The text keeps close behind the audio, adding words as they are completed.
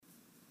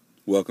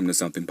Welcome to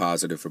Something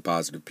Positive for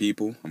Positive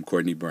People. I'm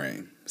Courtney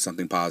Brain.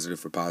 Something Positive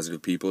for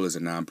Positive People is a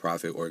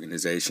nonprofit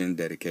organization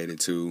dedicated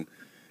to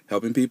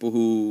helping people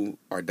who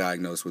are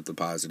diagnosed with the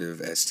positive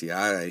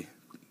STI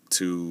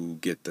to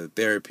get the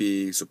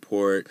therapy,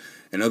 support,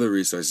 and other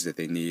resources that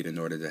they need in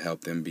order to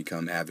help them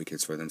become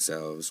advocates for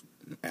themselves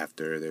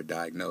after their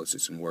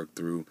diagnosis and work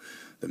through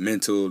the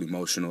mental,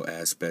 emotional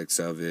aspects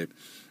of it,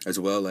 as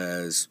well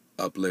as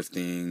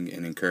uplifting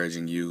and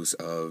encouraging use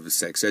of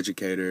sex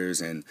educators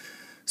and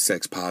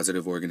sex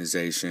positive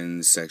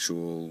organizations,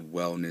 sexual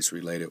wellness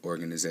related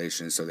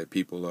organizations, so that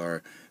people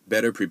are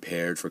better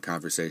prepared for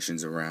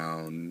conversations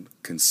around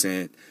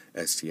consent,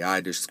 STI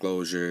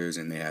disclosures,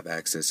 and they have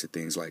access to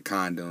things like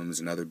condoms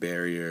and other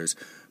barriers,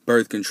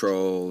 birth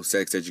control,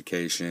 sex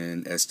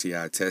education,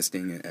 STI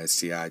testing, and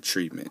STI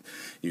treatment.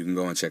 You can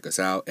go and check us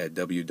out at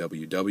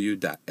www.spfpp.org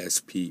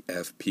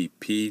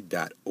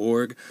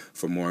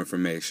for more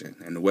information.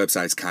 And the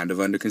website's kind of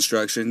under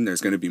construction.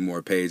 There's going to be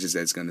more pages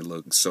that's going to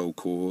look so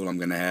cool. I'm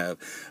going to have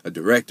a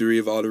directory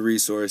of all the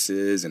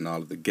resources and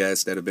all of the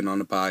guests that have been on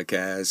the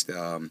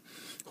podcast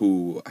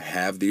who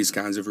have these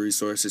kinds of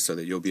resources, so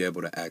that you'll be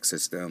able to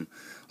access them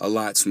a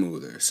lot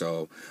smoother.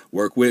 So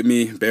work with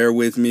me, bear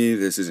with me.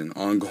 This is an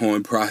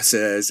ongoing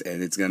process,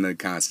 and it's going to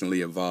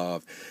constantly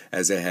evolve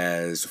as it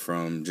has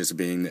from just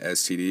being the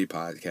STD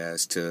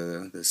podcast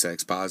to the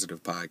Sex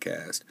Positive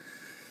podcast.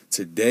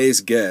 Today's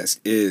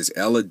guest is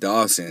Ella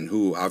Dawson,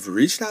 who I've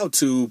reached out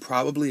to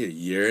probably a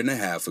year and a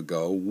half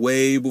ago,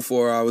 way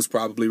before I was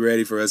probably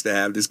ready for us to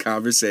have this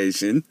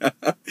conversation.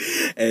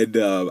 And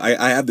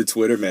I have the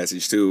Twitter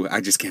message too.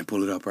 I just can't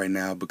pull it up right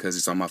now because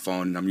it's on my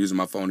phone and I'm using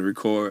my phone to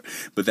record,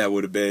 but that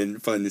would have been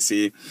fun to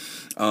see.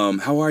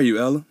 How are you,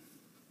 Ella?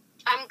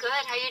 I'm good.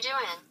 How you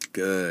doing?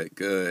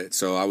 Good.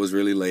 So I was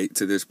really late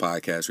to this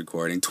podcast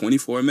recording,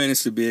 24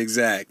 minutes to be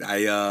exact.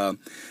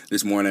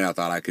 This morning I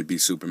thought I could be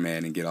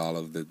Superman and get all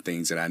of the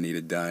things that I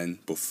needed done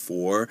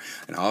before.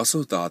 And I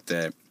also thought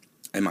that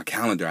in my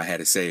calendar I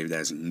had it saved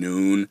as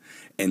noon,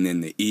 and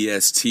then the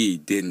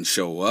EST didn't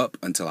show up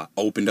until I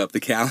opened up the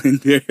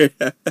calendar.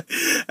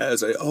 I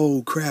was like,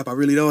 oh crap, I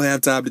really don't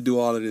have time to do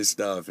all of this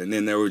stuff. And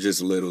then there were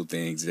just little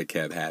things that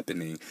kept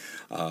happening,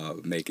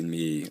 making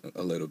me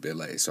a little bit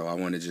late. So I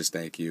want to just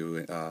thank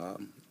you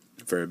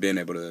for being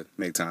able to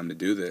make time to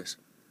do this.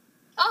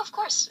 Oh, of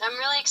course. I'm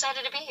really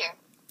excited to be here.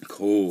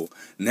 Cool.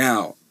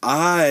 Now,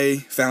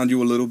 I found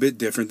you a little bit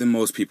different than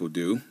most people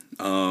do.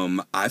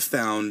 I've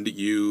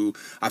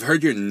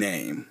heard your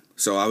name.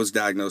 So I was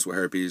diagnosed with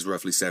herpes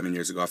roughly 7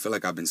 years ago. I feel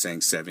like I've been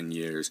saying 7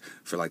 years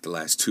for like the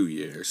last 2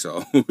 years.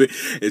 So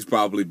it's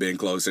probably been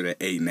closer to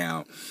 8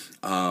 now.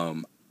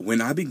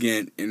 When I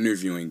began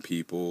interviewing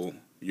people,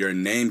 your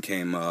name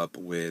came up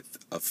with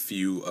a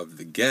few of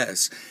the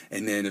guests,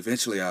 and then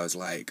eventually I was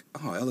like,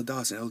 oh, Ella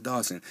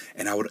Dawson,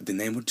 and the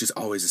name would just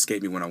always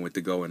escape me when I went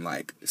to go and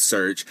like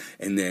search,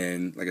 and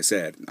then, like I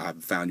said, I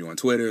found you on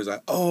Twitter. It was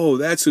like, oh,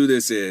 that's who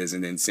this is,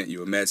 and then sent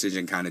you a message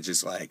and kind of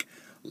just like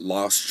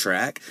lost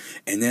track,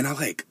 and then I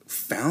like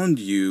found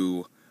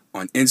you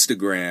on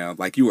Instagram,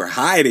 like you were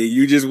hiding.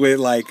 You just went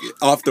like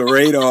off the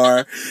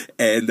radar,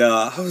 and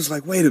I was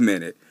like, wait a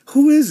minute,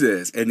 who is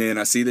this? And then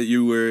I see that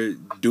you were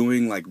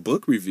doing like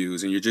book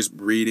reviews and you're just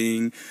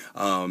reading,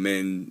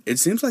 and it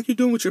seems like you're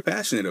doing what you're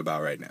passionate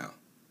about right now.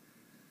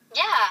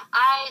 Yeah,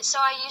 I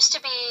used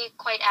to be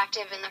quite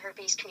active in the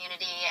herpes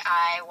community.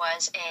 I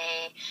was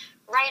a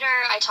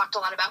writer. I talked a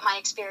lot about my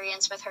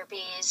experience with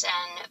herpes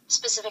and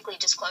specifically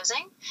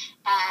disclosing.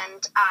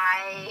 And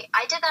I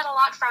did that a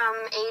lot from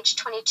age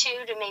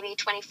 22 to maybe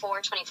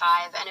 24,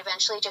 25, and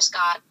eventually just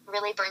got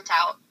really burnt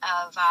out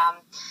of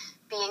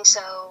being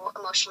so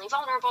emotionally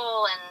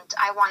vulnerable, and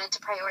I wanted to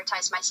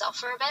prioritize myself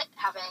for a bit,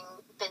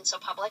 having been so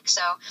public.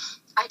 So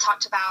I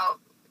talked about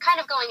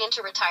kind of going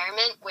into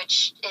retirement,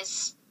 which it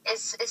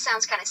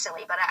sounds kind of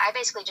silly, but I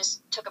basically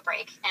just took a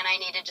break, and I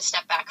needed to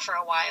step back for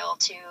a while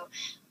to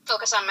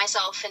focus on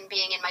myself and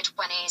being in my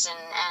 20s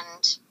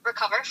and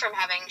recover from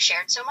having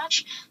shared so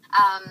much.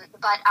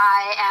 But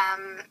I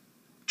am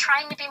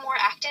trying to be more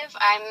active.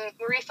 I'm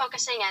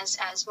refocusing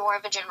as more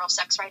of a general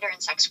sex writer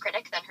and sex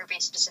critic than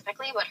herpes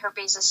specifically, but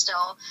herpes is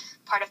still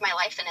part of my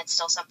life, and it's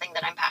still something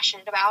that I'm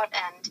passionate about.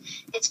 And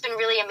it's been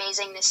really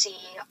amazing to see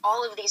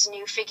all of these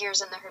new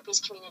figures in the herpes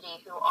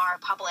community who are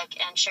public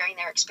and sharing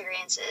their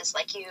experiences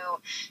like you.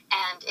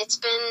 And it's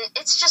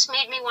just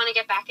made me want to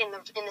get back in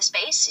the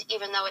space,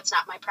 even though it's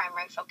not my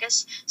primary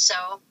focus. So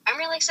I'm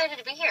really excited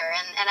to be here,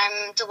 and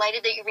I'm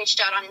delighted that you reached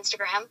out on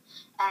Instagram,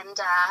 and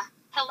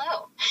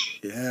hello.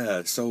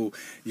 Yeah, so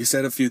you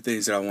said a few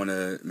things that I want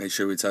to make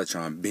sure we touch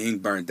on. Being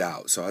burnt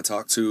out. So I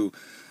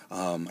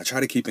try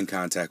to keep in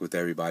contact with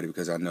everybody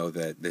because I know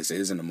that this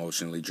is an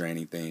emotionally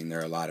draining thing. There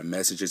are a lot of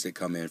messages that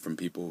come in from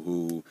people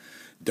who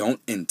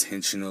don't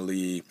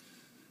intentionally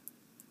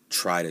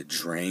try to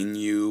drain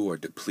you or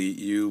deplete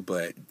you,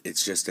 but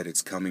it's just that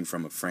it's coming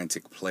from a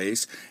frantic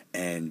place,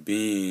 and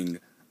being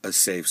a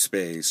safe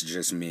space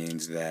just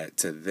means that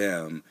to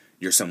them,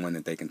 you're someone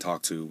that they can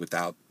talk to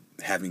without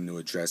having to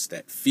address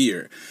that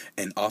fear.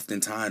 And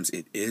oftentimes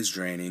it is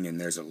draining, and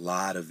there's a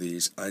lot of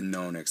these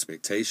unknown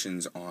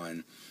expectations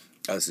on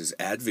us as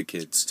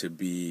advocates to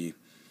be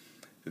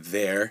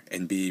there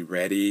and be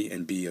ready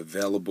and be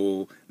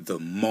available the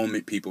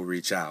moment people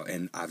reach out.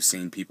 And I've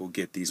seen people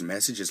get these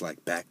messages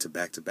like back to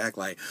back to back,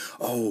 like,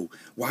 oh,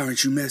 why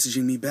aren't you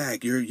messaging me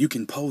back? You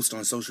can post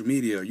on social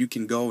media, or you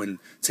can go and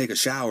take a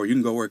shower, you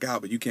can go work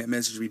out, but you can't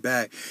message me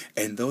back.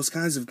 And those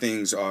kinds of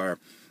things are,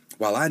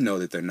 while I know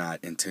that they're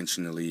not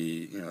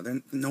intentionally,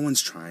 no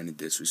one's trying to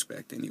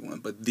disrespect anyone,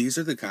 but these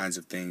are the kinds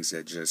of things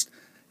that just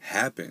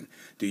happen.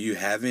 Do you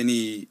have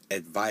any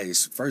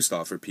advice, first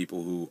off, for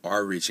people who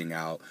are reaching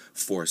out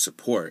for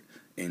support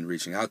and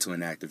reaching out to an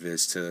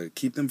activist, to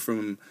keep them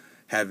from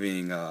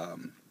having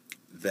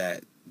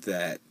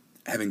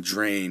having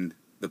drained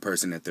the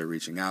person that they're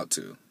reaching out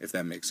to, if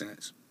that makes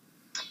sense?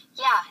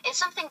 Yeah, it's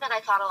something that I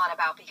thought a lot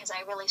about because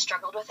I really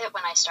struggled with it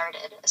when I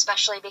started,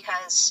 especially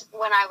because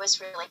when I was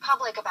really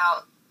public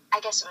about, I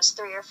guess it was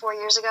 3 or 4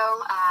 years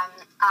ago,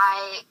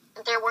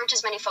 there weren't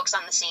as many folks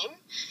on the scene.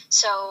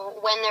 So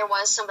when there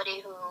was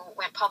somebody who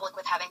went public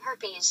with having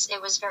herpes,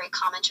 it was very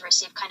common to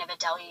receive kind of a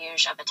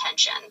deluge of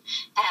attention.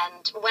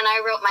 And when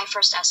I wrote my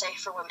first essay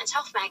for Women's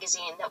Health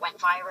magazine that went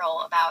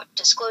viral about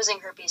disclosing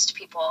herpes to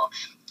people,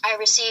 I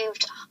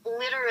received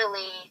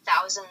literally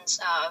thousands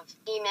of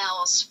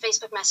emails,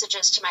 Facebook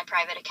messages to my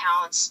private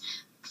accounts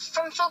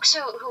from folks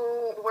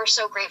who were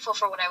so grateful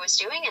for what I was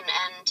doing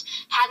and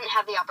hadn't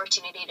had the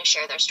opportunity to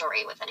share their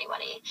story with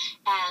anybody.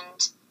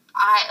 And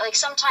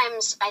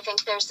sometimes I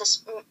think there's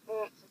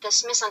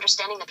this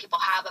misunderstanding that people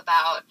have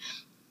about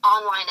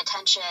online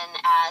attention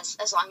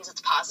as long as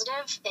it's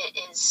positive, it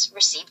is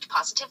received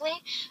positively,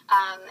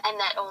 and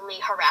that only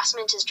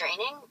harassment is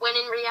draining, when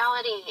in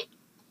reality,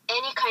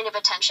 any kind of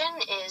attention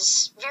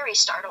is very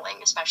startling,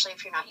 especially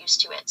if you're not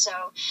used to it. So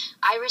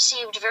I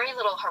received very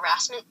little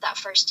harassment that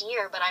first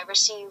year, but I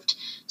received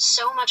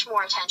so much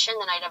more attention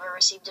than I'd ever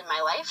received in my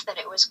life that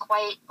it was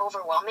quite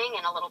overwhelming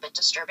and a little bit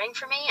disturbing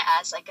for me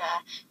as like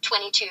a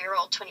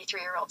 22-year-old,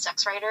 23-year-old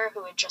sex writer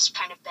who had just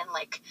kind of been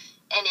like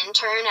an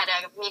intern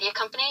at a media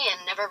company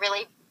and never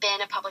really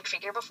been a public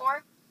figure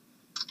before.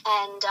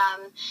 And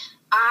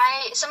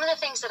some of the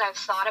things that I've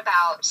thought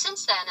about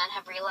since then and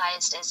have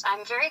realized is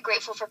I'm very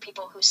grateful for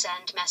people who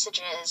send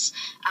messages.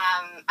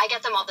 I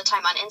get them all the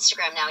time on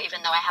Instagram now,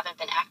 even though I haven't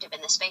been active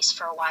in the space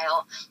for a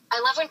while. I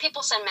love when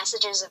people send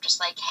messages of just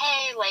like,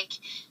 hey, like,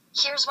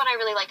 here's what I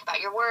really like about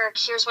your work.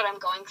 Here's what I'm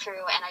going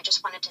through. And I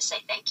just wanted to say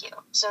thank you,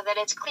 so that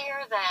it's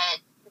clear that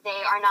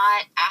they are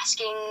not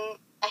asking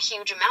a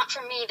huge amount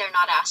from me. They're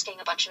not asking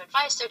a bunch of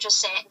advice. They're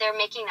just saying, they're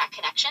making that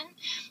connection.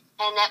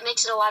 And that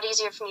makes it a lot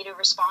easier for me to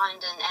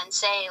respond and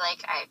say,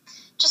 like,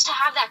 just to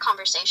have that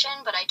conversation,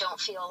 but I don't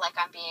feel like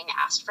I'm being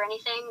asked for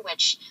anything,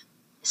 which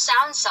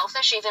sounds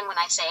selfish even when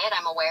I say it.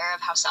 I'm aware of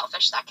how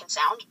selfish that can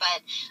sound,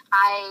 but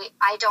I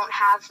don't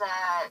have the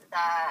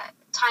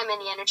time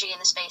and the energy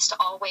and the space to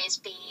always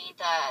be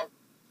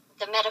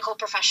the medical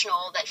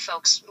professional that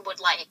folks would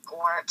like,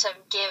 or to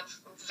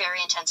give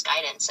very intense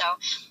guidance. So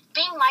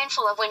being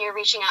mindful of when you're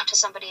reaching out to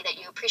somebody that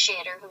you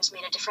appreciate or who's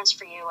made a difference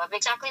for you, of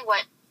exactly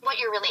what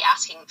you're really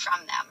asking from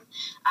them.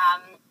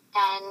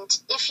 And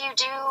if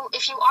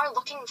you are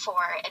looking for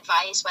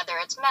advice, whether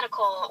it's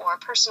medical or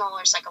personal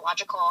or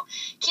psychological,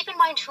 keep in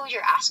mind who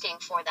you're asking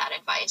for that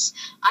advice.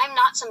 I'm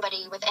not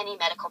somebody with any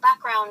medical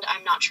background.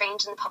 I'm not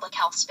trained in the public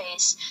health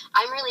space.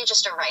 I'm really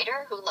just a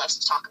writer who loves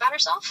to talk about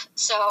herself.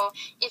 So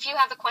if you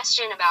have a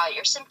question about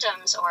your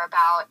symptoms or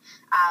about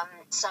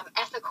some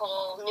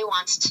ethical,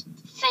 nuanced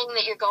thing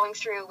that you're going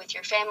through with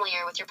your family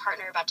or with your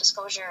partner about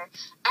disclosure,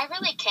 I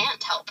really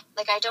can't help.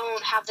 Like, I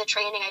don't have the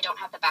training, I don't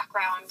have the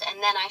background, and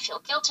then I feel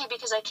guilty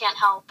because I can't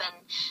help. And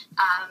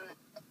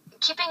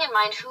keeping in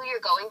mind who you're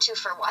going to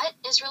for what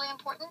is really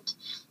important.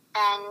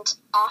 And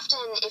often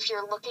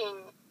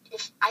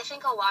I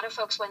think a lot of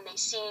folks, when they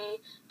see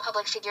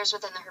public figures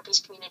within the herpes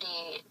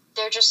community,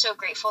 they're just so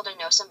grateful to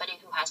know somebody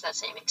who has that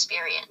same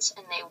experience,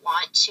 and they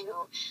want to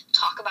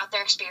talk about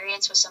their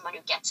experience with someone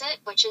who gets it,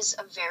 which is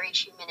a very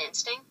human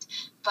instinct.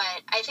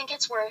 But I think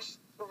it's worth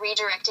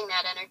redirecting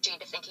that energy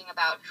to thinking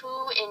about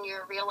who in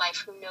your real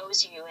life who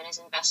knows you and is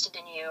invested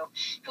in you,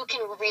 who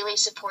can really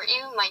support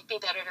you, might be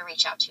better to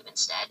reach out to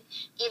instead.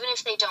 Even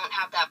if they don't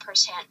have that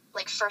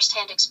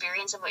firsthand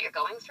experience of what you're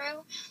going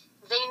through,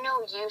 they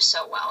know you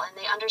so well and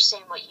they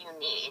understand what you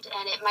need.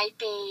 And it might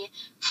be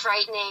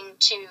frightening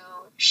to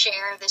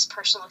share this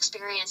personal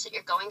experience that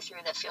you're going through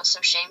that feels so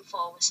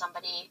shameful with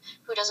somebody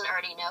who doesn't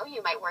already know.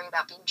 You might worry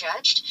about being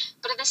judged.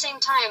 But at the same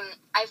time,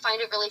 I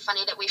find it really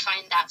funny that we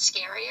find that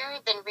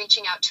scarier than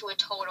reaching out to a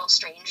total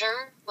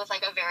stranger with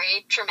like a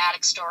very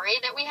traumatic story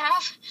that we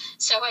have.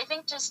 So I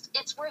think just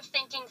it's worth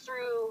thinking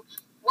through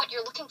what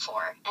you're looking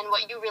for and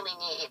what you really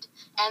need.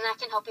 And that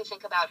can help you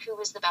think about who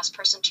is the best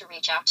person to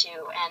reach out to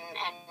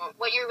and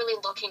what you're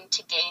really looking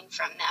to gain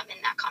from them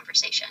in that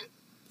conversation.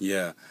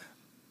 Yeah.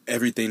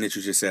 Everything that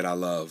you just said, I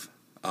love.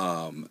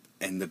 And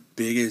the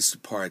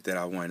biggest part that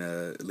I want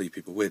to leave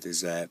people with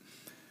is that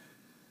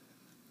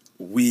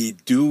we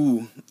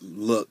do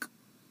look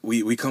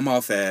we come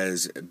off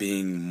as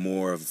being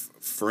more of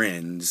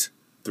friends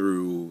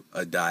through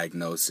a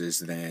diagnosis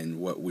than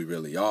what we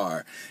really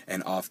are,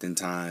 and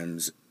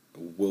oftentimes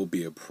we'll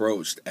be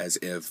approached as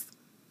if,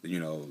 you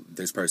know,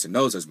 this person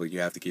knows us, but you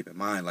have to keep in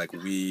mind, like,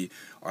 we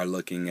are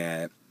looking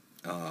at,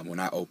 when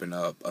I open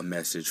up a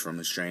message from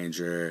a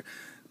stranger,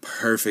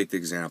 perfect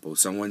example,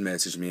 someone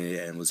messaged me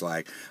and was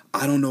like,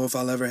 I don't know if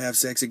I'll ever have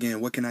sex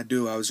again, what can I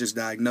do, I was just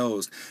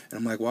diagnosed. And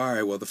I'm like, well, all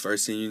right, well, the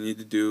first thing you need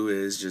to do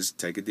is just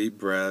take a deep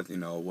breath, you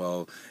know.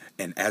 Well,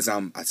 and I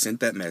sent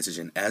that message,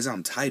 and as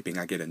I'm typing,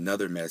 I get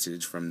another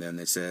message from them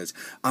that says,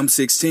 I'm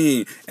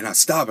 16, and I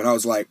stop, and I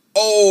was like,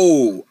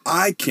 oh,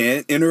 I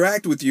can't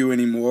interact with you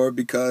anymore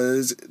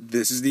because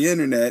this is the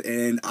internet,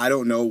 and I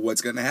don't know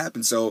what's going to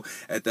happen. So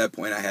at that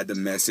point, I had to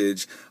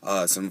message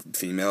some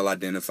female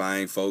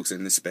identifying folks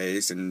in the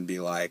space and be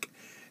like,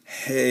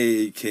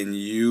 hey, can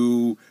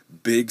you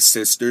big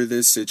sister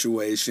this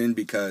situation,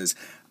 because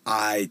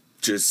I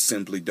just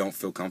simply don't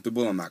feel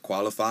comfortable, I'm not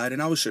qualified.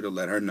 And I should have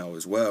let her know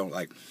as well,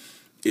 like,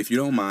 if you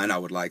don't mind, I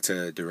would like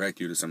to direct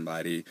you to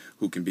somebody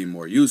who can be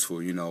more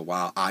useful. You know,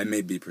 while I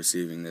may be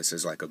perceiving this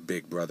as like a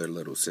big brother,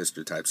 little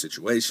sister type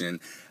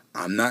situation,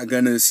 I'm not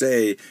going to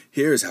say,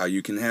 here's how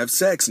you can have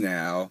sex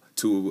now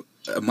to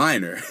a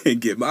minor and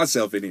get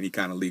myself in any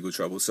kind of legal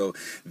trouble. So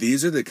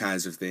these are the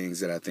kinds of things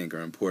that I think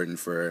are important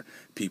for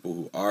people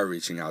who are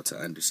reaching out to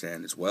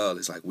understand as well.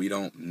 It's like, we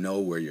don't know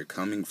where you're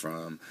coming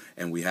from,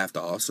 and we have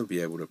to also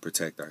be able to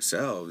protect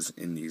ourselves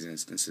in these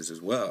instances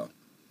as well.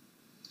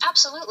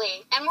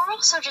 Absolutely. And we're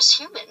also just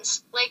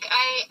humans. Like,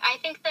 I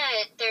think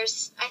that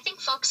I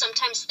think folks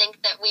sometimes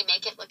think that we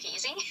make it look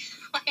easy.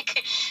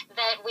 Like,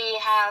 that we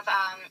have,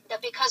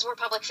 that because we're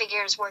public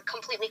figures, we're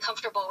completely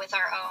comfortable with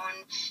our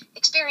own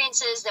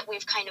experiences, that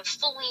we've kind of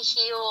fully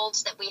healed,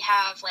 that we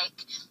have,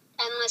 like,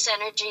 endless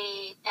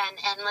energy and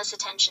endless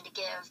attention to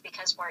give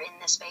because we're in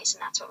this space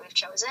and that's what we've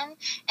chosen.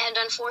 And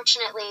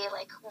unfortunately,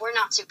 like, we're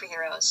not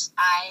superheroes.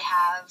 I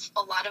have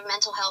a lot of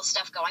mental health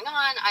stuff going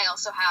on. I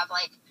also have,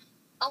 like,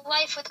 a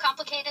life with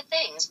complicated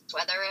things,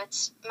 whether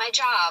it's my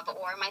job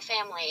or my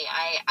family.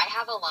 I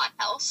have a lot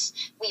else.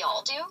 We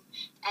all do.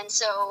 And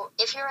so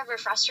if you're ever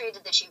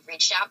frustrated that you've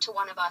reached out to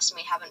one of us and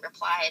we haven't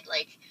replied,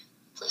 like,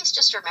 please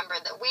just remember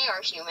that we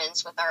are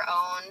humans with our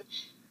own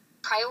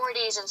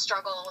priorities and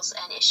struggles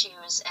and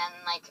issues.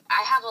 And, like,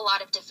 I have a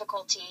lot of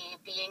difficulty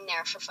being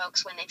there for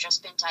folks when they've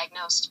just been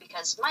diagnosed,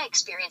 because my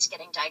experience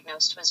getting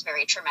diagnosed was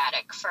very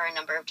traumatic for a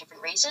number of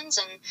different reasons.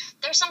 And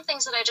there's some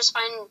things that I just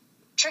find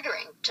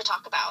triggering to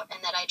talk about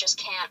and that I just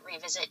can't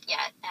revisit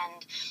yet.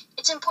 And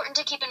it's important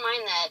to keep in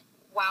mind that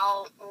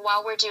while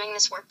we're doing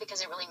this work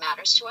because it really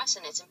matters to us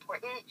and it's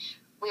important,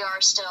 we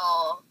are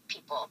still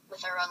people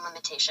with our own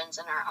limitations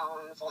and our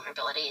own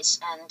vulnerabilities.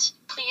 And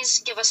please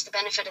give us the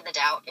benefit of the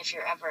doubt if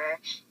you're ever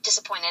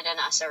disappointed in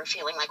us or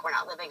feeling like we're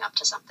not living up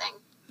to something.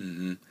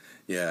 Mm-hmm.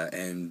 Yeah,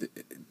 and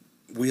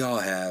we all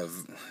have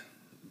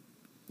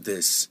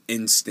this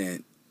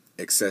instant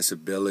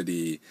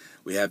accessibility.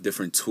 We have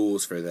different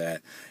tools for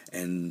that.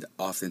 And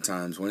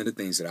oftentimes, one of the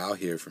things that I'll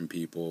hear from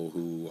people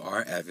who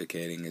are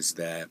advocating is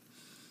that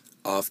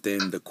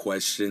often the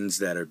questions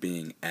that are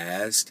being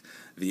asked,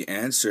 the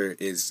answer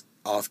is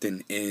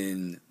often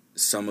in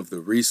some of the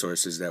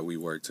resources that we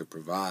work to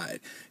provide.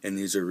 And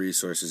these are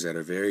resources that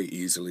are very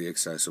easily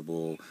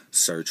accessible,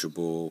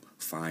 searchable,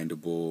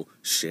 findable,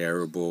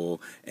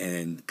 shareable,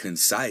 and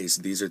concise.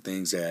 These are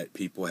things that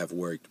people have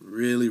worked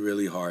really,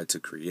 really hard to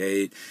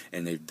create,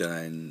 and they've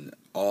done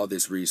all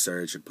this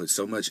research and put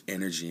so much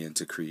energy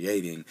into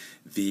creating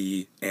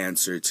the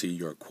answer to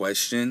your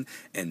question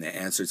and the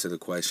answer to the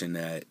question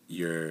that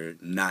you're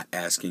not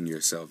asking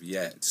yourself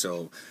yet.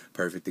 So,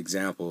 perfect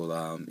example,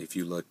 if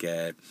you look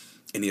at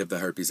any of the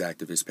herpes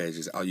activist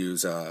pages, I'll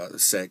use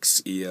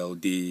Sex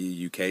ELD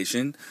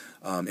Education,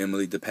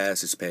 Emily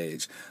DePass's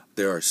page.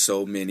 There are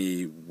so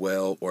many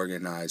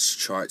well-organized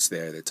charts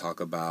there that talk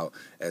about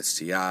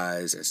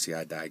STIs,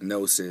 STI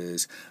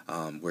diagnosis.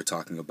 We're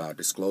talking about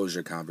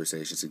disclosure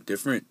conversations and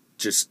different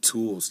just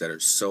tools that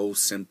are so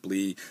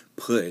simply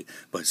put,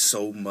 but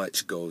so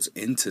much goes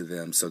into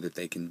them so that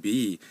they can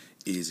be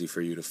easy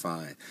for you to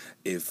find.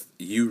 If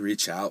you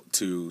reach out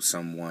to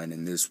someone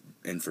and this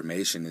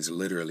information is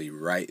literally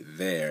right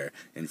there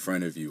in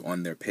front of you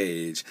on their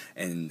page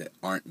and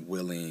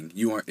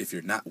if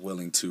you're not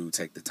willing to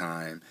take the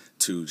time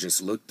to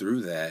just look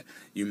through that,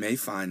 you may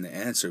find the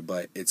answer,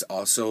 but it's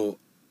also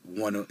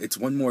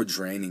one more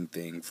draining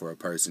thing for a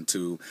person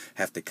to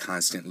have to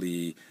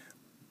constantly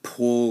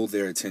pull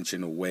their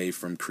attention away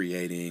from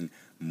creating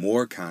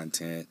more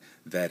content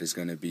that is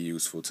going to be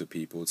useful to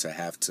people, to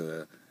have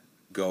to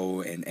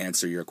go and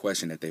answer your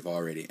question that they've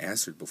already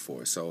answered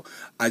before. So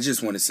I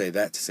just want to say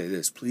that to say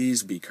this: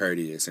 please be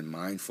courteous and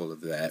mindful of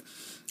that.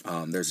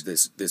 There's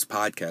this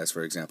podcast,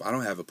 for example. I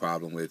don't have a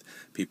problem with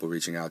people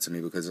reaching out to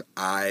me because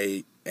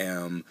I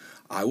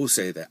will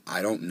say that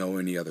I don't know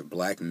any other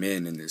black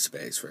men in this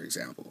space, for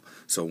example.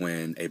 So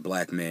when a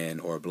black man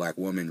or a black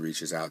woman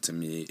reaches out to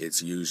me,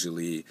 it's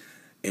usually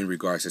in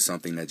regards to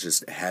something that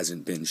just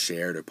hasn't been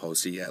shared or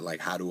posted yet.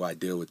 Like, how do I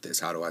deal with this?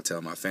 How do I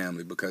tell my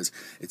family? Because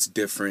it's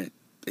different.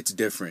 It's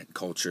different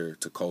culture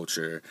to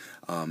culture,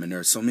 and there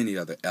are so many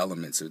other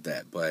elements of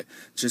that. But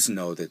just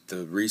know that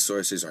the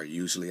resources are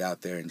usually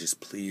out there, and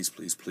just please,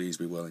 please, please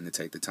be willing to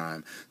take the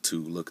time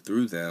to look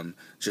through them,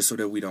 just so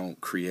that we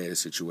don't create a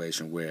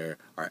situation where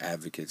our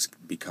advocates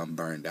become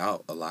burned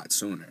out a lot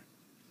sooner.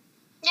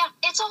 Yeah,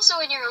 it's also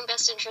in your own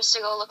best interest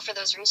to go look for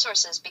those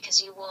resources,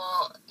 because you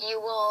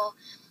will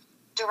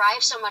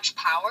derive so much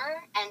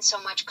power and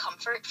so much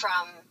comfort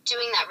from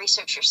doing that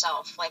research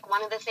yourself. Like,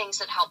 one of the things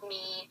that helped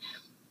me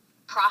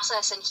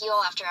process and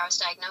heal after I was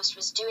diagnosed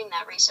was doing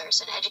that research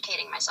and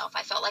educating myself.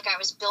 I felt like I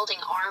was building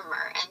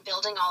armor and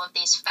building all of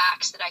these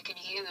facts that I could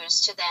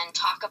use to then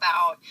talk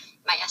about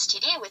my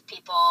STD with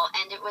people,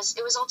 and it was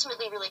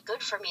ultimately really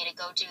good for me to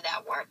go do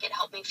that work. It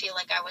helped me feel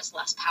like I was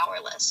less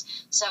powerless.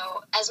 So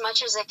as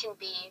much as it can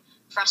be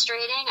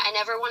frustrating, I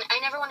never want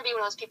to be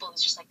one of those people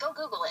who's just like, go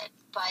Google it,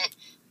 but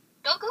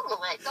go Google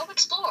it, go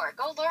explore,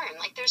 go learn.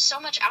 Like, there's so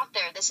much out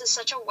there. This is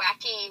such a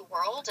wacky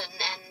world,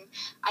 and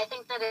I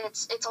think that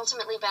it's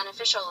ultimately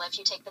beneficial if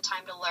you take the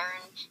time to learn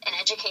and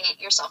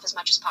educate yourself as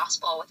much as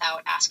possible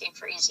without asking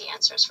for easy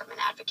answers from an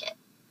advocate.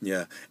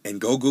 Yeah, and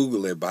go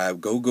Google it. By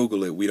go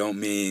Google it, we don't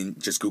mean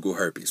just Google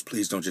herpes.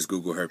 Please don't just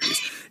Google herpes.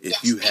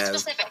 If Yes, be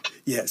specific.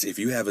 Yes, if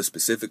you have a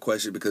specific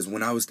question, because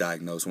when I was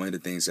diagnosed, one of the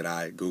things that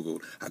I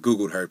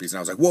Googled herpes, and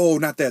I was like, whoa,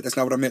 not that. That's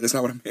not what I meant. That's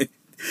not what I meant.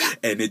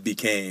 And it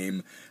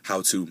became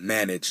how to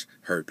manage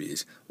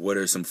herpes. What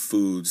are some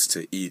foods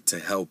to eat to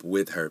help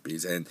with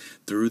herpes? And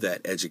through that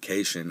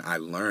education, I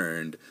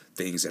learned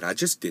things that I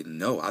just didn't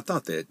know. I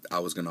thought that I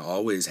was going to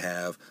always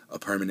have a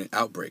permanent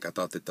outbreak. I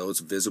thought that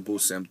those visible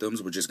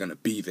symptoms were just going to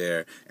be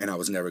there, and I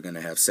was never going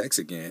to have sex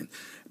again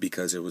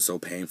because it was so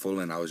painful,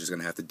 and I was just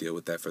going to have to deal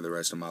with that for the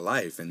rest of my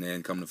life. And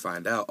then come to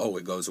find out, oh,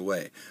 it goes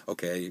away.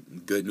 Okay,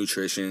 good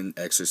nutrition,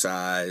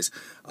 exercise,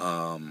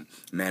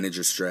 manage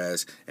your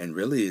stress, and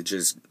really it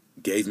just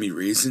gave me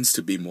reasons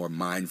to be more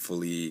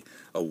mindfully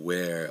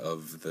aware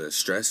of the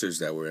stressors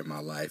that were in my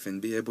life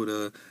and be able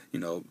to,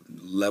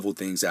 level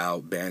things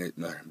out, balance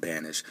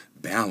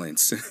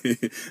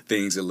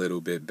things a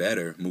little bit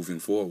better moving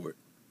forward.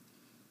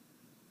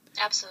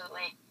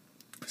 Absolutely.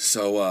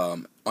 So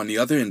on the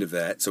other end of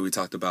that, so we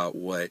talked about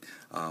what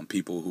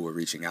people who are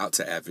reaching out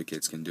to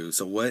advocates can do.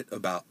 So what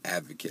about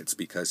advocates?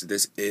 Because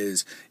this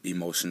is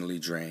emotionally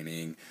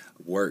draining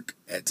work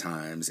at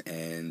times,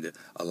 and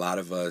a lot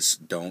of us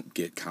don't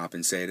get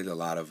compensated. A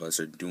lot of us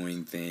are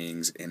doing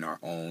things in our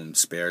own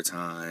spare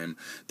time.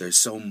 There's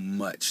so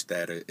much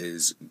that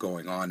is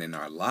going on in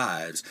our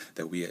lives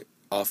that we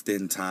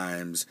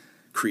oftentimes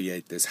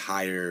create this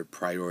higher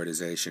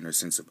prioritization or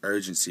sense of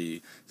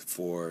urgency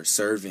for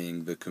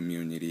serving the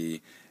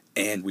community,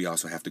 and we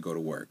also have to go to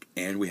work,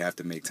 and we have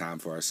to make time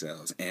for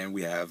ourselves, and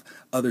we have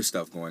other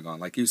stuff going on,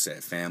 like you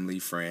said, family,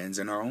 friends,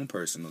 and our own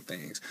personal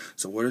things.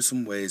 So what are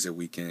some ways that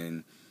we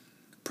can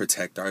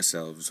protect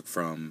ourselves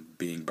from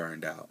being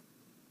burned out?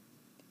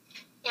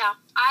 Yeah,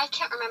 I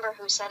can't remember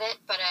who said it,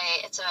 but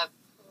it's a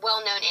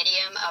well-known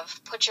idiom of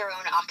put your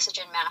own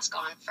oxygen mask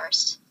on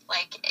first.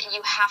 Like,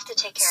 you have to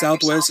take care of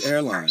yourself Southwest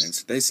Airlines,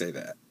 first. they say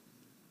that.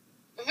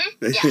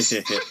 Mm-hmm. Yes.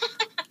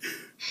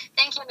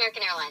 Thank you,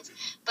 American Airlines.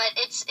 But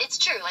it's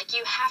true. Like,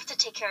 you have to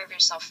take care of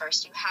yourself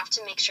first. You have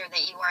to make sure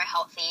that you are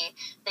healthy,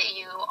 that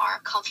you are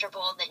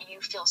comfortable, that you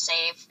feel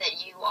safe,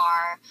 that you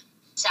are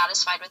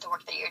satisfied with the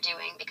work that you're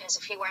doing, because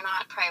if you are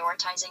not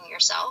prioritizing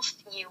yourself,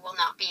 you will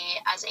not be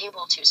as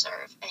able to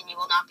serve, and you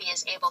will not be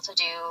as able to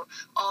do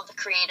all of the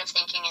creative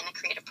thinking and the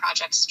creative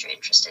projects that you're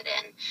interested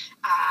in.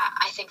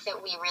 I think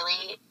that we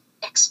really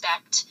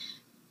expect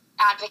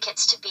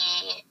advocates to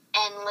be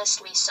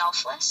endlessly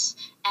selfless,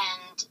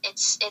 and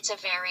it's a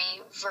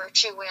very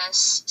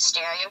virtuous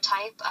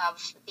stereotype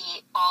of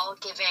the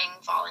all-giving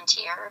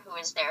volunteer who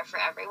is there for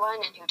everyone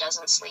and who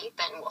doesn't sleep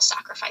and will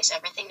sacrifice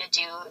everything to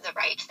do the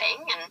right thing.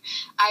 And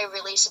I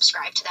really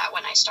subscribed to that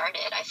when I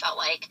started. I felt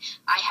like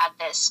I had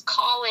this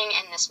calling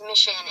and this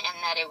mission,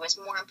 and that it was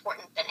more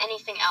important than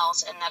anything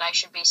else, and that I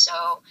should be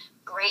so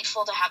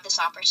grateful to have this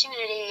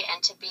opportunity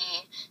and to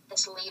be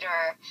this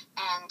leader.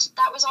 And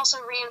that was also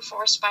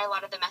reinforced by a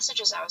lot of the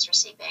messages I was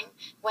receiving.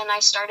 When I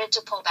started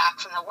to pull back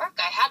from the work,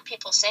 I had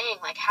people saying,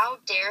 like, how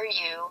dare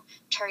you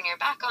turn your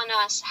back on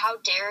us? How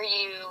dare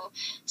you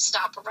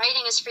stop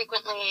writing as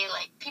frequently?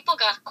 Like, people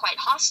got quite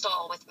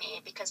hostile with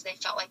me because they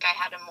felt like I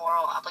had a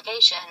moral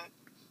obligation.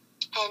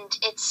 And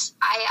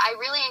I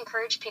really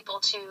encourage people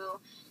to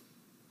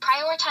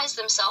prioritize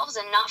themselves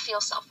and not feel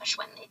selfish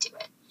when they do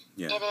it.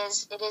 Yeah.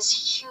 It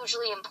is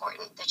hugely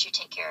important that you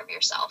take care of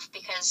yourself,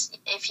 because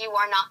if you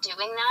are not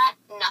doing that,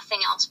 nothing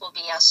else will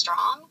be as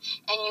strong,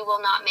 and you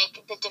will not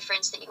make the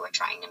difference that you are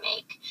trying to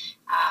make.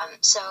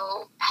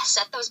 So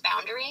set those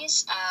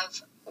boundaries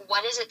of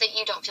what is it that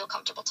you don't feel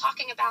comfortable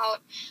talking about,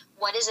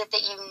 what is it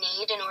that you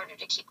need in order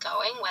to keep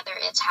going, whether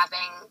it's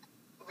having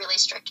really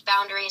strict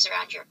boundaries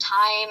around your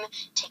time,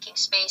 taking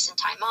space and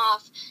time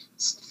off,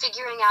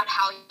 figuring out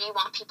how you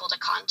want people to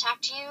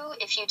contact you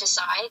if you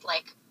decide,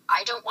 like,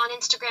 I don't want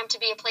Instagram to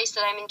be a place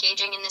that I'm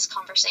engaging in this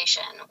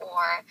conversation,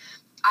 or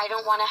I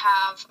don't want to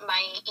have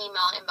my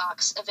email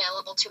inbox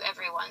available to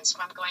everyone, so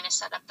I'm going to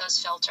set up those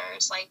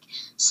filters. Like,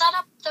 set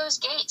up those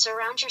gates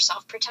around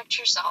yourself, protect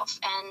yourself,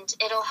 and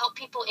it'll help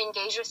people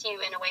engage with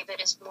you in a way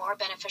that is more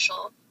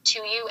beneficial to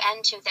you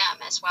and to them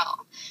as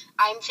well.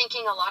 I'm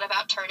thinking a lot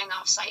about turning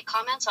off site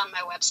comments on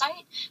my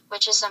website,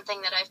 which is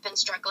something that I've been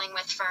struggling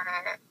with for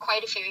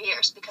quite a few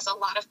years, because a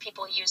lot of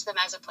people use them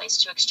as a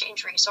place to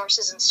exchange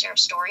resources and share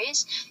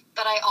stories.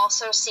 But I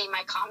also see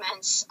my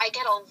comments, I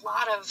get a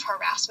lot of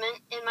harassment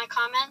in my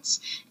comments,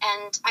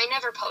 and I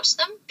never post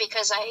them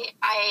because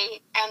I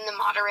am the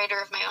moderator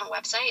of my own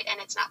website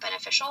and it's not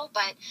beneficial.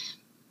 But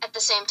at the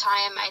same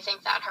time, I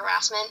think that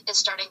harassment is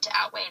starting to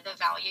outweigh the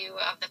value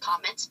of the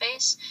comment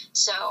space.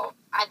 So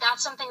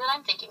that's something that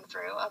I'm thinking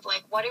through, of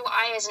like, what do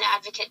I as an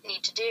advocate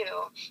need to do,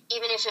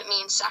 even if it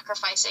means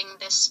sacrificing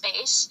this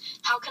space?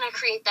 How can I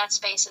create that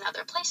space in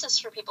other places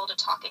for people to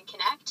talk and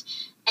connect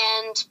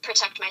and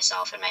protect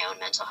myself and my own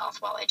mental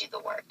health while I do the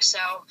work? So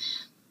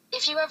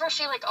if you ever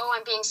feel like, oh,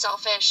 I'm being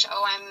selfish,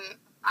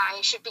 I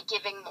should be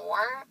giving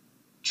more,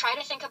 try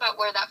to think about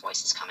where that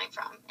voice is coming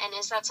from. And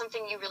is that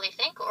something you really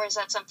think, or is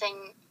that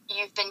something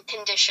you've been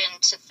conditioned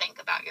to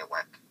think about your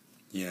work?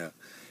 Yeah.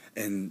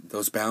 And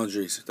those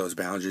boundaries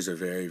are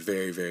very,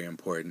 very, very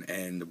important.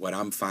 And what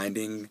I'm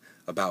finding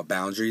about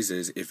boundaries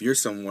is, if you're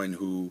someone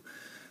who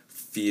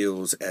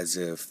feels as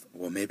if,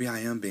 well, maybe I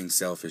am being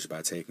selfish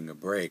by taking a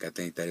break, I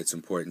think that it's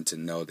important to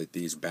know that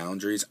these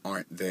boundaries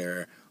aren't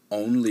there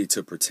only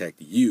to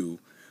protect you,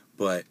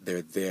 but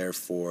they're there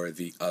for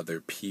the other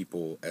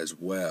people as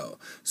well.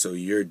 So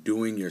you're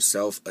doing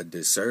yourself a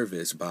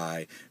disservice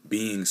by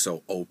being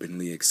so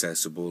openly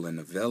accessible and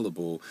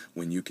available,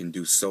 when you can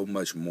do so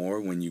much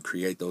more when you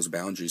create those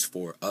boundaries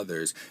for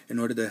others in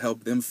order to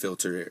help them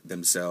filter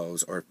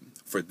themselves, or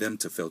for them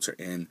to filter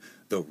in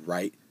the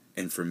right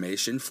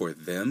information for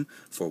them,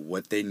 for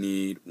what they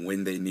need,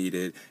 when they need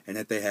it, and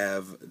that they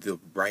have the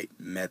right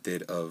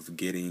method of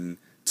getting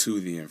to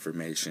the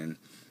information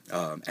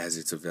as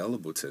it's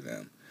available to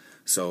them.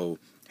 So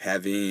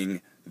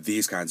having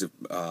these kinds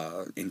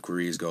of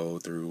inquiries go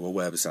through a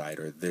website,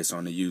 or this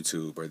on a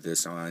YouTube, or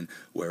this on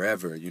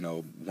wherever,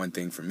 one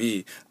thing for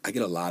me, I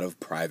get a lot of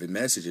private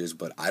messages,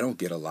 but I don't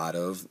get a lot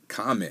of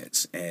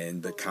comments.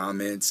 And the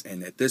comments,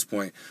 and at this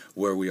point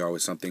where we are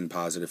with something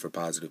positive for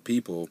positive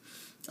people,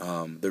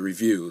 the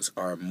reviews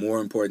are more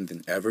important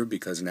than ever,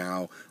 because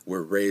now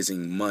we're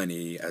raising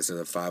money as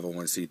a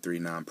 501c3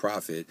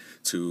 nonprofit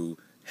to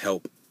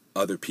help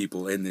other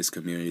people in this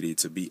community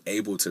to be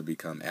able to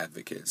become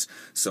advocates.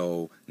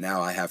 So now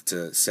I have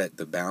to set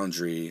the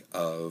boundary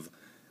of,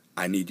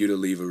 I need you to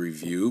leave a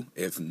review.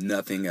 If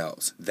nothing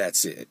else,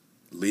 that's it.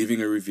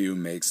 Leaving a review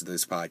makes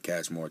this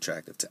podcast more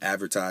attractive to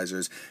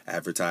advertisers.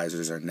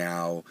 Advertisers are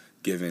now,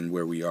 given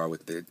where we are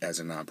with it as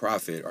a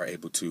nonprofit, are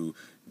able to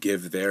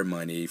give their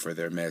money for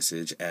their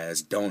message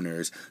as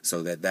donors,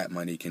 so that that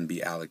money can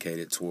be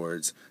allocated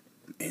towards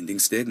ending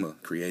stigma,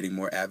 creating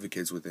more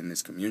advocates within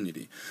this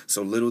community.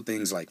 So little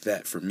things like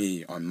that, for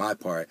me, on my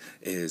part,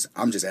 is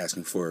I'm just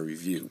asking for a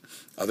review.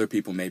 Other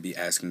people may be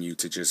asking you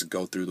to just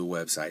go through the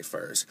website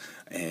first.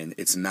 And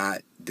it's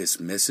not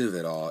dismissive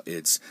at all.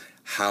 It's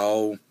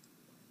how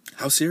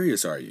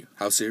serious are you?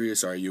 How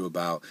serious are you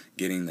about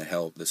getting the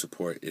help, the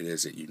support it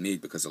is that you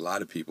need? Because a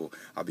lot of people,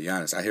 I'll be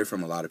honest, I hear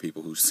from a lot of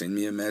people who send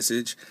me a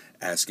message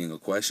asking a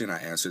question,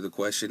 I answer the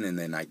question, and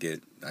then I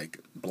get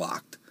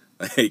blocked.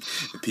 Like,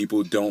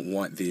 people don't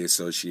want the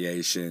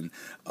association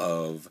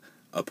of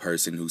a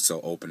person who's so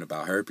open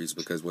about herpes,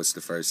 because what's the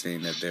first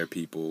thing that their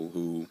people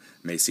who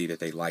may see that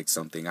they liked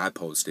something I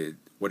posted,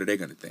 what are they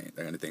going to think?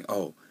 They're going to think,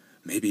 oh,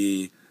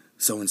 maybe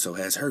so-and-so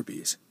has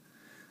herpes.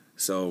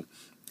 So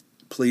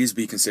please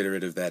be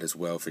considerate of that as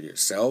well for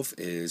yourself,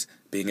 is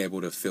being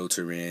able to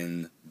filter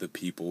in the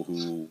people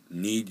who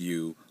need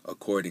you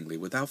accordingly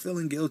without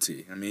feeling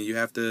guilty. I mean, you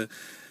have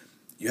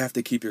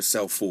to keep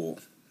yourself full.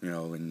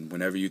 And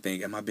whenever you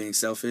think, am I being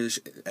selfish?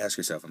 Ask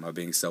yourself, am I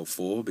being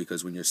self-full?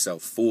 Because when you're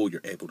self-full,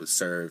 you're able to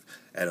serve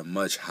at a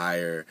much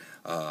higher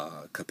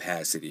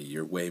capacity.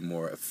 You're way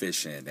more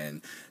efficient.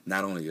 And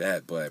not only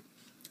that, but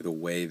the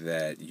way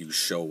that you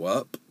show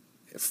up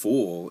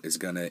full is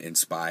going to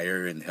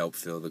inspire and help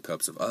fill the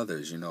cups of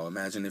others.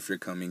 Imagine if you're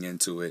coming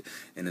into it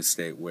in a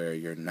state where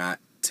you're not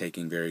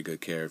taking very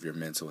good care of your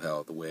mental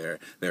health, where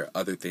there are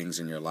other things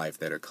in your life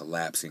that are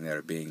collapsing, that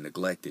are being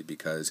neglected,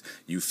 because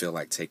you feel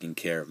like taking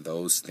care of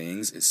those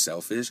things is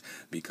selfish,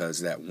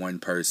 because that one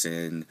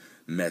person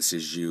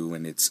messaged you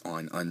and it's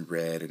on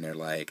unread and they're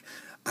like,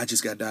 I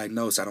just got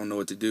diagnosed, I don't know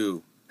what to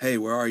do. Hey,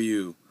 where are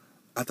you?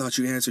 I thought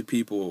you answered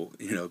people.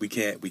 We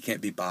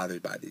can't be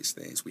bothered by these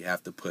things. We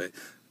have to put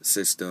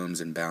systems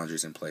and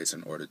boundaries in place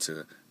in order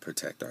to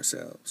protect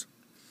ourselves.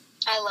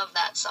 I love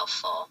that,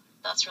 self-full.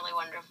 That's really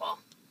wonderful.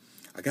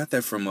 I got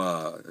that from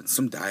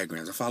some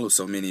diagrams. I follow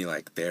so many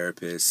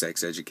therapists,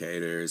 sex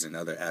educators, and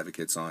other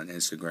advocates on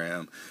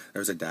Instagram.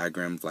 There's a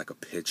diagram of a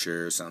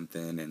pitcher or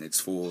something, and it's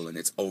full and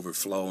it's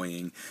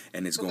overflowing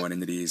and it's going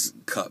into these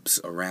cups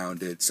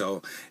around it.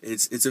 So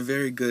it's a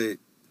very good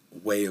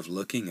way of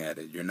looking at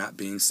it. You're not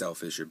being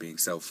selfish, you're being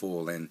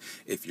self-full. And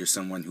if you're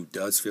someone who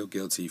does feel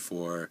guilty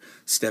for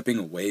stepping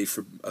away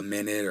for a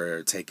minute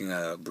or taking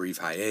a brief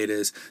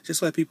hiatus,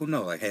 just let people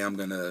know, like, hey, I'm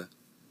gonna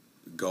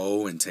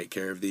go and take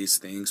care of these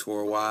things for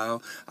a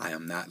while. I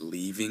am not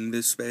leaving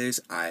this space.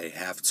 I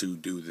have to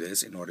do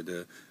this in order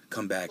to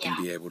come back and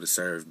be able to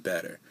serve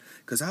better.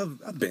 Because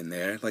I've been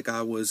there. Like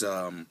I was,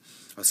 I'll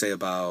say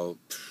about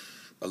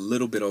a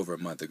little bit over a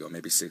month ago,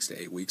 maybe 6 to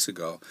 8 weeks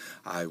ago,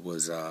 I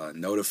was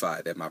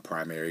notified that my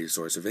primary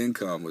source of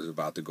income was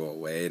about to go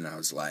away, and I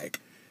was like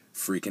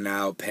freaking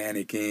out,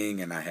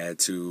 panicking, and I had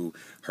to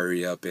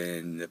hurry up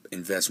and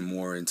invest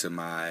more into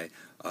my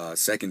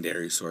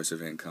secondary source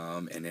of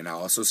income. And then I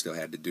also still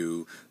had to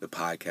do the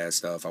podcast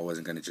stuff. I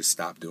wasn't going to just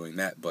stop doing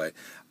that, but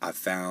I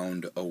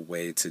found a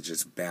way to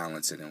just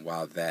balance it. And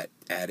while that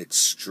added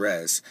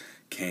stress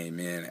came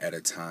in at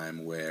a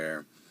time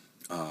where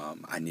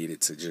I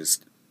needed to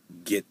just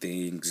get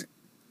things,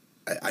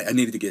 I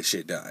needed to get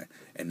shit done.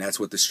 And that's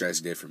what the stress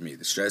did for me.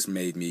 The stress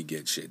made me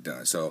get shit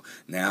done. So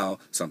now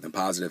Something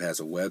Positive has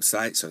a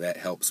website, so that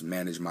helps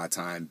manage my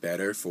time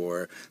better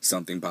for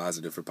something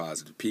positive for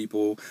positive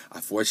people.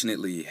 I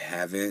fortunately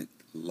haven't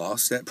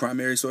lost that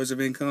primary source of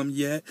income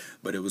yet,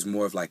 but it was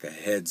more of like a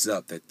heads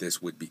up that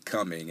this would be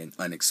coming, and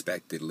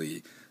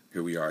unexpectedly,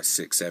 here we are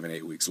 6, 7,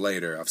 8 weeks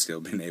later, I've still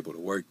been able to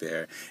work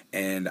there,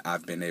 and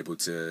I've been able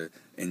to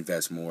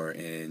invest more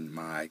in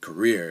my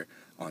career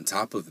on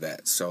top of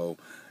that. So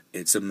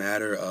it's a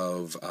matter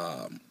of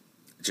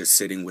just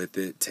sitting with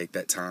it, take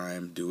that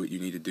time, do what you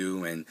need to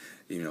do, and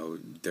you know,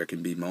 there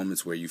can be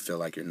moments where you feel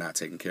like you're not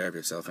taking care of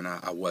yourself, and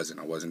I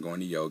wasn't going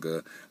to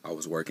yoga, I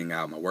was working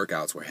out, my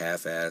workouts were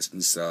half-assed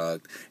and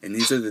sucked, and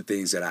these are the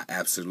things that I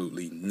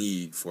absolutely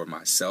need for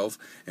myself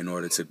in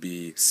order to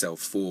be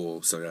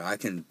self-full so that I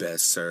can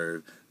best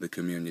serve the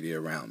community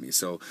around me.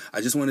 So I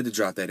just wanted to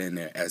drop that in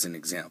there as an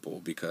example,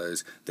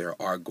 because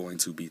there are going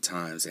to be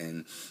times,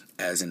 and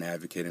as an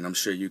advocate, and I'm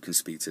sure you can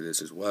speak to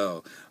this as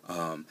well,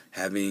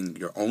 having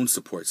your own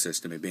support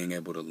system and being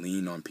able to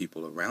lean on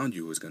people around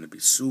you is going to be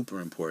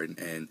super important.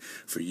 And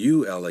for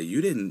you, Ella,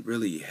 you didn't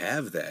really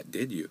have that,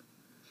 did you?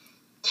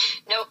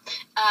 Nope.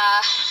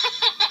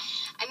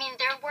 I mean,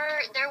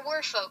 there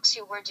were folks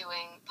who were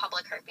doing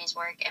public herpes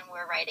work and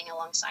were writing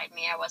alongside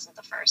me. I wasn't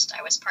the first.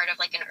 I was part of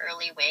like an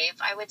early wave,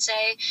 I would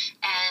say.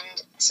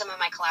 And some of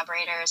my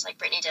collaborators, like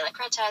Brittany De La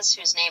Cretas,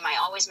 whose name I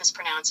always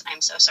mispronounce,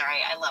 I'm so sorry,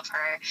 I love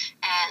her,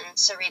 and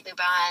Sarit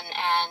Luban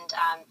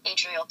and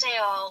Adriel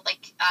Dale,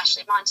 like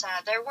Ashley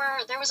Monta,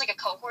 there was like a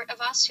cohort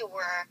of us who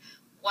were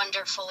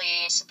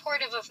wonderfully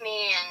supportive of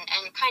me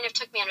and kind of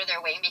took me under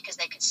their wing because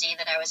they could see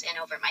that I was in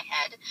over my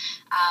head.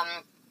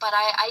 But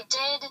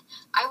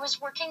I was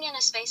working in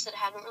a space that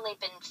hadn't really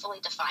been fully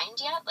defined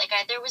yet. Like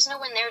there was no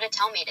one there to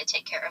tell me to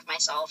take care of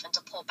myself and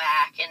to pull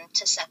back and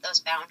to set those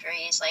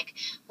boundaries. Like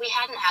we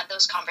hadn't had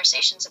those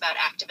conversations about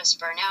activist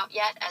burnout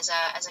yet as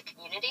a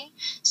community.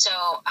 So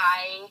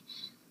I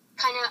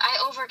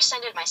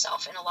overextended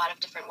myself in a lot of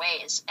different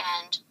ways.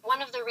 And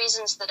one of the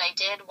reasons that I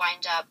did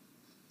wind up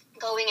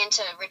going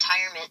into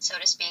retirement, so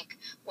to speak,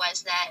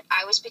 was that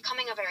I was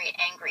becoming a very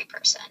angry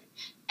person.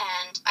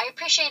 And I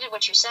appreciated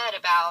what you said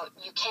about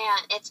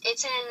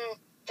it's in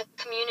the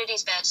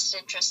community's best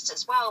interests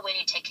as well when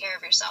you take care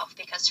of yourself.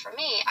 Because for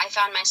me, I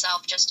found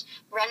myself just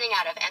running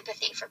out of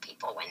empathy for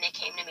people when they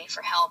came to me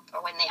for help,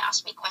 or when they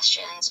asked me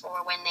questions,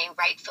 or when they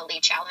rightfully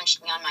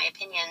challenged me on my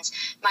opinions.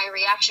 My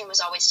reaction was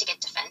always to get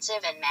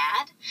defensive and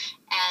mad.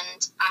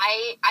 And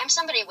I'm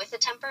somebody with a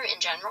temper in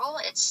general.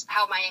 It's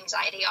how my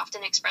anxiety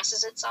often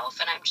expresses itself,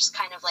 and I'm just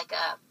kind of like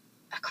a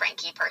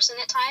cranky person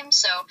at times.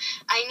 So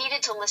I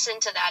needed to listen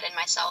to that in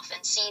myself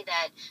and see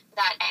that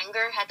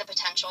anger had the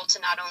potential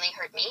to not only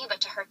hurt me, but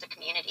to hurt the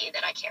community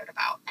that I cared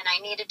about. And I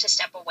needed to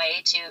step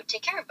away to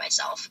take care of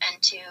myself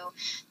and to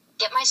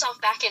get myself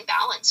back in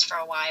balance for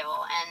a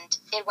while. And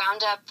it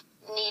wound up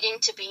needing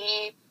to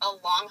be a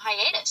long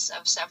hiatus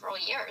of several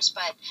years,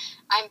 but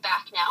I'm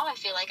back now. I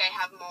feel like I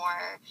have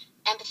more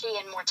empathy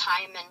and more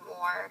time and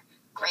more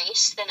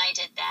grace than I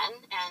did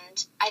then.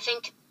 And I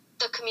think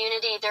the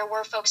community, there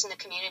were folks in the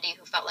community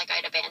who felt like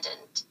I'd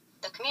abandoned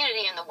the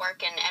community and the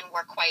work and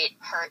were quite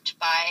hurt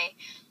by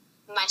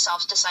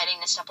myself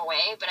deciding to step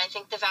away. But I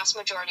think the vast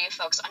majority of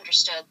folks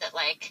understood that,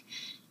 like,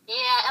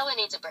 yeah, Ella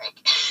needs a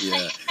break.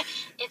 Yeah.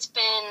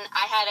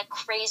 I had a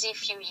crazy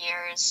few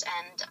years,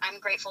 and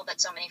I'm grateful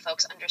that so many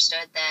folks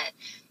understood that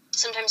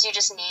sometimes you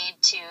just need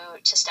to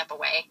step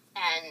away,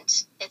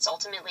 and it's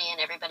ultimately in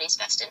everybody's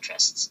best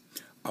interests.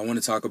 I want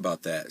to talk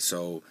about that.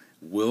 So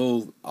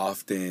we'll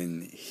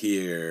often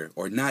hear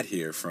or not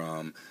hear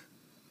from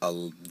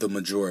the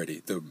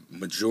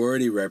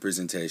majority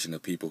representation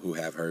of people who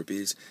have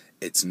herpes.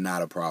 It's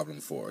not a problem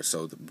for.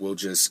 So we'll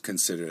just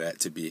consider that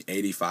to be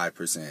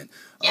 85%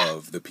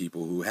 of the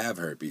people who have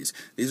herpes.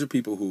 These are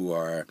people who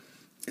are,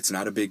 it's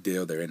not a big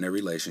deal. They're in their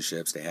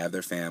relationships, they have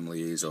their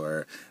families,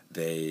 or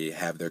they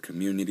have their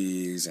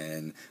communities,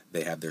 and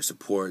they have their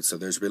support. So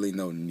there's really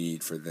no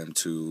need for them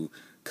to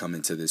come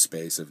into this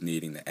space of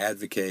needing to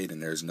advocate,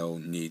 and there's no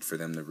need for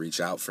them to reach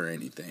out for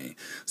anything.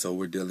 So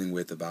we're dealing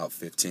with about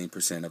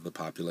 15% of the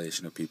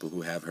population of people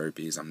who have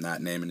herpes. I'm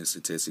not naming the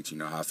statistics. You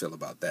know how I feel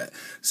about that.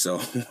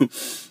 So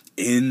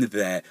in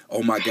that,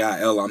 oh my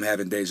God, Ella, I'm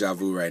having deja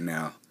vu right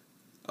now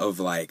of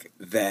like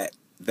that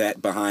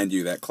behind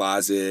you, that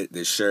closet,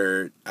 the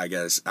shirt. I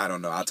guess, I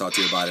don't know. I'll talk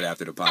to you about it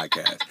after the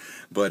podcast.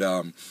 But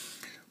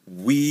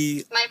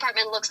my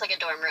apartment looks like a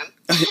dorm room.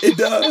 It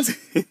does.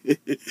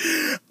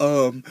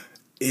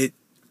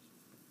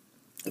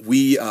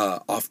 We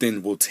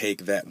often will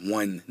take that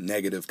one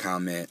negative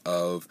comment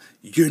of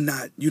you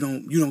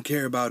don't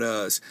care about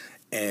us,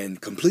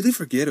 and completely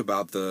forget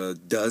about the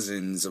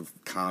dozens of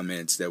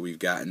comments that we've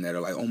gotten that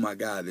are like, oh my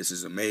God, this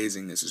is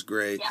amazing, this is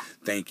great, yeah.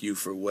 Thank you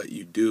for what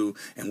you do,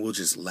 and we'll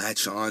just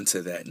latch on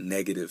to that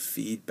negative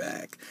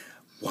feedback.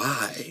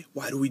 Why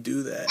do we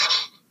do that?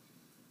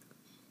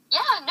 Yeah,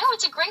 no,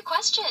 it's a great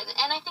question,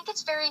 and I think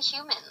it's very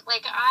human.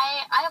 Like,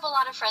 I have a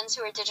lot of friends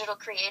who are digital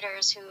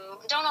creators who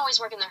don't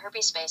always work in the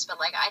herpes space, but,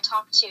 like, I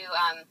talk to,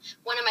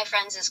 one of my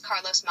friends is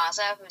Carlos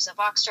Maza, who's a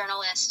Vox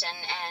journalist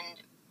and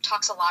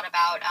talks a lot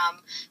about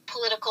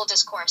political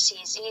discourse.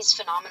 He's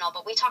phenomenal,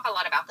 but we talk a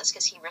lot about this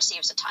because he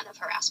receives a ton of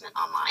harassment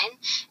online,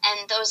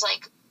 and those,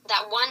 like,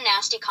 that one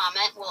nasty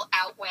comment will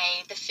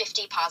outweigh the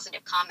 50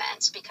 positive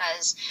comments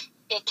because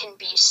it can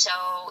be so,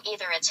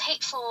 either it's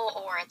hateful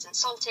or it's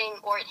insulting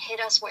or it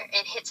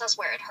hits us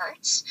where it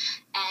hurts,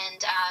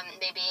 and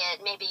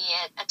maybe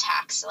it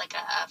attacks like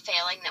a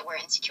failing that we're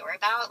insecure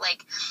about.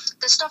 Like,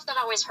 the stuff that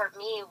always hurt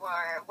me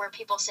were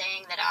people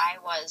saying that I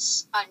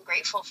was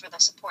ungrateful for the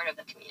support of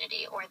the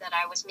community, or that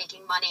I was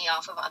making money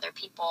off of other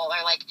people,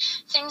 or like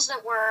things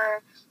that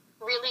were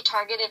really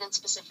targeted and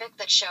specific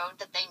that showed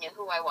that they knew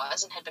who I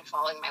was and had been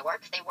following my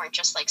work. They weren't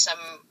just like some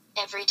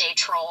everyday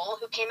troll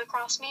who came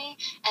across me,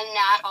 and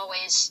that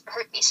always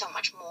hurt me so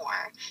much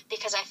more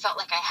because I felt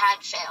like I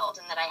had failed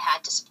and that I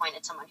had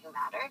disappointed someone who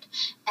mattered.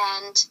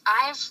 And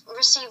I've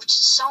received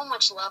so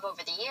much love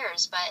over the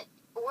years, but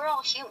we're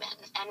all human,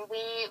 and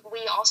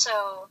we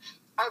also,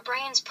 our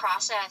brains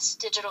process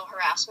digital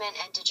harassment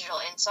and digital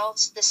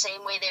insults the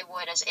same way they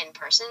would as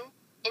in-person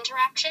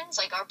interactions.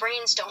 Like, our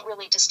brains don't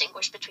really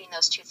distinguish between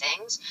those two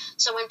things.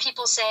 So when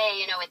people say,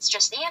 you know, it's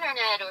just the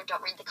internet or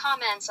don't read the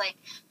comments, like,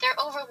 they're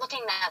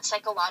overlooking that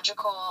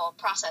psychological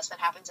process that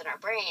happens in our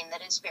brain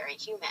that is very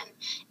human.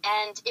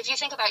 And if you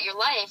think about your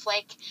life,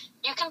 like,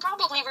 you can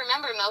probably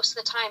remember most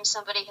of the time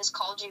somebody has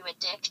called you a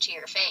dick to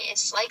your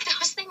face. Like,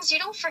 those things, you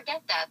don't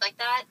forget that. Like,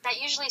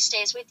 that usually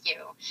stays with you.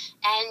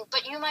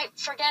 But you might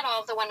forget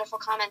all of the wonderful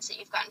comments that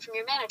you've gotten from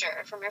your manager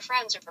or from your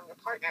friends or from your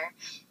partner.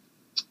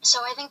 So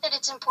I think that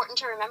it's important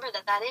to remember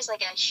that that is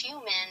like a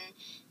human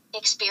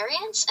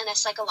experience and a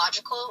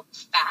psychological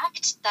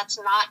fact. That's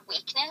not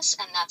weakness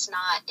and that's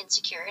not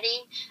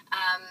insecurity.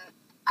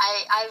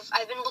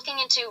 I've been looking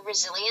into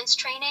resilience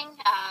training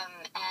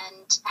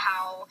and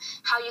how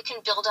you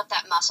can build up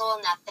that muscle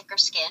and that thicker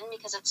skin,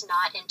 because it's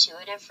not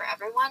intuitive for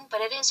everyone,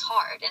 but it is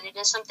hard, and it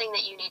is something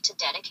that you need to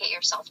dedicate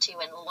yourself to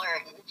and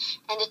learn,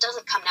 and it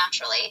doesn't come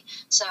naturally.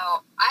 So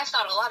I've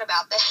thought a lot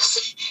about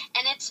this,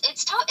 and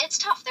it's tough. It's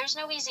tough. There's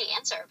no easy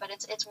answer, but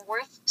it's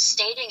worth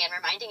stating and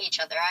reminding each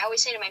other. I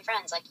always say to my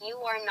friends, like, you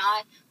are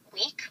not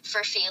weak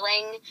for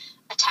feeling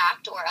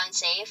attacked or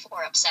unsafe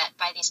or upset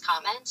by these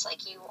comments.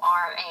 Like, you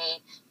are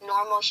a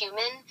normal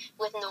human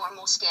with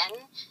normal skin,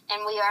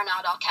 and we are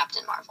not all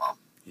Captain Marvel.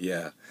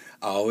 Yeah.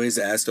 I always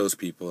ask those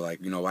people,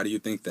 like, you know, why do you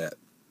think that?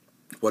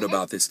 What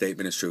about this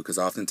statement is true? Because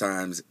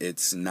oftentimes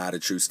it's not a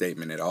true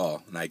statement at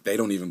all. Like, they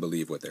don't even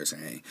believe what they're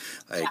saying.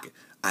 Like, yeah.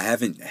 I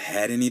haven't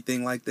had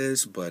anything like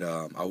this, but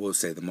I will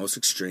say the most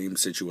extreme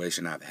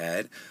situation I've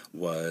had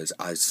was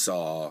I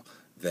saw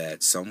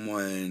that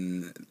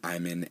someone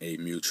I'm in a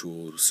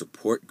mutual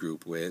support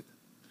group with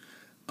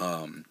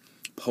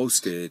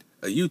posted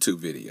a YouTube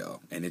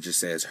video, and it just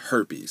says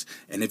herpes,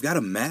 and they've got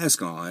a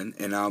mask on,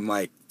 and I'm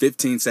like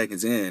 15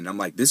 seconds in, I'm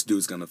like, this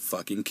dude's gonna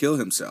fucking kill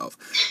himself.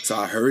 So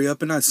I hurry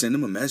up and I send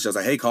him a message. I was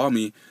like, hey, call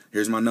me,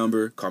 here's my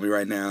number, call me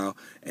right now.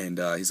 And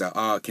he's like,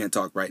 oh, I can't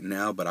talk right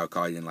now, but I'll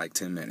call you in like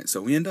 10 minutes.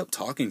 So we end up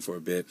talking for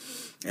a bit,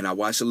 and I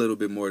watched a little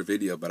bit more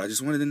video, but I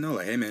just wanted to know,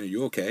 like, hey man, are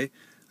you okay?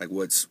 Like,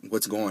 what's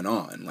going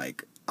on?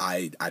 Like,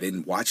 I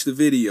didn't watch the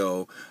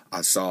video.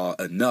 I saw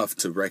enough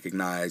to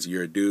recognize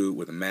you're a dude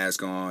with a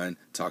mask on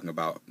talking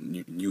about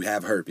you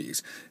have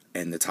herpes,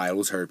 and the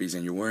title's herpes,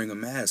 and you're wearing a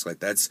mask. Like,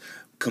 that's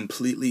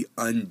completely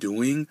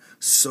undoing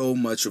so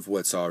much of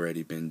what's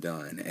already been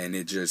done. And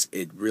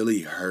it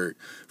really hurt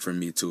for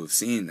me to have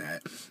seen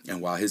that.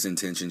 And while his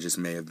intention just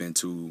may have been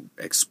to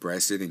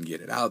express it and get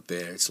it out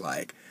there, it's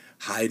like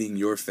hiding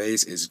your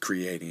face is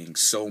creating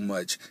so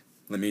much.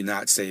 Let me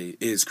not say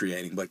is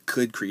creating, but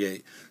could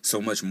create so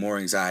much more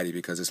anxiety,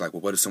 because it's like,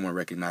 well, what if someone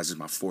recognizes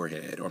my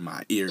forehead or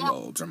my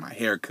earlobes or my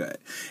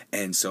haircut?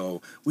 And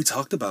so we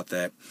talked about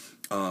that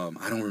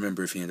I don't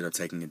remember if he ended up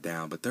taking it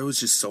down, but there was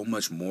just so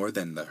much more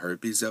than the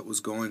herpes that was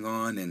going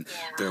on, and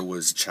there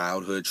was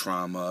childhood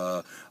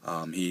trauma.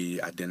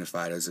 He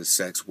identified as a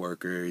sex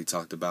worker. He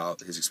talked about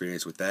his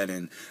experience with that,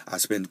 and I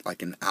spent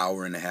like an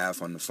hour and a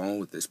half on the phone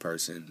with this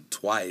person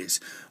twice,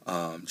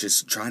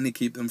 just trying to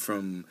keep them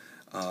from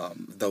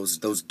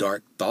those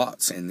dark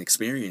thoughts and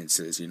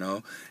experiences, you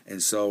know?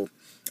 And so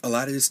a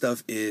lot of this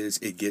stuff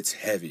it gets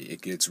heavy.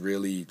 It gets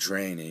really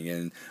draining.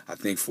 And I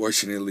think,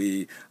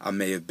 fortunately, I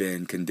may have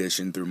been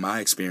conditioned through my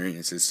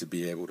experiences to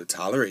be able to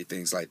tolerate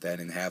things like that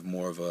and have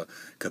more of a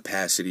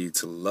capacity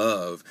to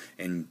love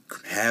and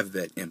have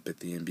that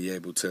empathy and be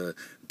able to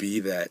be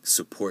that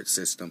support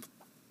system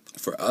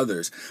for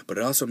others. But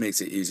it also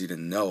makes it easy to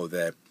know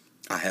that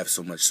I have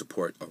so much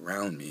support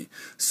around me.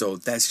 So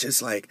that's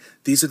just like,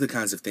 these are the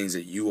kinds of things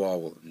that you all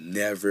will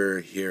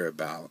never hear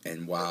about.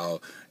 And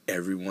while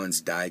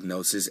everyone's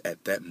diagnosis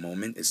at that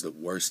moment is the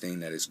worst thing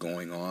that is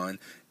going on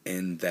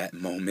in that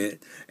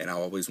moment, and I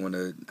always want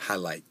to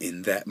highlight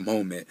in that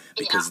moment,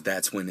 because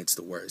that's when it's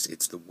the worst.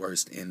 It's the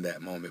worst in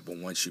that moment. But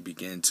once you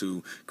begin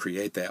to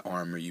create that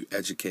armor, you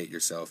educate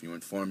yourself, you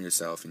inform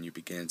yourself, and you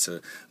begin to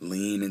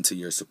lean into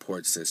your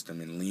support system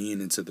and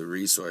lean into the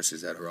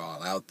resources that are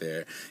all out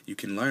there, you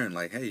can learn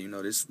like, hey, you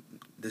know, this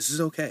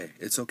is okay.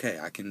 It's okay.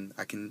 I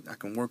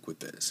can work with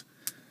this.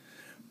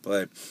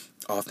 But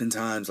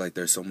oftentimes, like,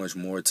 there's so much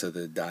more to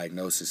the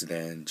diagnosis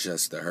than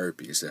just the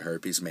herpes. The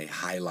herpes may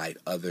highlight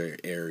other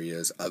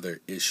areas, other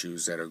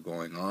issues that are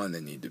going on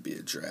that need to be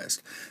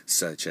addressed,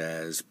 such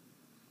as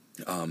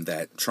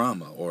that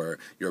trauma, or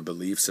your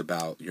beliefs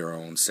about your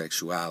own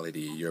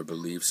sexuality, your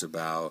beliefs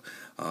about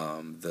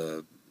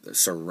the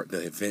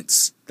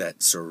events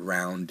that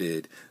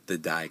surrounded the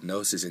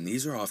diagnosis. And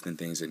these are often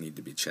things that need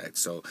to be checked.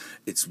 So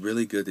it's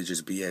really good to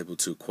just be able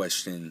to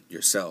question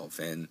yourself.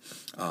 And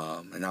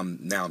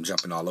I'm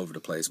jumping all over the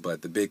place,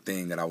 but the big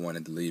thing that I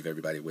wanted to leave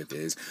everybody with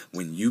is,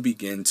 when you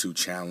begin to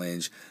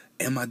challenge,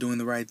 am I doing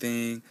the right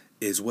thing?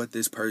 Is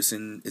this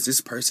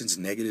person's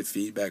negative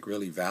feedback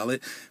really valid?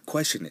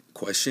 Question it.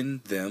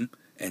 Question them.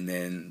 And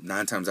then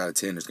 9 times out of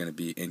 10, there's going to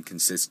be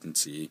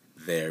inconsistency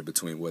there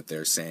between what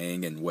they're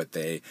saying and what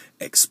they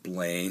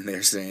explain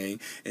they're saying.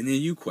 And then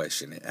you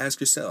question it. Ask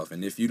yourself.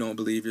 And if you don't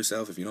believe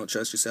yourself, if you don't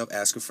trust yourself,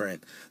 ask a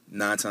friend.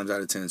 9 times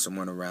out of 10,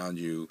 someone around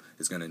you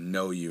is going to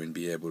know you and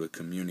be able to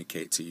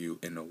communicate to you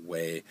in a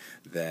way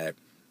that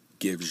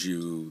gives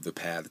you the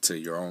path to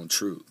your own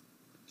truth.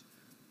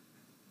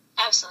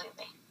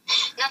 Absolutely.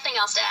 Nothing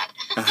else to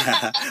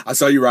add. I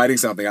saw you writing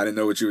something. I didn't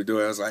know what you were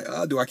doing. I was like,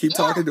 do I keep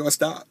talking? Do I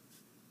stop?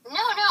 No,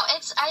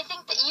 I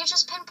think that you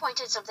just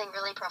pinpointed something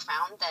really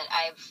profound that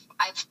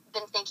I've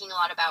been thinking a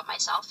lot about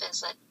myself,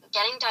 is that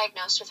getting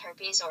diagnosed with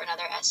herpes or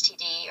another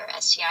STD or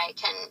STI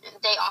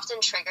they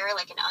often trigger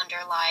like an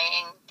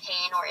underlying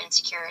pain or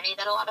insecurity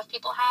that a lot of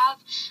people have.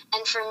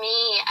 And for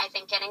me, I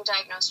think getting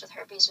diagnosed with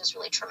herpes was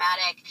really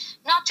traumatic,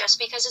 not just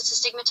because it's a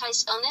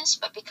stigmatized illness,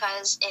 but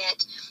because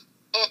it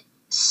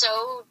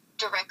so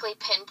directly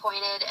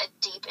pinpointed a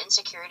deep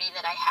insecurity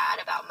that I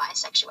had about my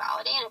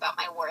sexuality and about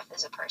my worth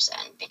as a person,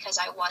 because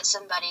I was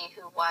somebody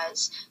who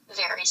was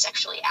very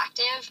sexually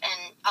active,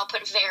 and I'll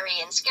put very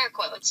in scare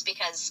quotes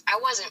because I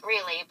wasn't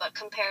really, but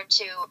compared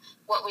to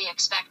what we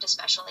expect,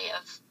 especially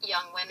of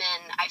young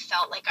women, I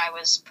felt like I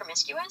was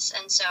promiscuous.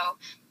 And so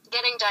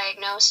getting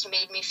diagnosed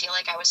made me feel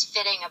like I was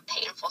fitting a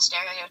painful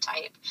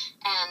stereotype.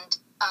 And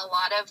a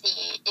lot of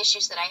the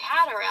issues that I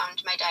had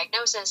around my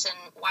diagnosis and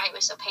why it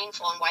was so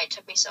painful and why it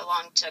took me so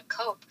long to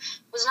cope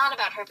was not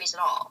about herpes at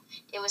all.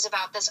 It was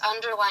about this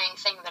underlying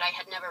thing that I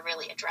had never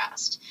really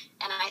addressed.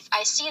 And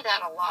I see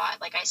that a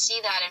lot. Like, I see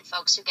that in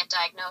folks who get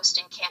diagnosed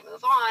and can't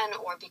move on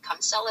or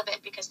become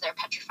celibate because they're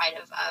petrified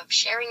of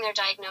sharing their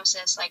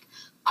diagnosis. Like,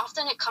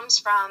 often it comes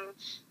from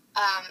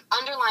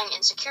underlying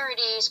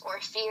insecurities or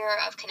fear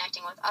of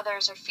connecting with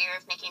others or fear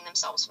of making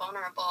themselves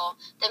vulnerable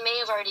that may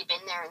have already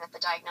been there and that the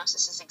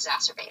diagnosis is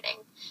exacerbating.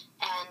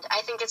 And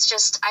I think it's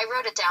just, I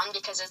wrote it down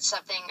because it's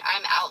something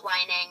I'm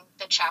outlining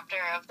the chapter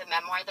of the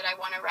memoir that I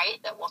want to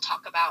write that will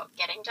talk about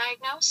getting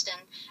diagnosed.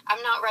 And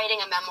I'm not writing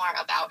a memoir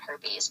about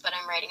herpes, but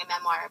I'm writing a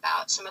memoir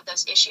about some of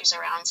those issues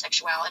around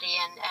sexuality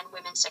and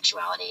women's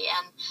sexuality.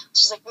 And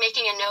just like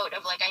making a note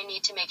of like, I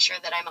need to make sure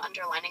that I'm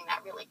underlining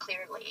that really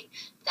clearly,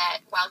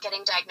 that while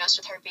getting diagnosed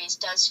with herpes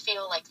does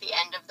feel like the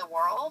end of the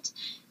world,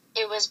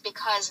 it was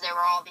because there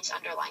were all these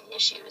underlying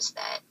issues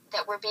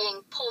that were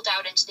being pulled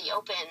out into the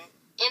open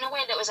in a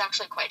way that was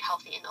actually quite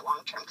healthy in the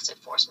long term, because it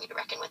forced me to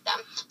reckon with them.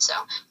 So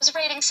I was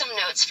writing some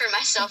notes for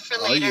myself for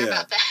later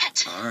about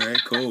that. All right,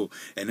 cool.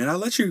 And then I'll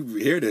let you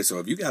hear this. So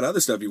if you got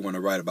other stuff you want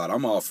to write about,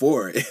 I'm all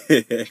for it.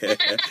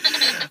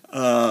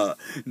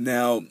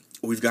 Now,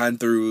 we've gotten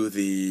through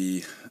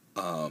the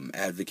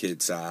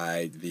advocate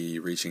side, the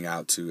reaching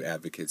out to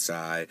advocate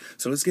side.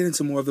 So let's get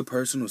into more of the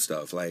personal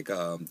stuff, like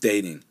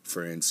dating,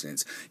 for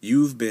instance.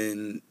 You've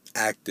been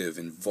active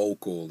and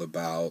vocal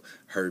about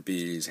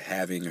herpes,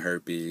 having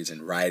herpes,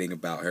 and writing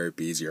about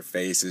herpes. Your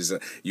face is,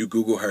 you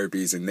Google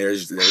herpes, and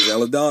there's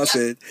Ella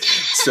Dawson.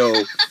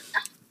 So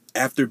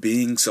After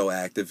being so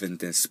active in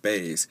this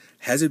space,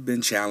 has it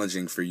been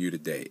challenging for you to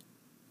date?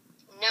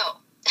 No.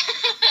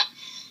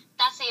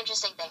 That's the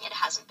interesting thing. It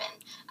hasn't been.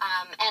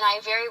 And I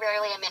very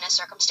rarely am in a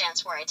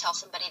circumstance where I tell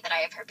somebody that I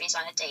have herpes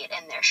on a date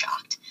and they're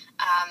shocked.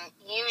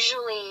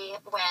 Usually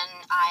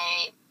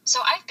so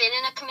I've been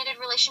in a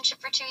committed relationship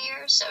for 2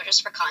 years. So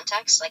just for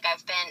context, like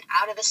I've been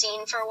out of the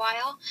scene for a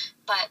while.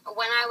 But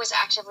when I was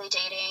actively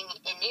dating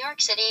in New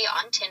York City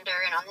on Tinder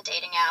and on the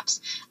dating apps,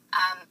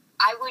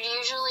 I would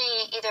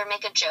usually either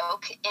make a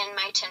joke in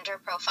my Tinder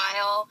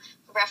profile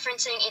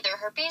referencing either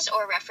herpes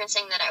or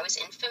referencing that I was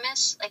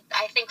infamous. Like,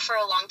 I think for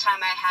a long time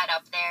I had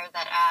up there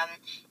that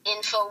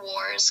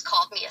InfoWars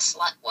called me a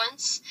slut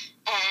once.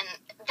 And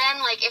then,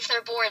 like, if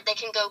they're bored, they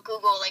can go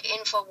Google, like,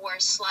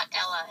 InfoWars slut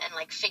Ella and,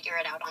 like, figure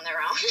it out on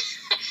their own.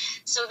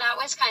 So that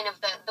was kind of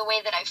the way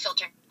that I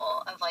filtered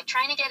people, of, like,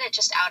 trying to get it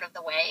just out of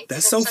the way.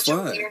 That's so such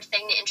fun. a weird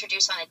thing to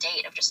introduce on a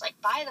date, of just, like,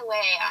 by the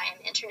way, I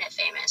am internet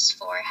famous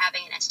for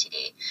having an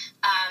STD.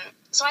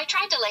 So I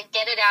tried to, like,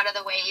 get it out of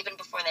the way even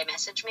before they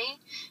messaged me.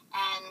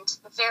 And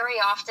very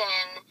often,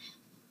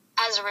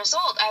 as a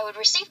result, I would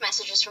receive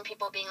messages from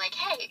people being like,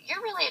 hey,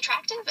 you're really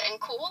attractive and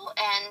cool,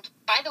 and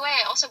by the way,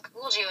 I also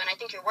Googled you, and I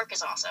think your work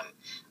is awesome.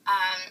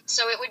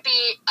 So it would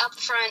be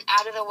upfront,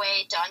 out of the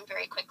way, done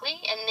very quickly,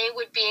 and they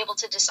would be able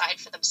to decide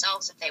for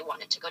themselves if they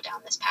wanted to go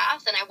down this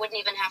path, and I wouldn't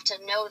even have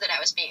to know that I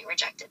was being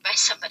rejected by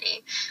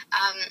somebody.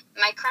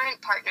 My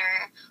current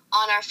partner,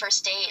 on our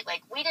first date,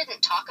 like, we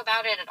didn't talk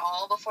about it at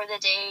all before the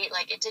date.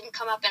 Like, it didn't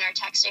come up in our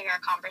texting or our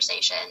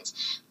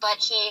conversations, but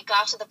he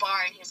got to the bar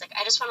and he was like,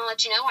 I just want to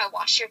let you know I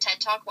watched your TED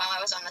Talk while I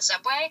was on the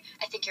subway.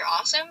 I think you're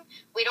awesome.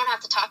 We don't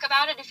have to talk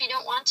about it if you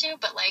don't want to,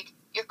 but, like,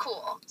 you're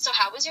cool. So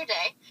how was your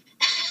day?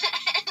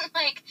 And,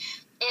 like,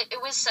 it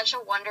was such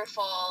a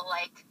wonderful,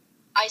 like,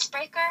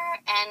 icebreaker,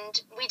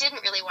 and we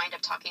didn't really wind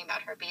up talking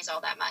about herpes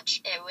all that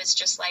much. It was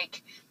just,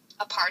 like,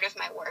 a part of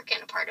my work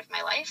and a part of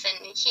my life.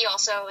 And he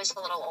also is a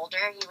little older.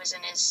 He was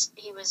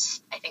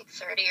I think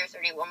 30 or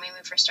 31 when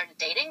we first started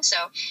dating. So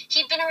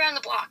he'd been around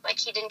the block. Like,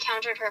 he'd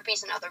encountered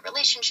herpes in other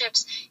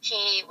relationships.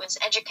 He was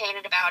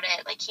educated about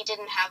it. Like, he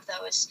didn't have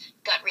those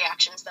gut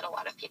reactions that a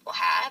lot of people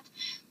have.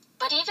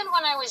 But even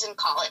when I was in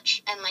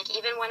college, and, like,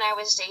 even when I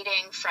was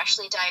dating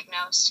freshly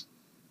diagnosed,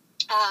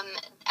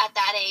 at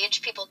that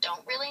age, people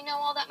don't really know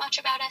all that much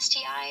about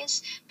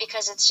STIs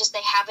because it's just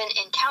they haven't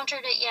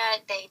encountered it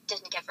yet. They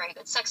didn't get very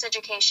good sex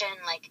education.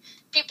 Like,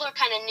 people are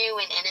kind of new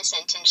and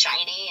innocent and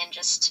shiny, and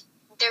just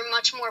they're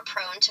much more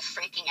prone to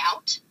freaking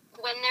out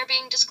when they're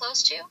being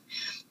disclosed to.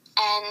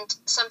 And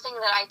something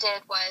that I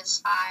did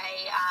was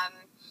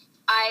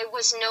I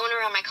was known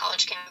around my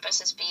college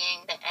campus as being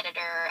the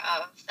editor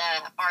of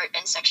the Art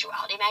and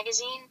Sexuality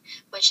magazine,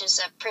 which is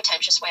a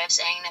pretentious way of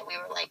saying that we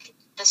were, like,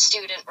 the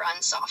student-run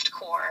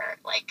softcore,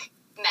 like,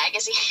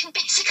 magazine,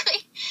 basically.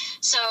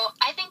 So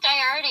I think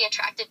I already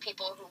attracted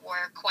people who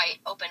were quite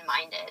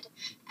open-minded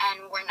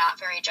and were not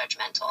very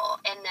judgmental.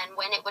 And then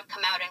when it would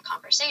come out in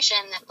conversation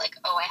that, like,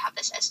 oh, I have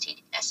this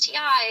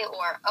STI,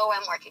 or, oh,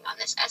 I'm working on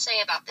this essay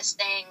about this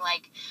thing,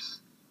 like,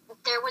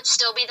 there would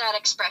still be that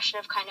expression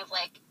of kind of,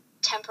 like,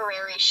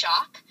 temporary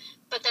shock,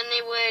 but then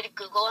they would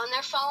Google on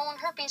their phone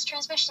herpes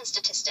transmission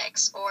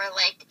statistics, or,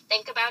 like,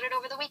 think about it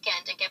over the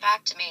weekend and get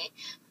back to me.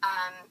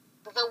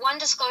 The one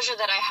disclosure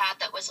that I had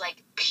that was,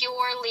 like,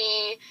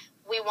 purely,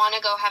 we want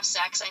to go have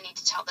sex, I need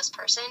to tell this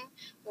person,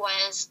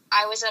 was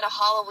I was at a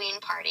Halloween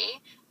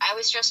party. I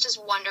was dressed as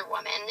Wonder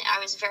Woman. I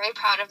was very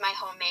proud of my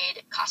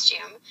homemade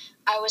costume.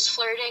 I was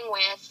flirting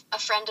with a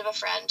friend of a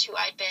friend who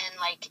I'd been,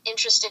 like,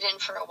 interested in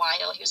for a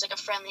while. He was, like, a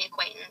friendly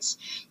acquaintance.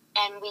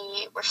 And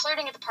we were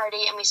flirting at the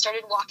party, and we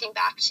started walking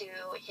back to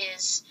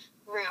his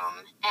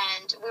room,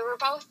 and we were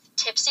both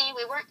tipsy.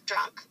 We weren't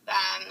drunk.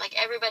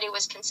 Like, everybody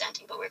was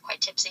consenting, but we were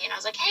quite tipsy. And I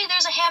was like, hey,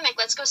 there's a hammock.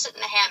 Let's go sit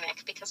in the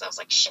hammock, because I was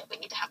like, shit, we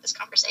need to have this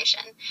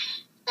conversation.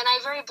 And I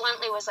very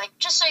bluntly was like,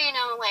 just so you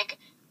know, like,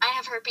 I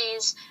have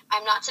herpes.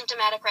 I'm not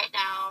symptomatic right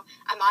now.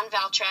 I'm on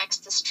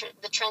Valtrex.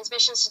 The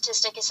transmission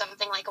statistic is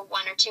something like a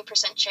 1 or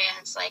 2%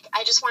 chance. Like,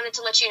 I just wanted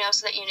to let you know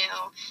so that you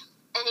know.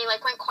 And he,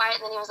 like, went quiet,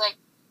 and then he was like,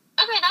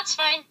 okay, that's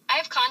fine. I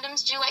have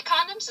condoms. Do you like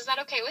condoms? Is that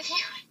okay with you?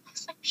 I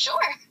was like,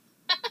 sure.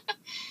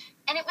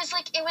 And it was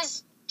like, it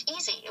was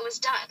easy. It was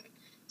done.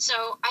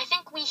 So I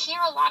think we hear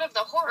a lot of the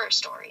horror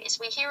stories.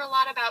 We hear a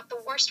lot about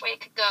the worst way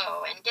it could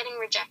go and getting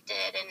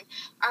rejected. And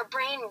our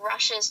brain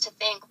rushes to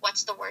think,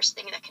 what's the worst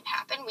thing that can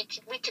happen? We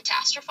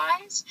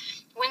catastrophize.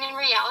 When in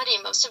reality,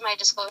 most of my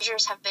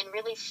disclosures have been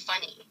really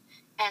funny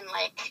and,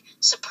 like,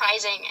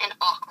 surprising and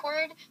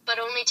awkward, but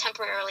only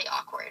temporarily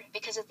awkward,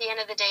 because at the end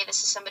of the day,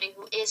 this is somebody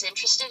who is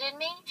interested in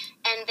me,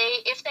 and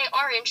if they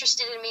are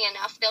interested in me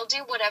enough, they'll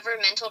do whatever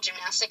mental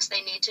gymnastics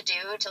they need to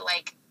do to,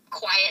 like,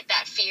 quiet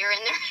that fear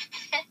in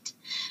their head.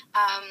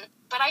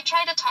 But I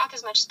try to talk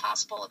as much as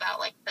possible about,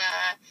 like,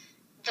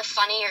 the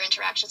funnier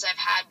interactions I've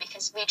had,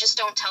 because we just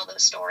don't tell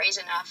those stories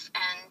enough.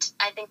 And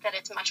I think that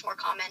it's much more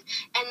common.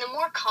 And the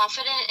more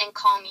confident and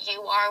calm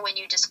you are when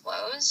you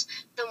disclose,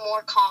 the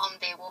more calm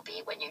they will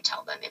be when you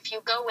tell them. If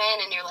you go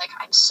in and you're like,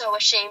 I'm so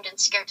ashamed and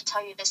scared to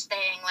tell you this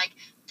thing, like,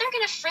 they're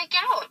going to freak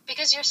out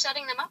because you're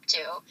setting them up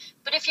to.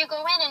 But if you go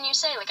in and you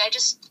say, like, I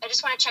just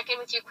want to check in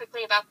with you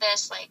quickly about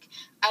this. Like,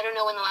 I don't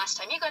know when the last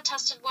time you got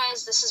tested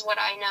was. This is what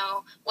I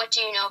know. What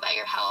do you know about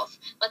your health?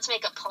 Let's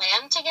make a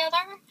plan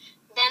together.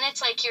 Then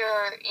it's like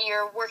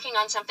you're working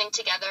on something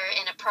together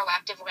in a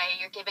proactive way.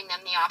 You're giving them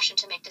the option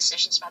to make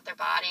decisions about their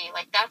body.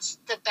 Like, that's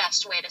the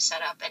best way to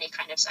set up any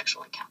kind of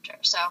sexual encounter.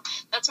 So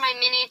that's my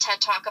mini TED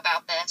Talk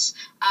about this.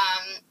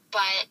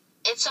 But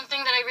it's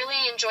something that I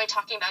really enjoy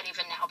talking about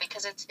even now,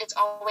 because it's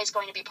always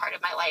going to be part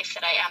of my life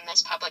that I am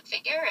this public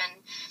figure,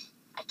 and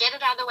I get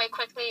it out of the way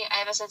quickly. I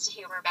have a sense of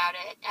humor about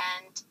it,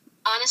 and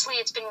honestly,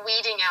 it's been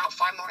weeding out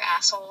far more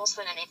assholes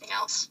than anything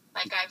else.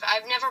 Like,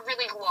 I've never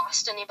really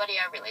lost anybody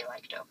I really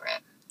liked over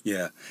it.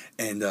 Yeah,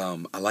 and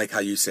I like how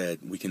you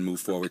said we can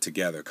move forward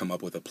together, come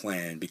up with a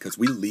plan, because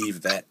we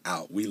leave that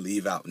out. We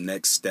leave out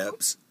next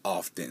steps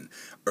often.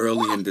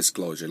 Early in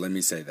disclosure, let me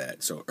say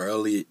that. So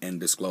early in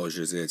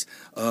disclosures is,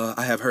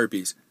 I have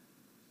herpes,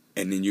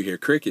 and then you hear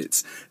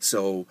crickets.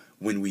 So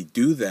when we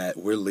do that,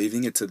 we're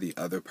leaving it to the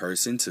other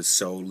person to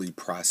solely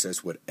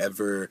process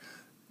whatever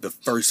the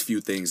first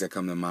few things that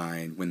come to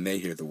mind when they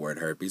hear the word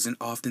herpes, and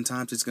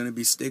oftentimes it's going to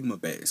be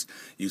stigma-based.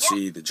 You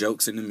see the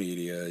jokes in the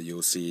media,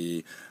 you'll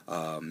see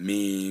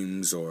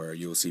memes, or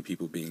you'll see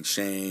people being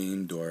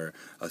shamed or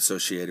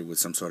associated with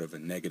some sort of a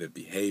negative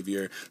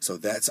behavior. So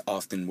that's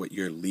often what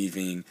you're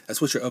leaving,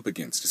 that's what you're up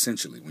against,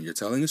 essentially. When you're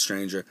telling a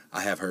stranger,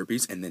 I have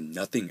herpes, and then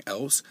nothing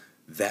else,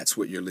 that's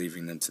what you're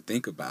leaving them to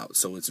think about.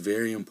 So it's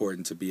very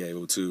important to be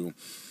able to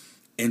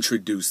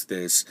introduce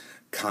this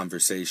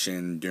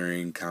conversation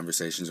during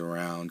conversations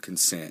around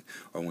consent,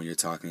 or when you're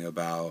talking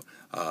about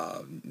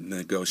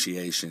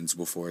negotiations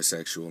before a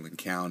sexual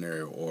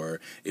encounter,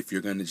 or if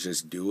you're going to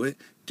just do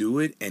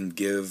it and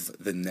give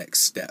the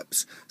next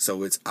steps.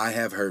 So it's, I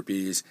have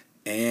herpes,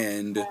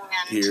 and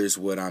here's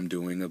what I'm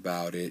doing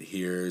about it.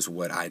 Here's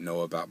what I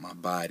know about my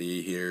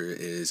body. Here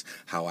is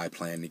how I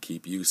plan to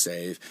keep you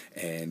safe.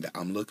 And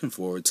I'm looking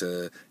forward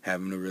to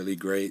having a really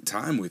great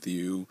time with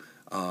you.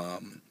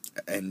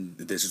 And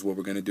this is what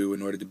we're going to do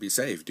in order to be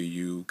safe. Do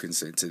you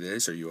consent to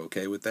this? Are you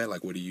okay with that?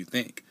 Like, what do you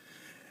think?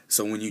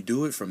 So when you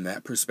do it from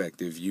that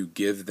perspective, you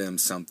give them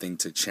something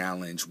to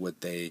challenge what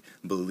they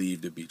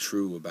believe to be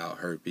true about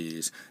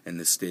herpes and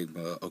the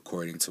stigma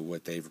according to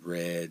what they've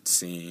read,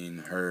 seen,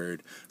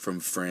 heard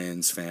from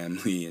friends,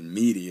 family, and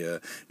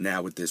media.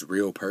 Now with this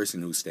real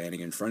person who's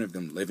standing in front of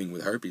them living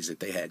with herpes that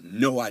they had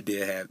no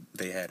idea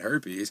they had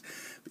herpes.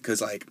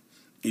 Because, like,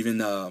 even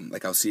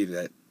like I've seen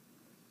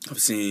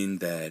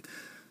that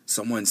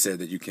someone said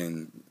that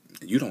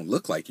you don't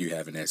look like you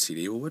have an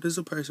STD. Well, what does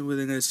a person with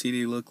an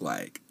STD look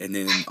like? And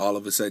then all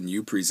of a sudden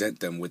you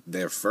present them with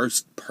their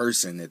first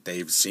person that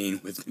they've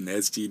seen with an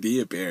STD,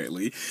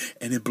 apparently,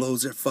 and it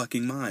blows their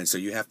fucking mind. So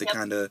you have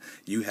to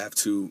you have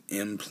to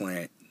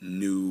implant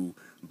new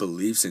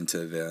beliefs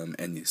into them,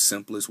 and the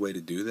simplest way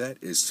to do that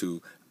is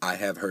to, I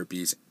have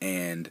herpes,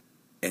 and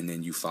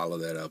then you follow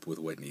that up with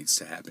what needs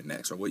to happen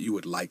next, or what you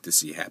would like to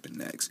see happen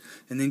next,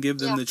 and then give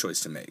them the choice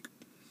to make.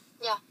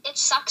 Yeah, it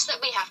sucks that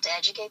we have to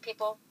educate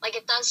people. Like,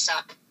 it does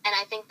suck. And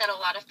I think that a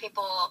lot of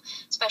people,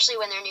 especially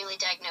when they're newly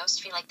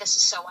diagnosed, feel like this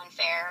is so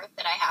unfair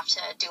that I have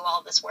to do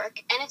all this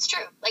work. And it's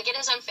true. Like, it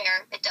is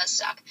unfair. It does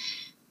suck.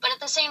 But at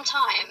the same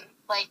time,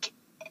 like,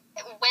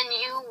 when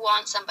you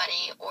want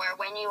somebody, or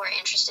when you are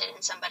interested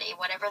in somebody,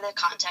 whatever the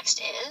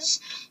context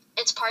is,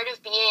 it's part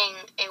of being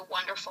a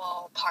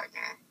wonderful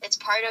partner. It's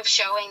part of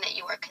showing that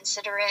you are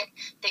considerate,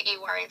 that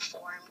you are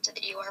informed,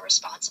 that you are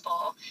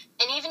responsible.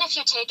 And even if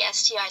you take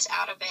STIs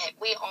out of it,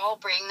 we all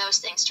bring those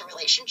things to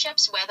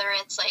relationships, whether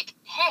it's like,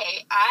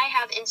 hey, I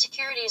have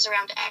insecurities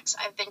around X,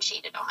 I've been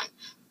cheated on.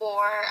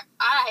 Or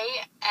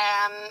I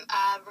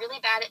am really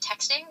bad at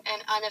texting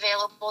and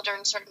unavailable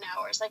during certain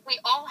hours. Like, we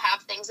all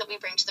have things that we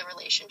bring to the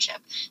relationship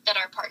that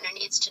our partner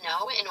needs to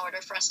know in order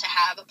for us to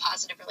have a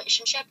positive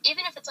relationship.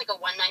 Even if it's like a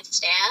one-night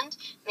stand,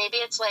 maybe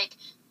it's like,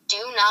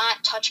 do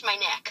not touch my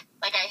neck.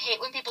 Like, I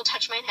hate when people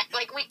touch my neck.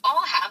 Like, we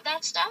all have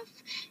that stuff.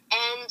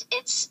 And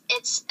it's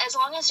as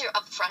long as you're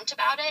upfront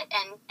about it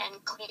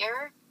and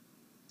clear,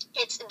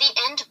 it's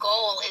the end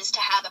goal is to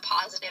have a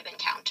positive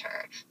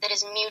encounter that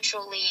is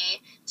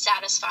mutually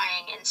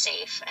satisfying and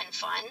safe and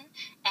fun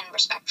and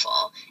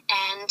respectful.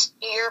 And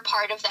your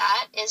part of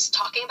that is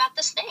talking about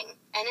this thing.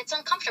 And it's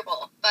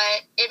uncomfortable,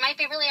 but it might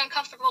be really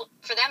uncomfortable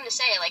for them to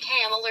say, like, hey,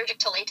 I'm allergic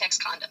to latex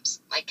condoms.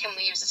 Like, can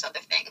we use this other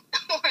thing?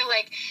 Or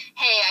like,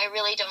 hey, I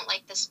really don't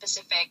like this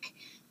specific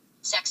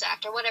sex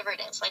act, or whatever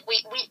it is. Like,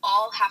 we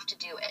all have to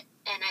do it.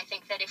 And I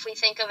think that if we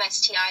think of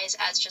STIs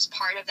as just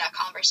part of that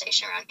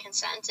conversation around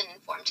consent and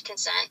informed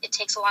consent, it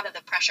takes a lot of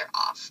the pressure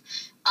off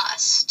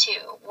us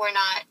too.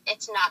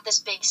 It's not this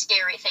big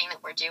scary thing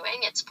that we're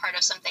doing. It's part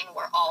of something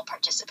we're all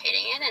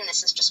participating in, and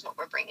this is just what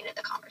we're bringing to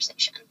the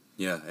conversation.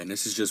 Yeah, and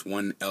this is just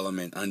one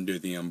element under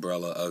the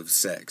umbrella of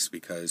sex,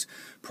 because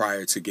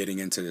prior to getting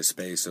into the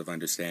space of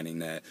understanding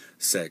that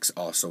sex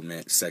also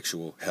meant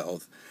sexual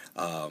health,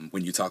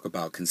 when you talk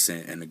about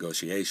consent and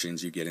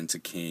negotiations, you get into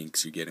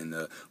kinks, you get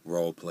into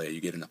role play,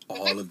 you get into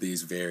all of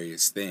these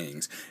various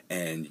things,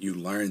 and you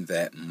learn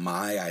that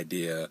my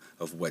idea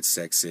of what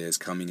sex is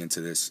coming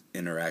into this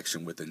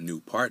interaction with a new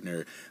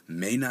partner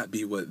may not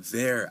be what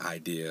their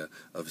idea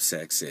of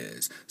sex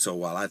is. So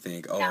while I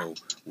think,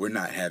 we're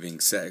not having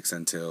sex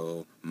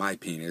until my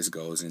penis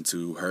goes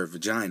into her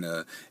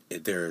vagina,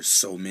 there are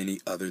so many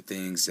other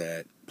things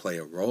that play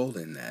a role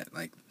in that.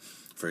 Like,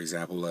 for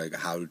example, like,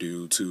 how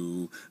do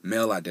two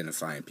male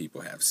identifying people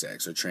have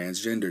sex, or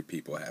transgendered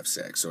people have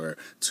sex, or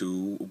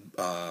two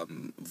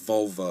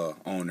vulva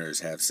owners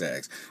have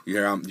sex? You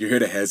hear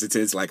the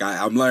hesitance. Like,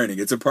 I'm learning.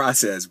 It's a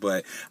process,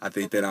 but I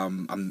think that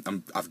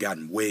I've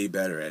gotten way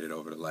better at it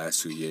over the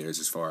last 2 years,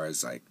 as far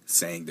as like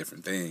saying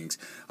different things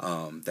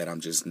that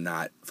I'm just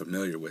not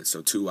familiar with.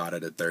 So 2 out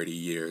of the 30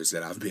 years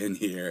that I've been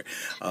here,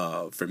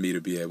 for me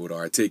to be able to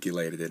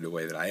articulate it in the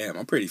way that I am,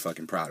 I'm pretty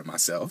fucking proud of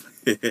myself.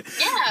 Yeah.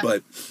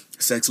 But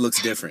sex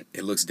looks different.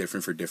 It looks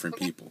different for different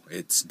people.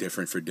 It's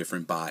different for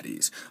different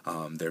bodies.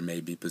 There may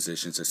be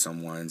positions that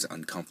someone's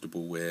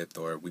uncomfortable with,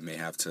 or we may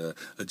have to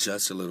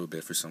adjust a little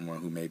bit for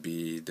someone who may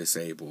be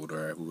disabled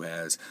or who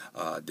has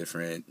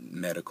different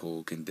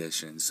medical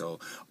conditions. So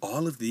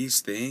all of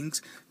these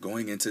things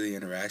going into the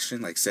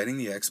interaction, like setting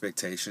the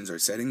expectations or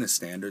setting the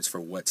standards for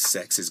what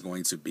sex is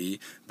going to be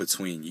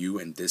between you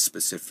and this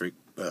specific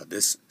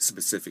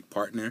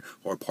partner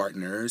or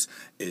partners,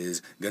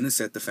 is going to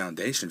set the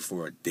foundation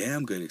for a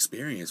damn good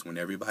experience when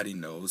everybody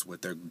knows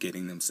what they're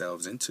getting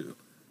themselves into.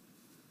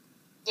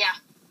 Yeah,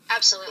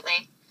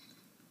 absolutely.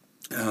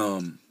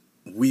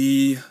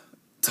 We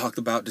talked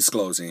about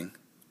disclosing.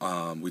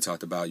 We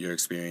talked about your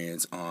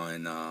experience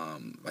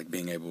on like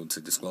being able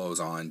to disclose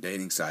on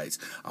dating sites.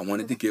 I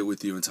wanted to get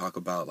with you and talk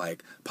about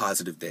like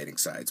positive dating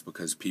sites,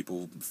 because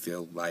people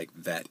feel like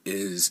that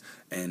is,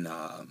 and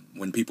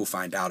when people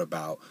find out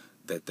about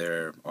that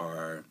there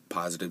are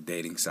positive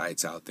dating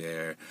sites out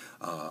there,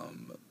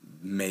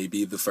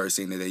 maybe the first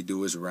thing that they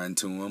do is run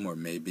to them, or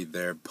maybe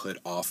they're put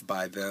off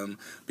by them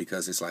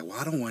because it's like, well,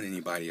 I don't want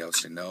anybody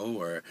else to know,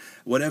 or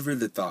whatever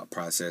the thought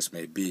process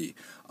may be.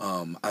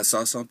 I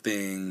saw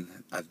something,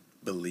 I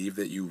believe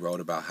that you wrote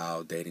about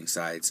how dating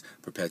sites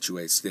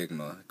perpetuate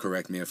stigma.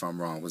 Correct me if I'm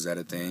wrong. Was that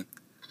a thing?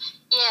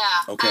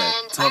 Yeah. Okay,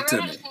 And talk to I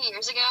wrote me. it a few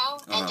years ago,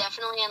 and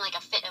definitely in like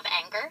a fit of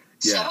anger.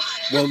 Yeah.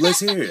 So. Well, let's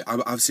hear it.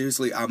 I'm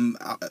seriously,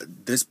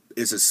 this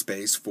is a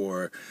space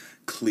for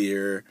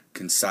clear,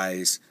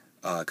 concise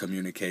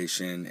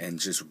communication and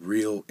just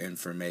real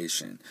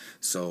information.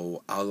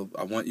 So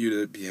I want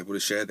you to be able to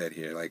share that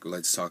here. Like,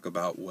 let's talk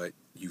about what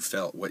you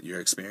felt, what your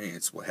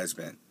experience has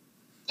been.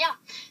 Yeah.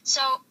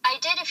 So I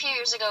did a few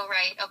years ago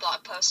write a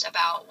blog post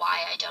about why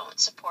I don't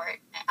support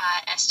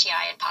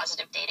STI and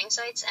positive dating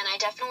sites, and I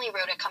definitely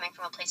wrote it coming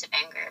from a place of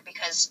anger,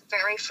 because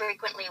very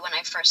frequently when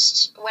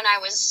I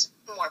was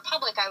more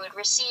public, I would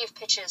receive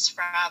pitches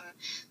from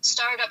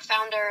startup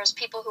founders,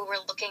 people who were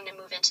looking to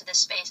move into this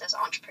space as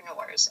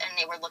entrepreneurs, and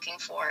they were looking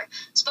for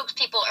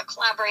spokespeople or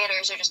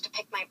collaborators or just to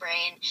pick my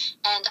brain,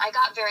 and I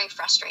got very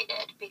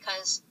frustrated,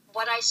 because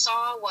what I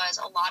saw was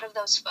a lot of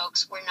those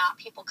folks were not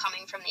people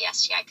coming from the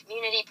STI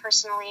community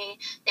personally.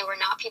 They were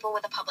not people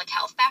with a public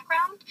health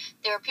background.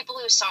 They were people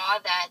who saw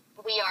that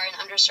we are an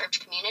underserved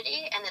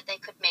community and that they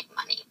could make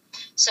money.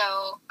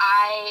 So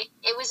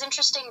it was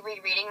interesting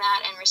rereading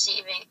that and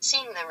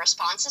seeing the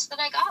responses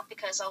that I got,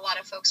 because a lot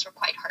of folks were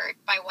quite hurt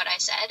by what I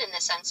said, in the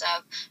sense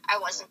of I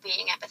wasn't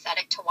being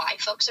empathetic to why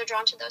folks are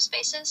drawn to those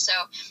spaces. So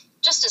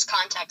just as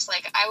context,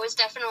 like, I was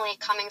definitely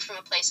coming from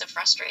a place of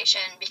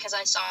frustration, because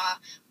I saw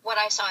what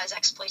I saw as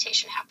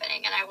exploitation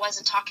happening. And I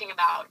wasn't talking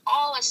about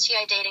all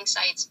STI dating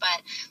sites,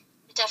 but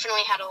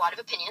definitely had a lot of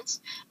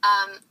opinions.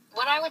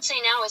 What I would say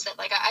now is that,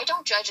 like, I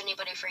don't judge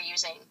anybody for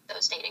using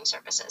those dating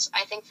services.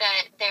 I think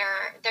that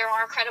there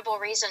are credible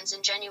reasons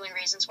and genuine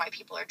reasons why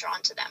people are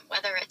drawn to them,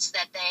 whether it's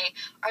that they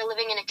are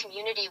living in a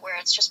community where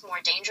it's just more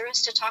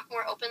dangerous to talk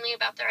more openly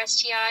about their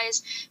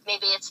STIs.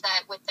 Maybe it's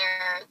that with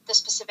the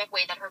specific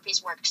way that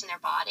herpes works in their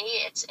body,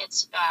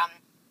 it's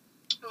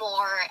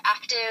more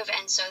active,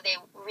 and so they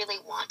really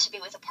want to be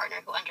with a partner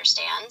who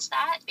understands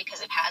that,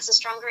 because it has a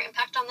stronger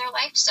impact on their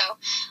life. So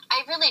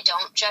I really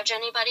don't judge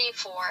anybody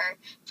for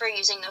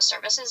using those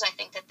services. I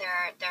think that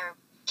there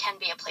can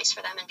be a place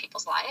for them in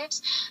people's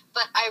lives,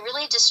 but I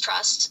really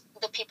distrust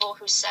the people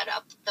who set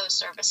up those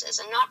services,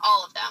 and not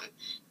all of them.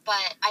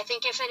 But I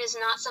think if it is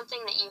not something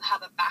that you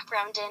have a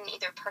background in,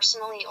 either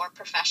personally or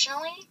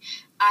professionally,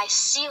 I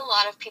see a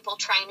lot of people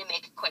trying to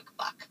make a quick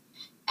buck.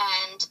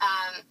 And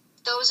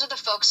those are the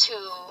folks who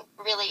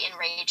really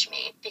enrage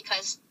me,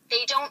 because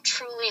they don't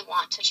truly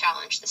want to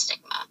challenge the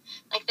stigma.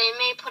 Like, they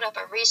may put up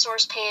a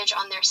resource page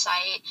on their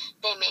site,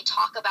 they may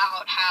talk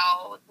about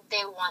how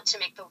they want to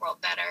make the world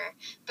better,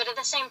 but at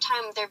the same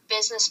time, their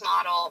business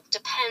model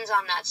depends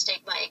on that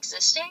stigma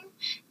existing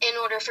in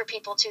order for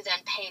people to then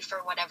pay for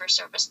whatever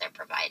service they're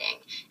providing.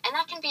 And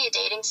that can be a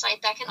dating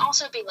site, that can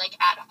also be like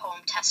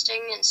at-home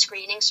testing and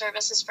screening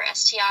services for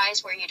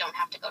STIs where you don't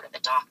have to go to the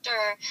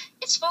doctor.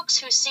 It's folks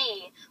who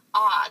see,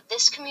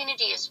 this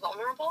community is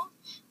vulnerable,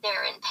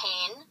 they're in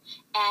pain,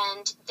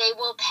 and they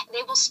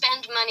will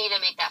spend money to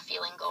make that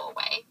feeling go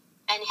away.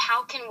 And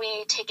how can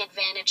we take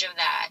advantage of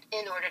that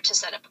in order to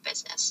set up a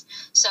business?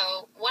 So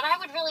what I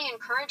would really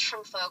encourage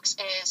from folks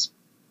is,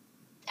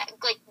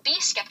 like, be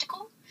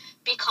skeptical,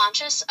 be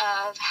conscious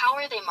of how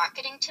are they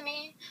marketing to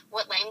me,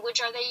 what language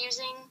are they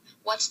using,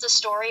 what's the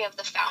story of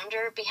the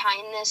founder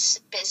behind this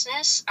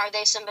business, are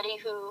they somebody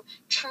who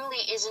truly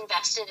is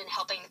invested in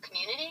helping the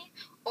community,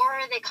 or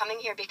are they coming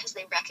here because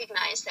they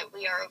recognize that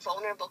we are a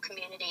vulnerable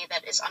community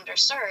that is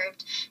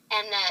underserved,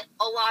 and that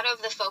a lot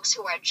of the folks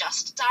who are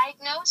just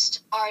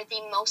diagnosed are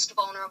the most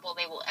vulnerable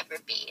they will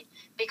ever be,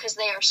 because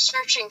they are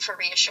searching for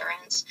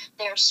reassurance,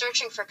 they are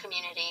searching for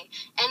community,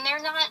 and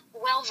they're not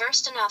well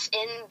versed enough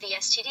in the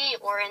STD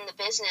or in the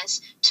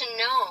business to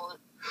know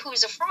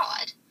who's a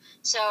fraud.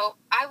 So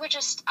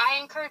I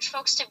encourage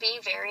folks to be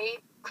very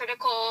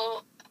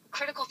critical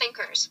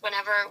thinkers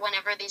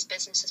whenever these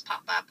businesses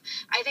pop up.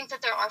 I think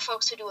that there are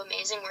folks who do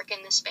amazing work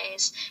in this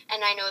space,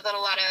 and I know that a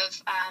lot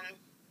of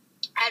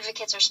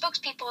advocates or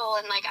spokespeople,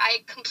 and like,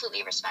 I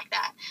completely respect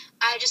that.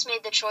 I just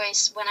made the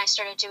choice when I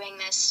started doing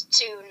this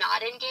to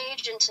not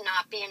engage and to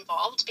not be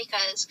involved,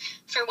 because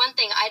for one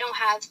thing, I don't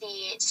have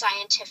the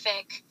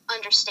scientific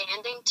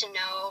understanding to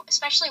know,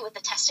 especially with the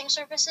testing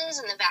services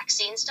and the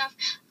vaccine stuff,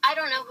 I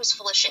don't know who's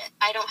full of shit.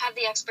 I don't have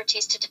the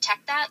expertise to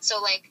detect that.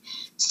 So, like,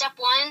 step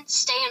one,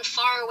 staying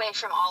far away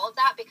from all of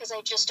that, because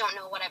I just don't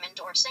know what I'm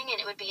endorsing, and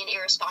it would be an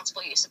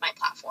irresponsible use of my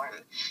platform.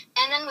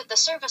 And then with the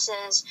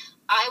services,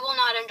 I will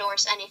not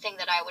endorse anything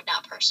that I would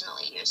not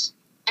personally use.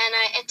 And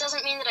it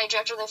doesn't mean that I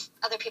judge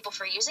other people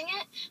for using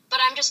it, but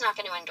I'm just not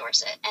going to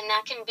endorse it. And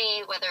that can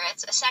be whether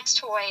it's a sex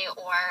toy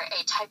or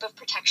a type of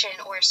protection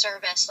or a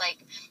service. Like,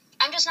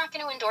 I'm just not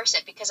going to endorse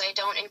it because I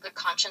don't in good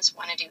conscience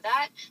want to do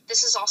that.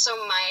 This is also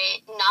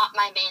not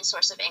my main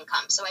source of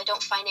income, so I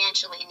don't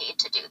financially need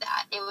to do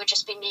that. It would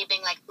just be me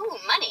being like, ooh,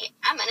 money,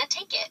 I'm going to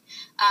take it.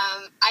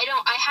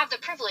 I have the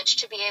privilege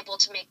to be able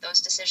to make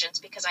those decisions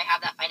because I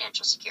have that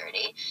financial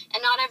security.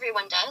 And not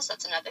everyone does.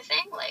 That's another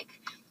thing. Like,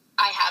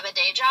 I have a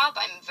day job.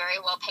 I'm very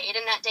well paid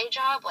in that day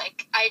job.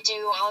 Like, I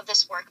do all of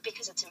this work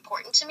because it's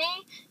important to me.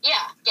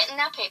 Yeah, getting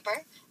that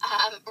paper,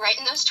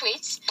 writing those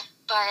tweets.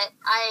 But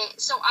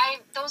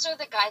those are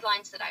the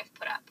guidelines that I've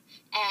put up.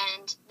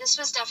 And this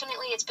was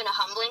it's been a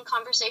humbling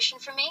conversation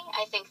for me.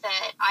 I think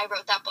that I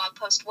wrote that blog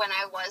post when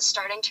I was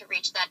starting to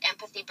reach that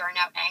empathy,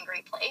 burnout,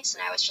 angry place.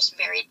 And I was just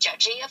very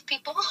judgy of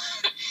people.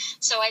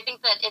 So I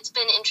think that it's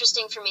been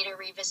interesting for me to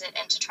revisit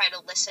and to try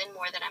to listen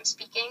more than I'm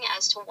speaking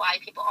as to why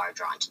people are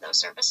drawn to those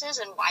services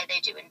and why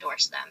they do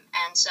endorse them.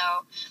 And so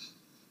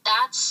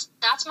that's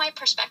my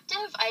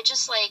perspective.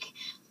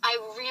 I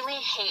really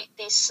hate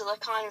these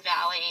Silicon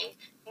Valley,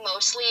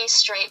 mostly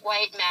straight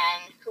white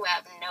men who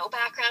have no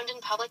background in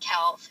public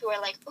health, who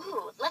are like,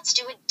 ooh, let's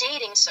do a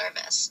dating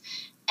service.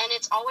 And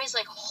it's always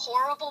like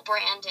horrible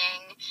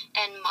branding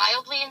and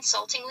mildly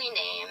insultingly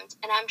named.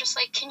 And I'm just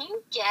like, can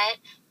you get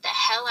the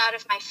hell out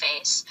of my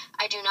face?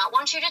 I do not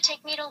want you to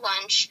take me to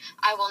lunch.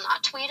 I will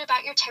not tweet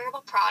about your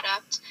terrible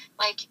product.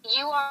 Like,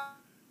 you are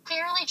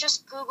clearly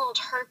just Googled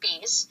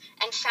herpes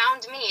and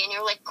found me, and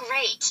you're like,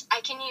 great,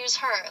 I can use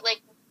her.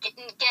 Like,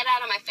 get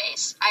out of my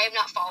face. I am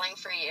not falling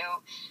for you.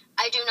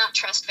 I do not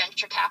trust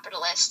venture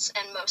capitalists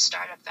and most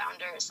startup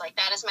founders. Like,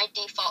 that is my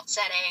default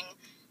setting.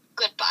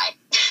 Goodbye.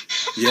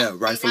 Yeah,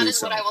 rightfully that is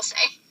so. what I will say.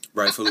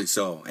 Rightfully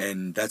so.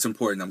 And that's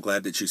important. I'm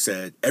glad that you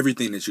said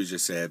everything that you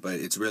just said, but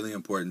it's really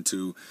important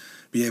to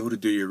be able to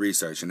do your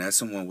research. And as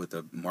someone with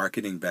a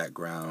marketing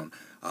background,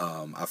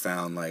 I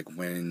found, like,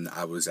 when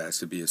I was asked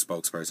to be a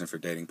spokesperson for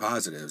Dating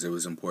Positives, it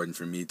was important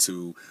for me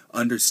to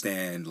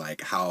understand,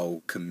 like,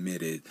 how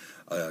committed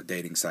a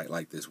dating site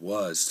like this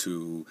was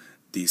to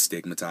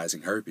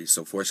destigmatizing herpes.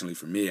 So fortunately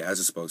for me, as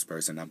a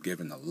spokesperson, I'm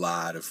given a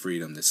lot of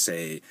freedom to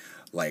say,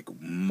 like,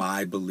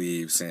 my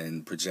beliefs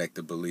and project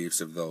the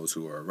beliefs of those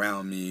who are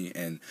around me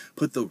and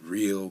put the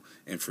real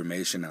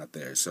information out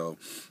there. So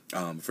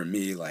for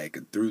me, like,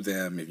 through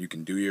them, if you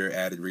can do your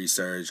added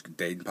research,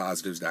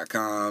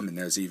 datingpositives.com, and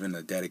there's even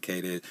a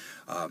dedicated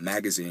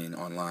magazine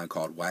online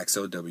called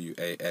Waxo,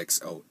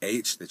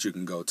 WAXOH, that you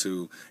can go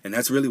to. And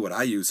that's really what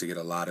I use to get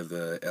a lot of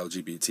the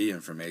LGBT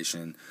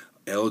information,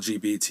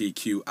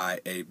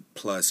 LGBTQIA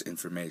plus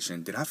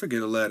information. Did I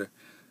forget a letter?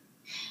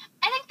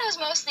 I think those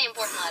mostly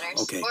important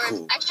letters. Okay, or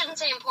cool. I shouldn't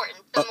say important.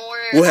 The more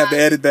we'll have to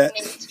edit that.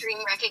 mainstream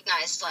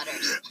recognized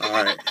letters. All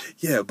right.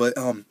 Yeah, but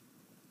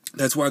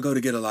that's where I go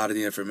to get a lot of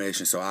the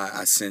information. So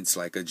I sense,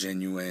 like, a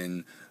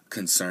genuine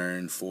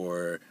concern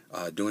for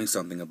doing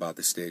something about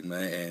the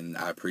stigma, and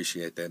I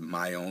appreciate that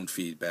my own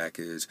feedback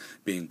is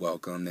being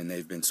welcomed, and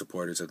they've been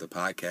supporters of the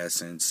podcast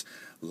since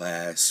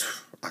last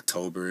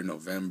October,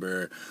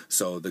 November.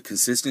 So the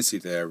consistency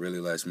there really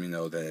lets me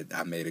know that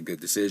I made a good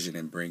decision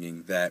in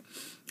bringing that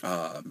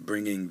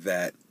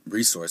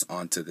resource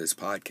onto this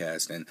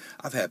podcast. And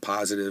I've had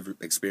positive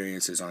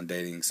experiences on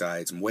dating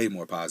sites, way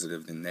more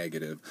positive than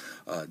negative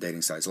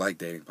dating sites like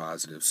Dating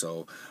Positive.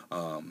 So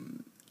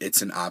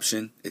it's an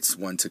option. It's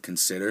one to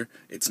consider.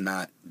 It's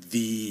not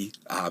the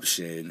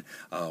option.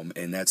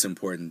 And that's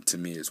important to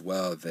me as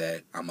well,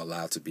 that I'm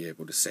allowed to be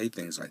able to say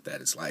things like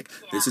that. It's like,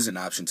 this is an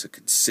option to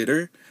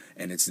consider,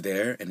 and it's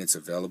there, and it's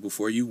available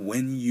for you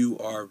when you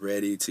are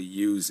ready to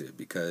use it.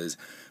 Because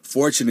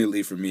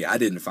fortunately for me, I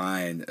didn't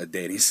find a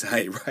dating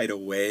site right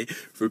away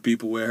for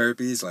people with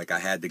herpes. Like, I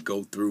had to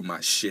go through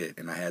my shit,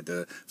 and I had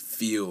to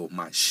feel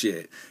my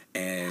shit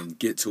and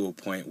get to a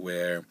point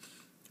where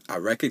I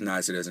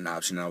recognized it as an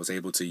option. I was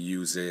able to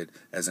use it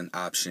as an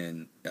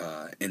option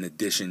in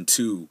addition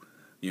to,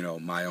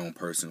 my own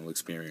personal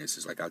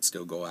experiences. Like, I'd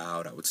still go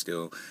out, I would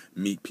still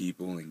meet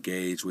people,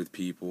 engage with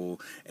people,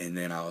 and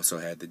then I also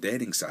had the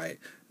dating site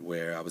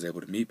where I was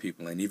able to meet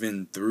people. And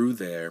even through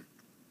there,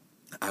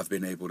 I've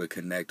been able to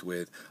connect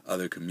with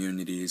other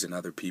communities and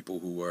other people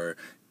who are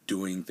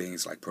doing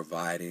things like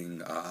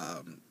providing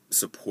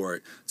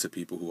support to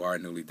people who are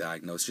newly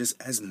diagnosed, just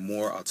as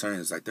more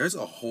alternatives. Like, there's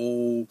a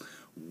whole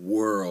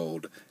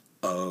world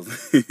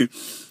of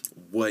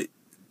what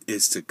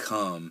is to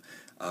come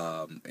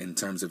in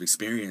terms of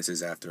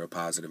experiences after a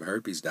positive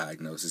herpes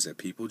diagnosis that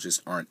people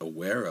just aren't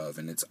aware of,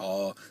 and it's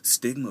all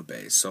stigma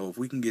based. So if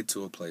we can get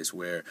to a place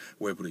where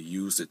we're able to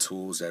use the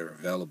tools that are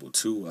available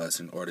to us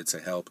in order to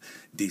help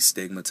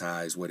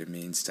destigmatize what it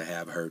means to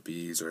have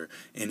herpes or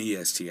any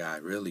STI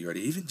really, or to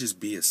even just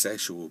be a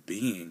sexual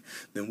being,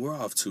 then we're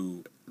off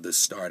to the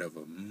start of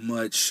a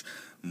much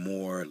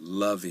more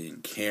loving,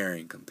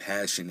 caring,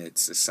 compassionate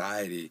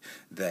society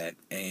that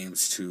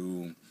aims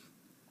to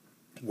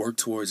work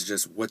towards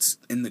just what's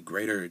in the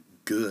greater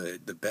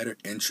good, the better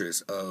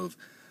interest of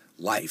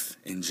life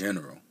in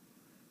general.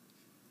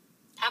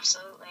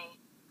 Absolutely.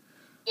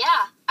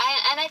 Yeah,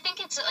 I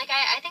think it's like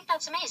I think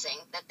that's amazing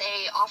that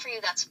they offer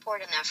you that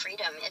support and that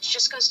freedom. It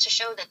just goes to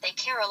show that they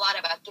care a lot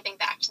about giving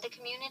back to the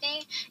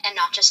community and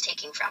not just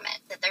taking from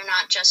it. That they're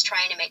not just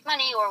trying to make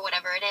money or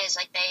whatever it is.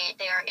 Like,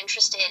 they are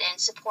interested in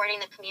supporting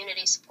the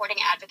community, supporting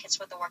advocates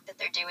with the work that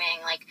they're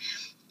doing. Like,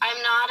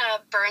 I'm not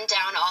a burn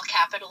down all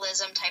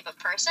capitalism type of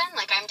person.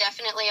 Like, I'm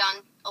definitely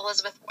on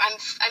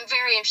I'm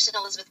very interested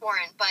in Elizabeth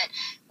Warren, but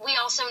we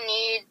also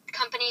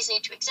companies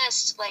need to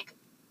exist. Like,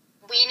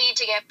 we need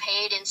to get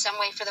paid in some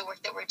way for the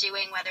work that we're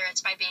doing, whether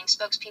it's by being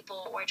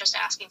spokespeople or just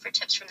asking for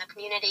tips from the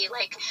community.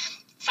 Like,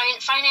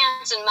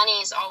 finance and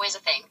money is always a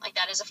thing. Like,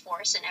 that is a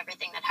force in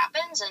everything that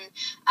happens. And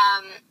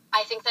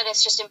I think that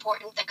it's just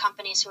important that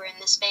companies who are in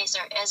this space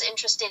are as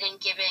interested in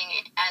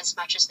giving as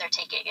much as they're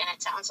taking. And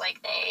it sounds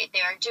like they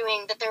are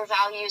doing that. Their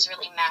values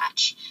really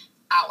match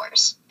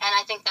ours. And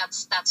I think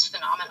that's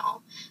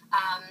phenomenal.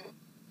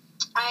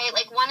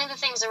 One of the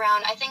things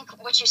around, I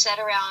think what you said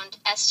around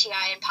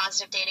STI and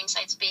positive dating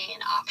sites being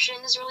an option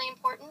is really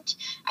important.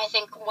 I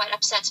think what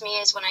upsets me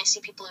is when I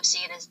see people who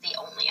see it as the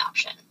only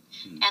option.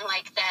 And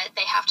like that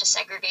they have to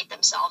segregate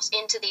themselves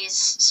into these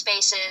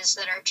spaces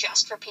that are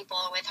just for people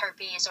with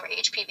herpes or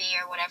HPV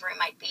or whatever it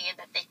might be, and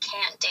that they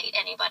can't date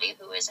anybody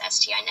who is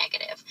STI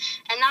negative.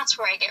 And that's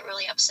where I get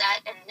really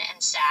upset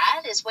and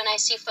sad, is when I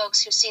see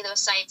folks who see those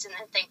sites and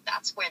then think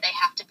that's where they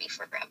have to be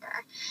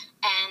forever.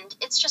 And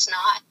it's just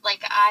not.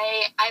 Like,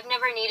 I've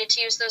never needed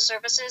to use those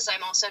services.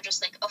 I'm also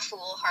just like a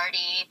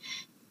foolhardy,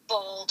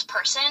 bold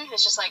person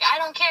who's just like, I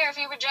don't care if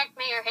you reject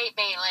me or hate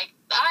me, like,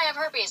 I have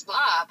herpes,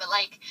 blah. But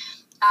like,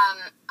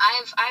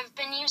 I've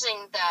been using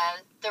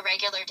the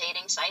regular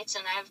dating sites,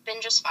 and I've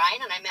been just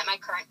fine. And I met my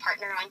current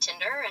partner on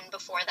Tinder, and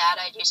before that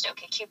I'd used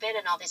OkCupid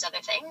and all these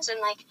other things, and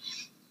like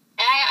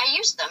I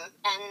used them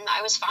and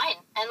I was fine.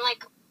 And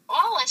like,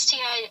 all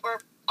STI or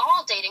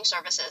all dating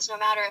services, no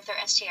matter if they're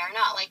STI or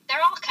not, like,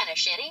 they're all kind of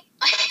shitty.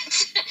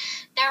 Like,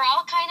 they're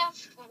all kind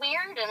of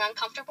weird and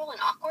uncomfortable and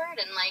awkward,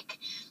 and like,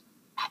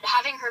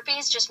 having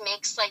herpes just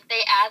makes, like,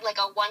 they add like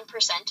a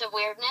 1% of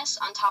weirdness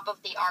on top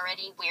of the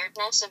already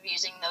weirdness of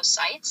using those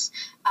sites.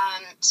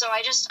 So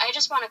I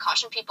just want to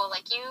caution people,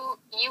 like,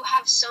 you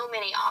have so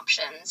many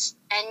options,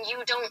 and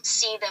you don't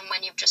see them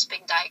when you've just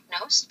been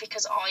diagnosed,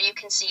 because all you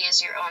can see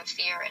is your own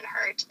fear and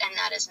hurt, and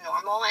that is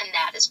normal, and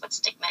that is what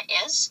stigma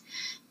is.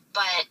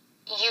 But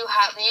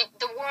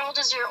the world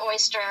is your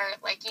oyster.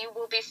 Like, you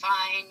will be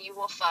fine. You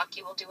will fuck.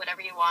 You will do whatever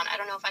you want. I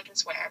don't know if I can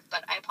swear,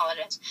 but I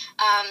apologize.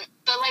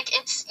 But like,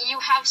 you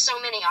have so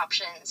many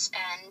options,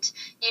 and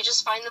you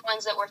just find the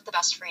ones that work the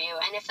best for you.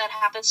 And if that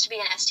happens to be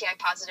an STI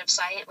positive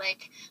site,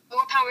 like,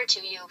 more power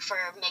to you for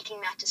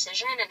making that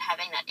decision and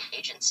having that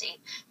agency.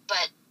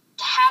 But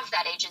have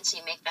that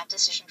agency make that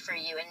decision for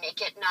you, and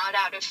make it not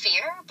out of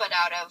fear, but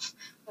out of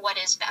what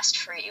is best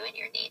for you and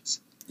your needs.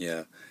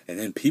 Yeah, and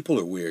then people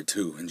are weird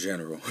too in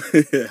general. I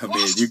mean,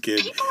 Yes, you can,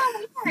 people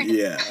are weird.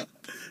 yeah.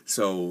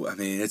 So, I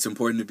mean, it's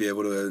important to be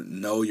able to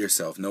know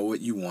yourself, know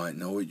what you want,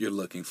 know what you're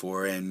looking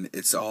for, and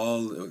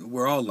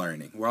we're all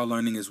learning. We're all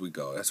learning as we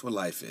go. That's what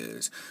life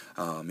is.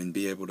 And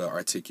be able to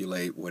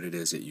articulate what it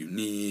is that you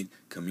need,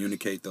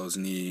 communicate those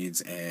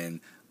needs, and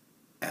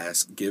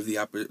give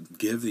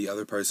the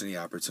other person the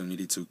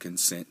opportunity to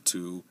consent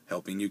to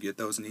helping you get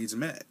those needs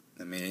met.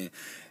 I mean,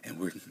 and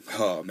we're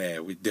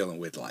dealing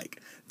with like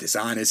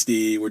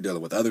dishonesty. We're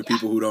dealing with other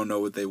people who don't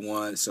know what they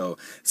want. So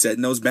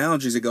setting those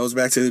boundaries, it goes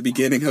back to the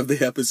beginning of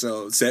the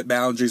episode. Set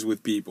boundaries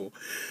with people.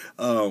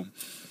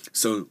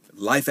 So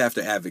life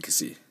after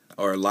advocacy,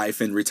 or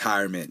life in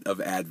retirement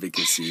of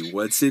advocacy.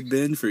 What's it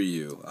been for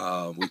you?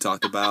 We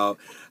talked about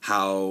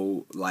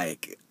how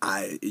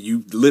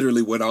you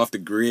literally went off the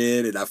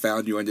grid, and I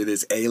found you under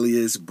this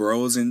alias,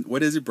 Bros and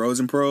what is it? Bros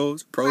and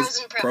Pros? Bros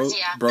and Pros,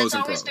 yeah. Bros That's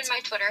and always Pros. been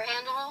my Twitter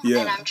handle,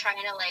 Yeah. and I'm trying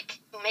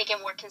to make it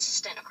more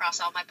consistent across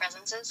all my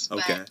presences.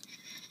 Okay. But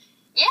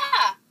yeah,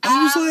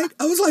 I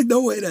was like,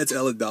 no way, that's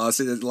Ella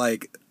Dawson. It's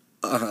like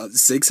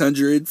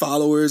 600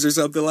 followers or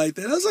something like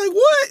that. I was like,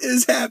 what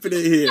is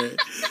happening here?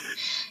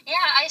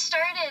 Yeah, I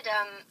started,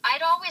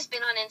 I'd always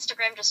been on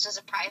Instagram just as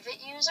a private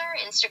user.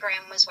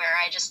 Instagram was where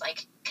I just,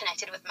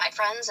 connected with my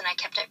friends, and I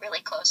kept it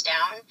really closed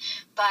down.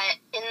 But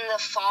in the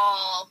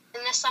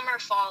summer,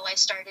 fall, I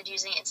started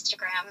using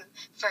Instagram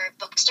for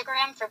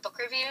Bookstagram, for book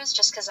reviews,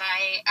 just because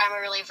I'm a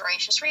really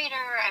voracious reader.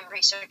 I'm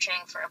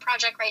researching for a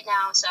project right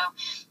now, so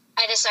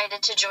I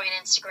decided to join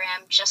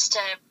Instagram just to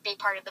be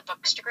part of the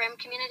Bookstagram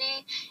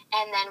community,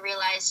 and then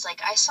realized,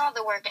 I saw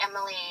the work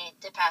Emily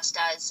DePass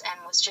does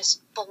and was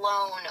just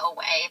blown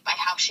away by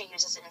how she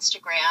uses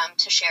Instagram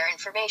to share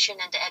information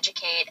and to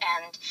educate,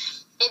 and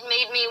it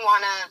made me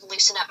want to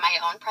loosen up my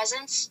own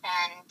presence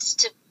and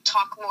to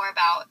talk more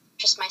about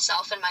just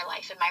myself and my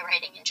life and my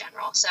writing in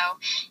general. So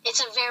it's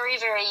a very,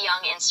 very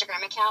young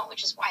Instagram account,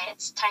 which is why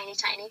it's tiny,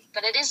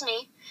 but it is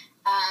me.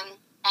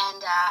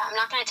 And I'm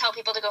not going to tell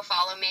people to go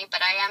follow me,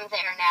 but I am there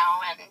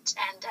now,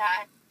 and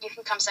you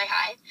can come say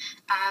hi.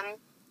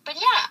 But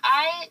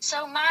yeah,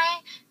 so my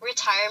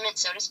retirement,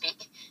 so to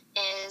speak,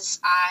 is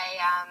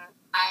I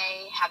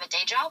have a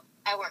day job.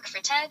 I work for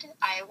TED.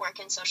 I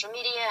work in social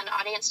media and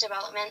audience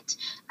development.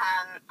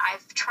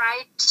 I've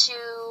tried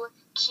to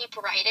keep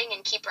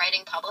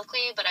writing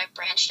publicly, but I've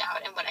branched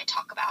out in what I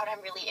talk about.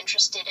 I'm really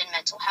interested in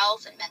mental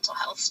health and mental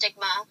health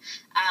stigma.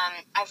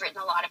 I've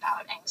written a lot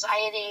about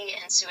anxiety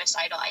and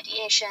suicidal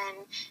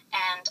ideation,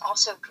 and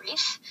also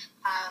grief.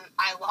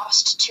 I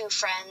lost 2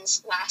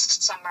 friends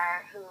last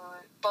summer who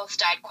both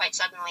died quite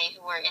suddenly,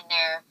 who were in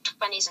their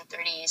 20s and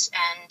 30s,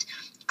 and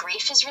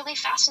grief is really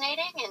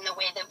fascinating in the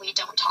way that we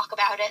don't talk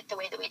about it, the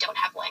way that we don't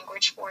have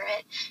language for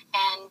it.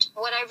 And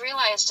what I've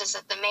realized is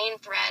that the main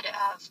thread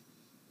of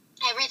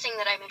everything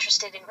that I'm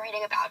interested in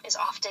writing about is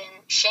often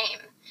shame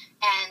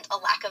and a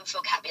lack of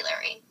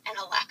vocabulary and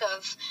a lack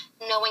of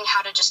knowing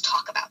how to just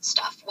talk about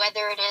stuff,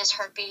 whether it is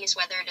herpes,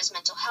 whether it is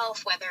mental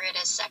health, whether it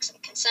is sex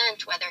and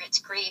consent, whether it's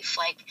grief.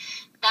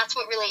 That's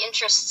what really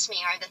interests me,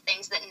 are the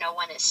things that no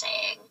one is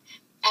saying.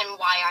 And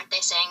why aren't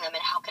they saying them,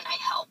 and how can I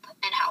help,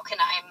 and how can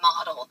I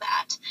model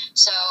that?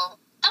 So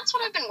that's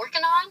what I've been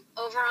working on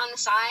over on the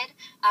side.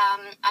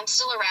 I'm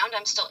still around.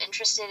 I'm still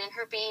interested in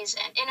herpes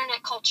and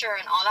internet culture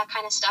and all that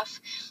kind of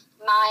stuff.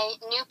 My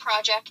new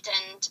project,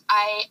 and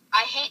I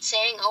hate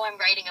saying, I'm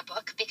writing a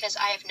book, because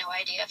I have no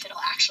idea if it'll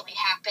actually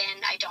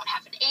happen. I don't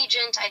have an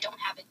agent. I don't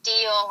have a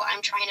deal.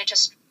 I'm trying to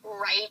just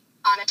write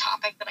on a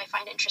topic that I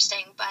find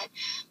interesting. But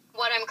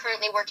what I'm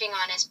currently working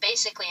on is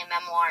basically a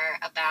memoir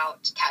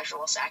about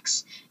casual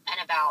sex and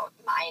about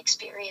my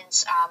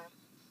experience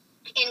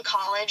in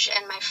college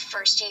and my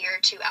first year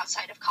or 2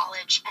 outside of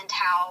college, and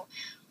how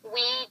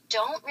we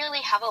don't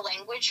really have a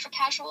language for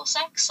casual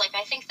sex.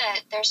 I think that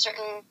there's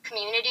certain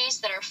communities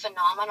that are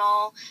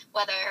phenomenal,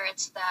 whether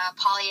it's the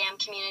polyam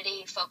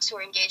community, folks who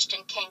are engaged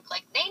in kink,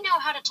 they know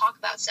how to talk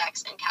about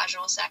sex and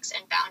casual sex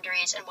and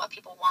boundaries and what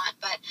people want.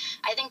 But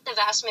I think the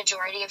vast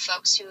majority of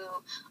folks who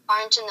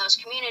aren't in those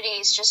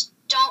communities just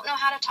don't know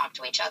how to talk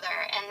to each other.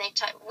 And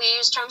we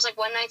use terms like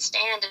one night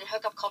stand and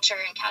hookup culture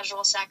and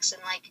casual sex,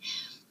 and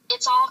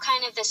it's all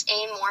kind of this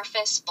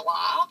amorphous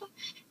blob,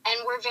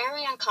 and we're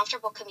very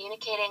uncomfortable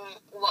communicating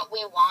what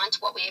we want,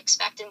 what we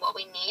expect, and what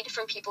we need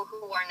from people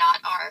who are not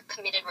our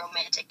committed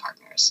romantic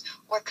partners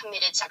or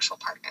committed sexual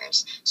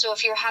partners. So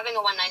if you're having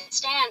a one-night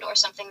stand or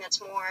something that's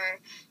more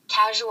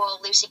casual,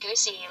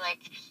 loosey-goosey,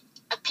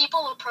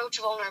 people approach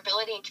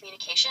vulnerability and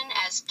communication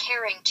as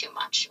caring too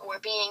much or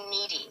being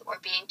needy or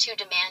being too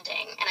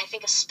demanding. And I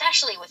think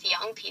especially with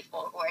young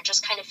people who are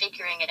just kind of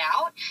figuring it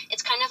out,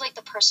 it's kind of like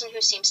the person who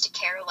seems to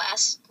care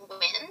less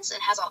wins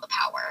and has all the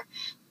power.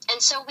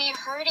 And so we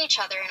hurt each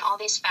other in all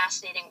these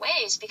fascinating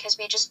ways because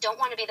we just don't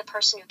want to be the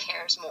person who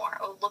cares more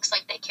or looks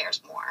like they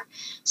cares more.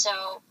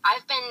 So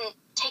I've been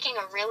taking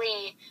a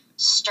really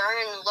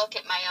stern look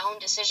at my own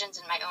decisions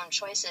and my own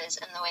choices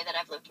and the way that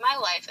I've lived my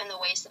life and the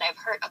ways that I've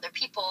hurt other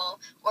people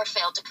or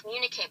failed to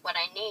communicate what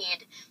I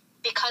need.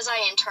 because I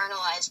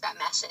internalized that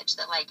message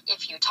that, like,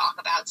 if you talk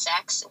about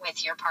sex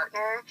with your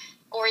partner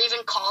or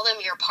even call them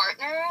your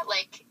partner,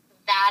 like,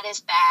 that is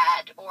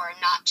bad or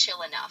not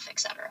chill enough,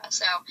 etc.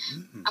 So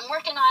I'm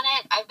working on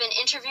it. I've been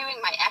interviewing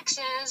my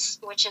exes,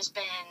 which has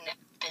been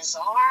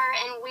bizarre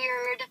and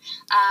weird.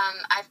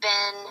 I've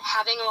been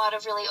having a lot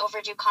of really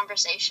overdue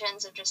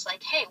conversations of just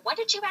like, hey, what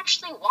did you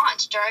actually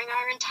want during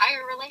our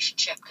entire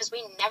relationship? Because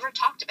we never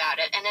talked about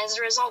it. And as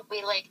a result,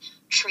 we like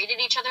treated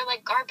each other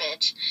like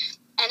garbage.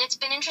 And it's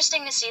been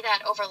interesting to see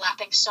that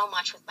overlapping so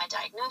much with my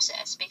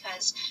diagnosis,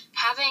 because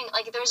having,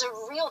 like, there's a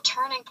real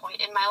turning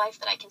point in my life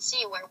that I can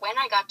see where when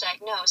I got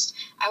diagnosed,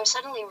 I was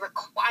suddenly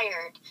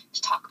required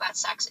to talk about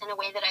sex in a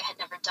way that I had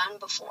never done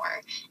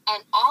before.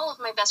 And all of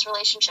my best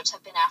relationships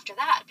have been after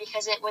that,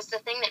 because it was the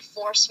thing that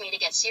forced me to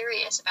get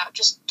serious about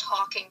just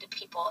talking to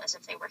people as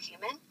if they were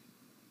human.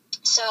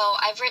 So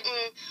I've written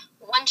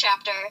one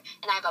chapter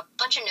and I have a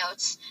bunch of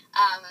notes,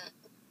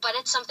 but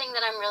it's something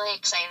that I'm really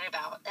excited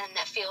about, and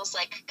that feels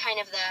like kind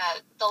of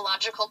the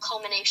logical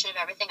culmination of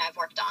everything I've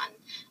worked on.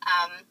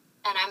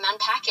 And I'm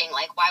unpacking,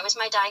 like, why was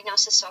my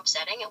diagnosis so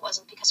upsetting? It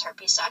wasn't because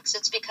herpes sucks.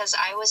 It's because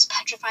I was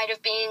petrified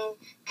of being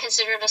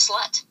considered a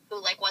slut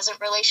who, like,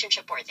 wasn't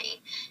relationship worthy.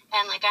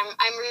 And, like,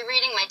 I'm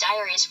rereading my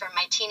diaries from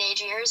my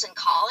teenage years in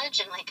college,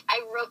 and, like,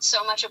 I wrote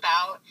so much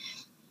about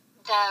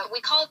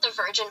we call it the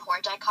virgin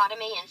whore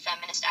dichotomy in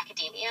feminist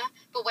academia,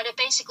 but what it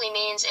basically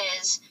means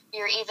is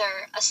you're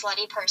either a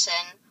slutty person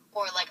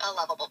or like a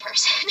lovable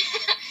person.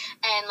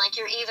 And like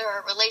you're either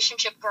a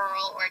relationship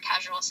girl or a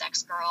casual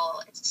sex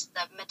girl. It's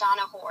the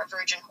Madonna whore,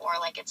 virgin whore,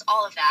 like it's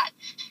all of that.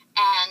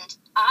 And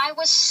I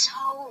was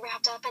so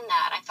wrapped up in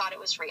that. I thought it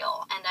was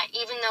real. And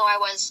even though I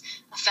was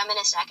a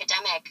feminist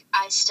academic,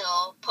 I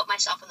still put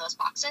myself in those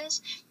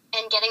boxes.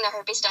 And getting the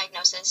herpes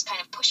diagnosis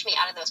kind of pushed me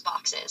out of those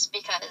boxes,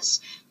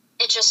 because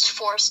it just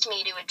forced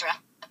me to address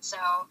it. So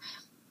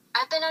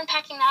I've been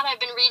unpacking that. I've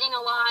been reading a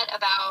lot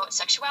about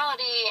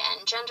sexuality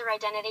and gender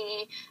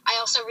identity. I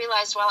also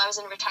realized while I was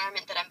in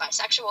retirement that I'm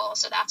bisexual,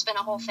 so that's been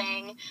a whole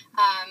thing.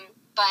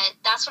 But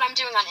that's what I'm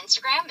doing on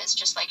Instagram, is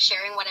just like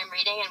sharing what I'm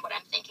reading and what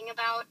I'm thinking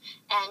about.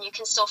 And you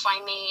can still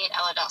find me at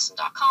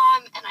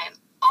elladawson.com, and I'm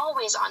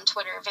always on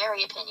Twitter,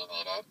 very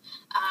opinionated.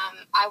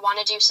 I want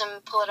to do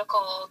some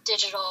political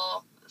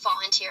digital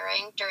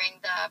volunteering during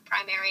the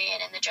primary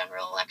and in the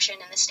general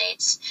election in the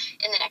States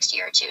in the next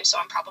year or two, so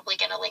I'm probably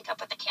going to link up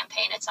with the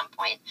campaign at some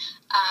point.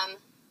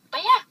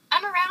 But yeah,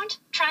 I'm around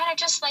trying to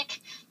just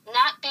like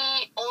not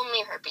be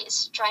only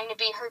herpes, trying to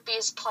be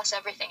herpes plus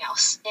everything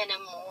else in a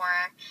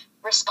more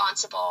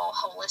responsible,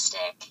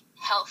 holistic,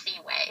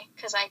 healthy way,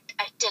 because I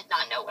did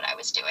not know what I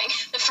was doing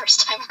the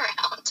first time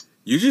around.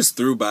 You just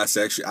threw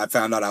bisexual. I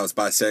found out I was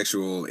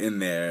bisexual in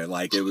there.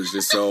 Like, it was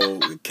just so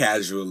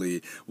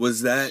casually.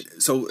 Was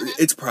that... So,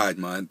 it's Pride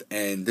Month,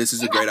 and this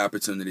is a great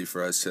opportunity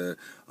for us to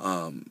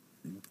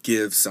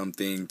give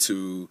something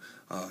to...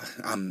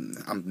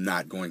 I'm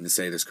not going to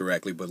say this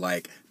correctly, but,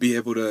 like, be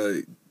able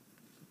to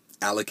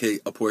allocate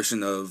a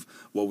portion of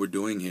what we're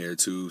doing here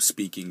to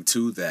speaking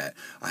to that.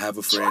 I have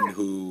a friend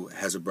who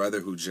has a brother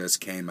who just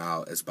came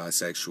out as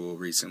bisexual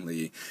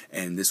recently,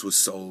 and this was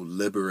so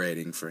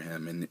liberating for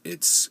him. And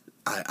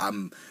I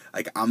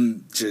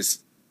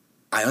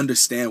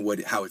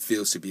understand how it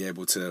feels to be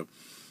able to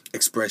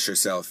express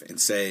yourself and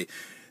say,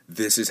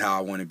 this is how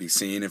I want to be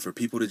seen, and for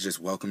people to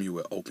just welcome you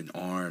with open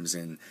arms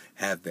and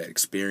have that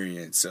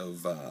experience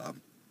of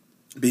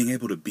being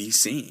able to be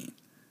seen.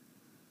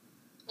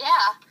 Yeah.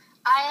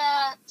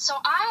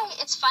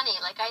 It's funny,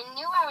 like, I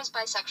knew I was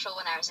bisexual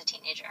when I was a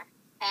teenager.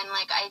 And,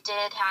 like, I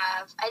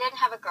didn't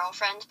have a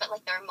girlfriend, but,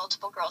 like, there were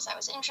multiple girls I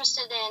was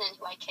interested in and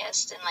who I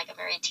kissed in, like, a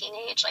very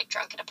teenage, like,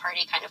 drunk at a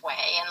party kind of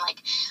way. And,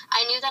 like,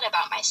 I knew that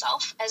about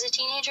myself as a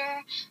teenager,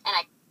 and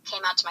I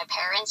came out to my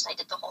parents, and I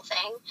did the whole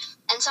thing.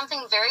 And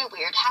something very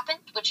weird happened,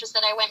 which was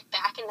that I went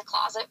back in the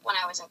closet when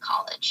I was in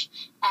college.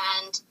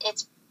 And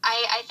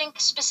I think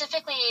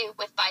specifically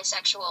with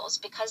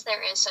bisexuals, because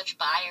there is such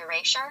bi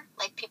erasure,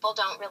 like people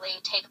don't really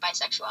take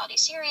bisexuality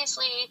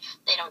seriously,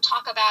 they don't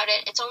talk about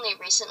it. It's only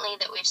recently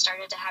that we've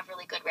started to have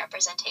really good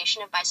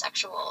representation of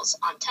bisexuals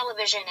on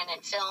television and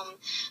in film.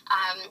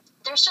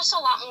 There's just a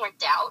lot more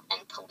doubt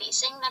and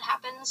policing that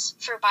happens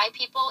for bi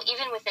people,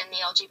 even within the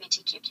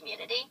LGBTQ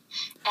community.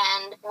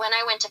 And when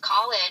I went to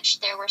college,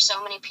 there were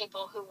so many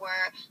people who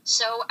were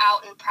so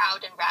out and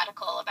proud and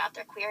radical about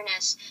their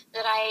queerness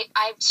that I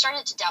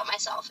started to doubt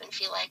myself and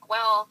feel like,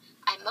 well,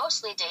 I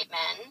mostly date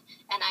men,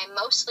 and I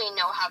mostly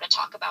know how to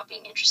talk about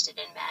being interested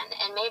in men,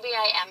 and maybe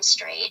I am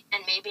straight,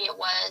 and maybe it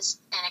was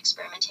an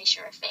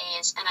experimentation or a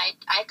phase, and I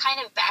kind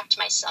of backed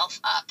myself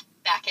up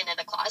back into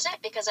the closet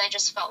because I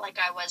just felt like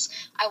I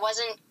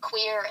wasn't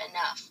queer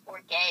enough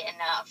or gay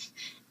enough.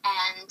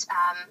 And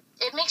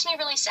it makes me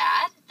really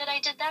sad that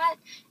I did that,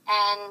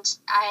 and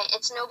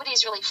it's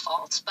nobody's really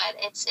fault, but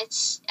I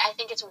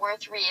think it's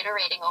worth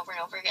reiterating over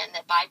and over again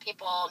that bi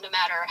people, no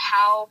matter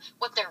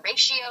what their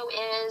ratio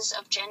is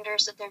of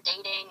genders that they're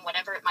dating,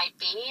 whatever it might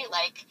be,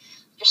 like,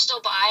 you're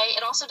still bi.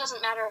 It also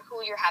doesn't matter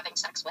who you're having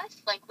sex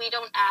with. Like, we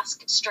don't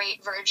ask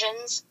straight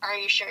virgins, are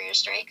you sure you're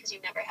straight because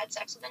you've never had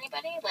sex with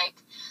anybody? Like,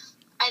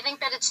 I think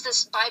that it's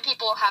this, bi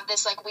people have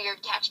this, like,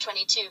 weird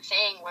catch-22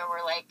 thing where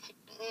we're like,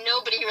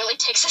 nobody really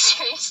takes us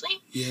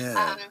seriously.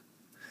 Yeah.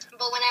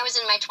 But when I was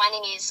in my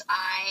 20s,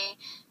 I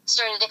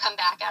started to come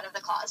back out of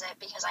the closet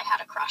because I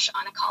had a crush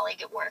on a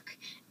colleague at work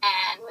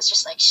and was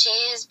just like,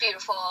 she's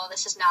beautiful.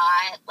 This is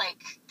not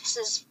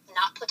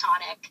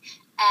platonic.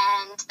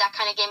 And that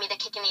kind of gave me the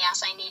kick in the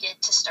ass I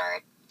needed to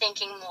start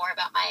thinking more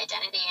about my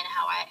identity and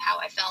how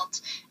I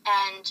felt.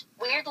 And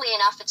weirdly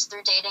enough, it's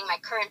through dating my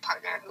current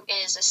partner, who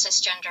is a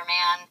cisgender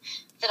man,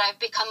 that I've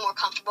become more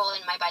comfortable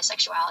in my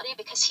bisexuality,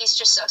 because he's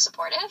just so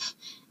supportive.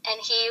 And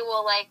he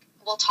will, like,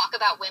 we'll talk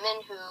about women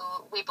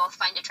who we both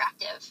find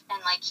attractive. And,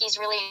 like, he's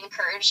really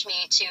encouraged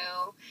me to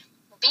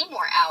be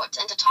more out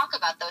and to talk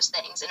about those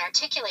things and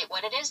articulate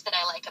what it is that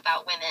I like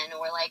about women.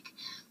 Or, like,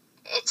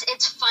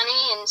 it's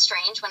funny and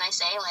strange when I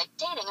say, like,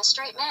 dating a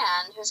straight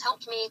man who's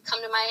helped me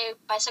come to my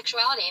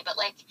bisexuality, but,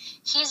 like,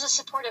 he's a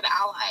supportive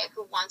ally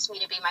who wants me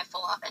to be my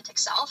full authentic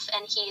self,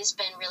 and he's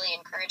been really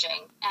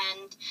encouraging.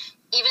 And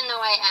even though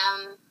I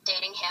am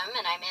dating him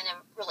and I'm in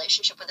a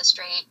relationship with a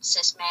straight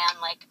cis man,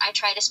 like, I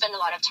try to spend a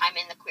lot of time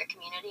in the queer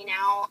community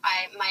now.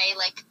 My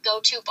like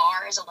go-to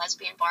bar is a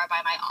lesbian bar by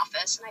my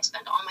office, and I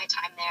spend all my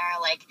time there.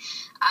 Like,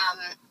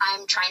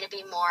 I'm trying to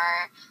be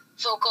more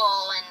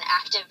vocal and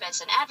active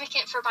as an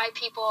advocate for bi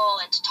people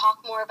and to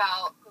talk more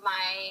about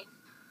my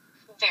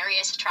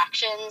various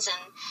attractions.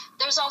 And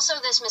there's also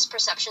this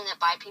misperception that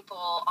bi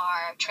people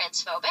are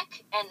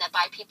transphobic and that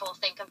bi people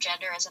think of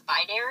gender as a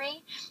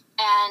binary.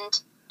 And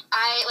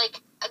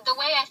the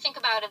way I think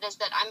about it is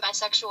that I'm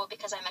bisexual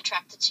because I'm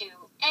attracted to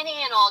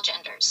any and all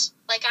genders.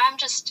 Like,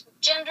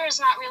 gender is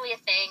not really a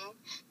thing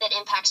that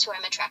impacts who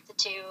I'm attracted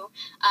to.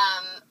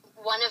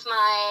 One of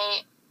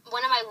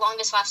my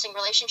longest lasting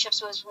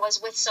relationships was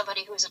with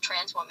somebody who was a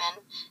trans woman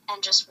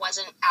and just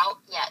wasn't out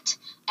yet.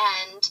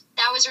 And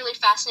that was really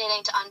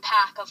fascinating to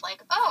unpack, of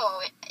like,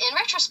 oh, in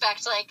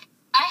retrospect, like,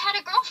 I had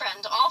a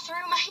girlfriend all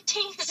through my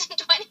teens and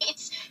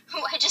 20s who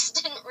I just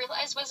didn't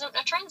realize was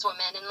a trans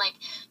woman. And, like,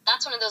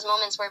 that's one of those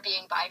moments where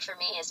being bi for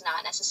me is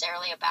not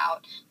necessarily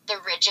about the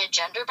rigid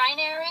gender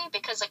binary,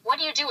 because, like, what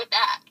do you do with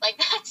that? Like,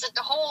 that's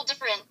a whole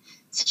different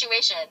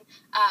situation.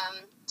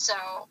 So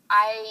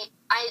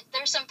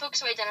there's some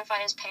folks who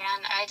identify as pan.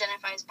 I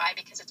identify as bi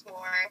because it's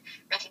more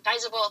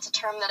recognizable. It's a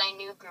term that I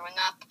knew growing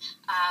up.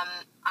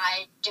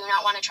 I do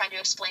not want to try to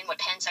explain what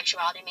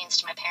pansexuality means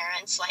to my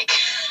parents. Like,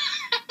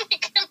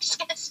 I'm just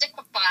gonna stick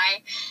with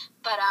bi.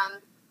 But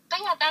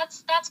yeah,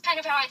 that's kind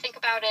of how I think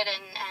about it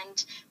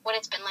and what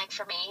it's been like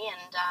for me.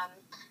 And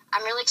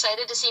I'm really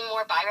excited to see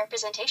more bi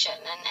representation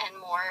and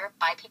more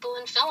bi people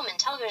in film and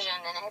television.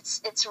 And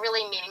it's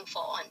really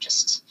meaningful and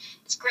just,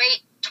 it's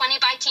great. 20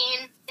 by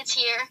teen, it's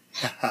here.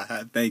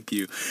 Thank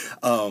you.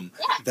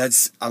 Yeah.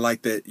 I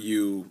like that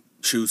you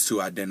choose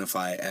to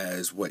identify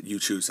as what you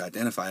choose to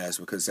identify as,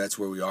 because that's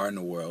where we are in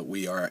the world.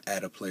 We are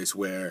at a place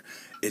where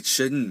it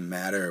shouldn't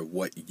matter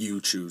what you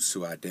choose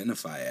to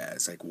identify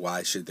as. Like,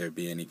 why should there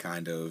be any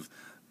kind of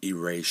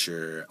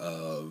erasure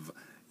of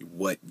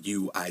what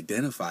you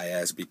identify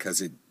as because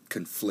it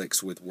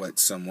conflicts with what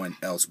someone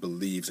else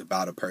believes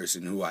about a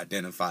person who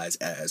identifies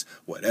as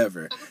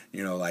whatever?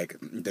 You know, like,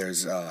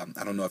 there's I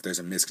don't know if there's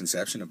a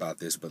misconception about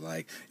this, but,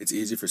 like, it's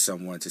easy for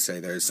someone to say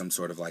there's some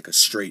sort of, like, a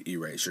straight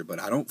erasure, but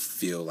I don't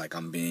feel like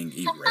I'm being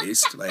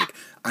erased. Like,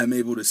 I'm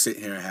able to sit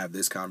here and have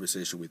this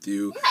conversation with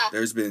you. Yeah.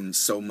 There's been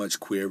so much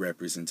queer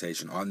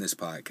representation on this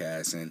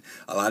podcast, and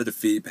a lot of the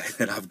feedback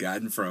that I've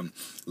gotten from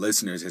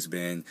listeners has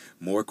been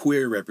more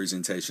queer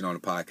representation on the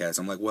podcast.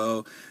 I'm like,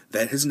 well,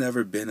 that has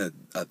never been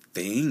a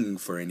thing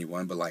for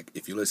anyone, but, like,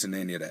 if you listen to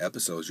any of the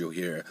episodes, you'll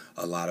hear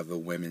a lot of the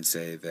women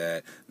say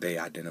that they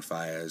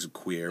identify as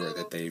queer or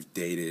that they've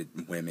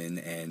dated women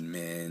and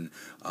men,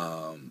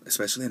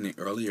 especially in the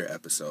earlier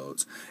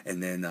episodes.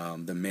 And then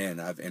the men,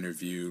 I've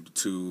interviewed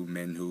 2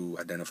 men who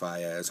identify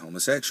as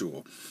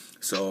homosexual.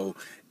 So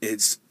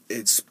it's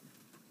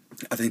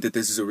I think that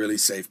this is a really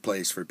safe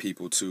place for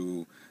people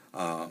to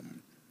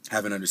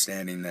have an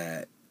understanding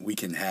that we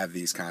can have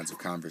these kinds of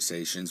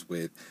conversations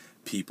with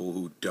people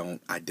who don't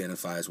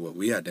identify as what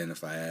we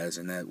identify as,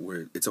 and that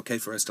it's okay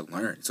for us to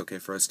learn. It's okay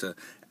for us to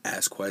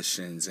ask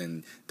questions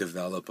and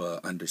develop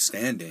a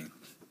understanding,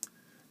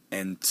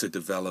 and to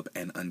develop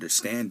an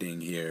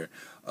understanding here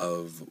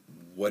of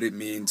what it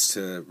means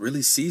to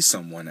really see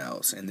someone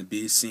else and to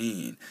be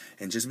seen,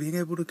 and just being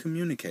able to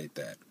communicate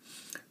that.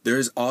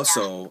 There's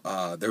also,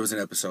 there was an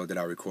episode that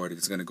I recorded,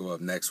 it's going to go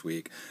up next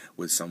week,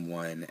 with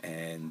someone,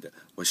 and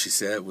what she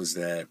said was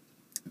that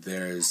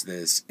there's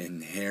this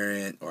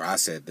inherent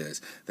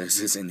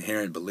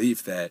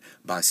belief that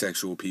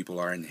bisexual people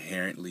are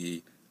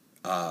inherently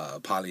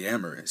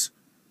polyamorous.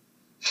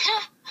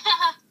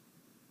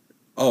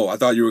 Oh, I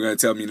thought you were going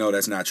to tell me, no,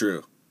 that's not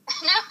true.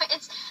 No,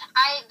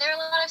 there are a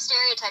lot of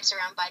stereotypes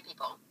around bi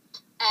people,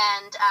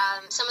 and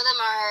some of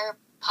them are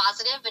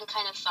positive and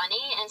kind of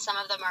funny, and some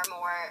of them are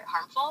more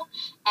harmful.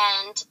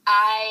 And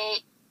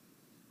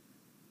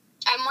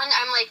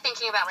I'm like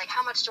thinking about like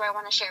how much do I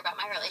want to share about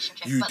my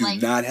relationship. You but do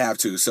like, not have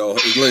to. So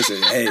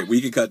listen, hey,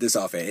 we can cut this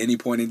off at any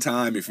point in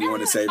time. If you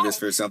want to save this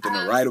for something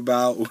to write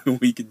about,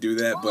 we can do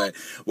that. But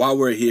while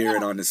we're here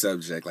and on the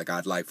subject, like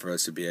I'd like for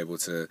us to be able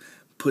to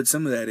put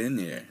some of that in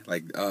there.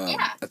 Like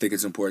I think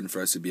it's important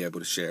for us to be able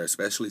to share,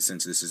 especially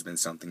since this has been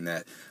something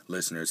that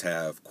listeners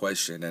have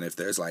questioned. And if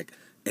there's like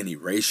an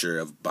erasure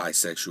of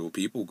bisexual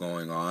people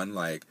going on,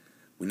 like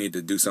we need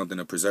to do something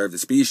to preserve the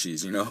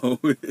species, you know?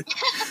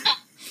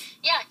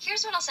 Yeah,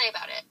 here's what I'll say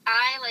about it.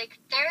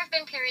 There have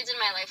been periods in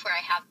my life where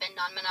I have been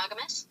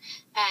non-monogamous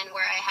and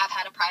where I have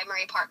had a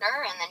primary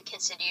partner and then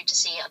continued to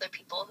see other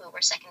people who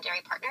were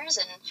secondary partners.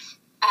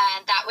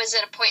 And that was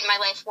at a point in my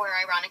life where,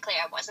 ironically,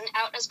 I wasn't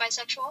out as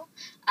bisexual.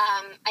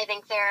 I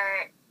think there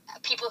are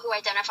people who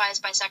identify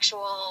as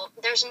bisexual.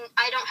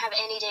 I don't have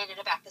any data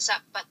to back this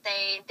up, but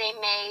they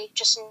may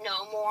just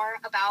know more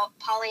about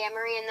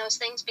polyamory and those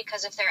things,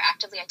 because if they're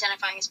actively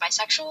identifying as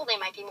bisexual, they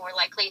might be more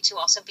likely to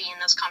also be in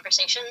those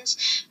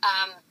conversations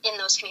in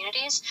those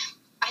communities.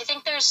 I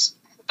think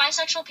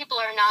bisexual people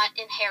are not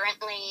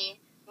inherently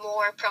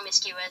more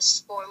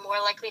promiscuous or more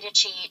likely to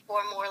cheat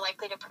or more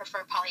likely to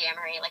prefer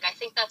polyamory. Like, I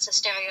think that's a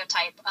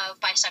stereotype of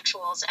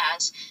bisexuals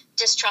as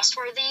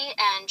distrustworthy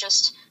and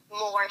just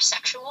more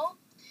sexual.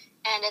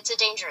 And it's a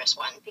dangerous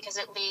one because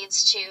it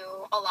leads to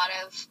a lot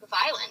of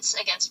violence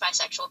against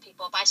bisexual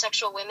people.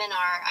 Bisexual women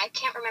I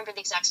can't remember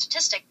the exact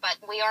statistic, but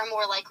we are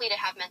more likely to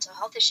have mental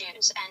health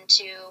issues and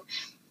to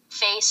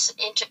face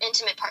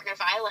intimate partner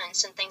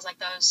violence and things like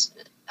those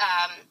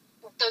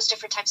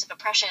different types of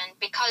oppression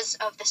because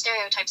of the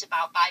stereotypes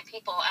about bi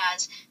people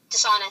as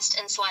dishonest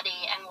and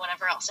slutty and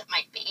whatever else it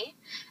might be.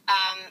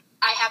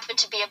 I happen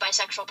to be a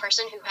bisexual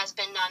person who has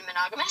been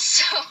non-monogamous,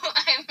 so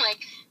I'm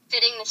like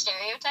fitting the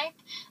stereotype.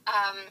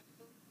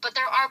 But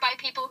there are bi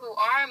people who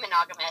are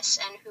monogamous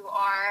and who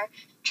are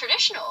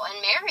traditional and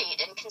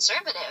married and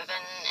conservative.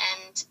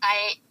 And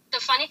the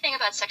funny thing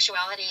about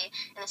sexuality,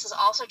 and this is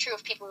also true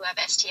of people who have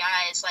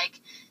STIs, like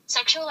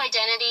sexual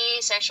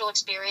identity, sexual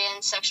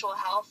experience, sexual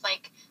health,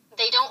 like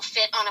they don't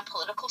fit on a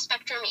political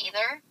spectrum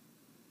either.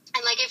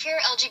 And like if you're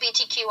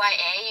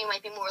LGBTQIA, you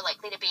might be more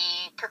likely to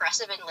be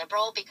progressive and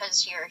liberal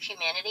because your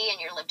humanity and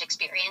your lived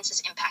experience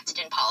is impacted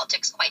in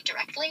politics quite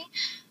directly.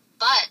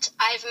 But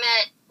I've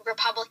met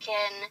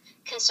Republican,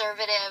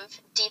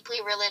 conservative, deeply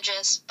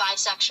religious,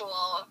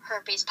 bisexual,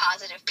 herpes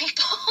positive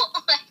people.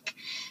 Like,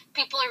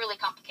 people are really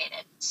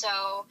complicated. So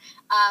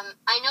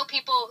I know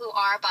people who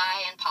are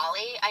bi and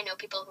poly. I know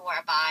people who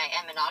are bi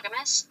and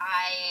monogamous.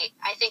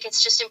 I think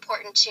it's just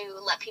important to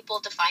let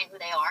people define who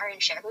they are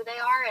and share who they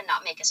are and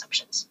not make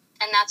assumptions.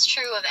 And that's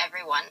true of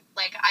everyone.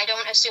 Like, I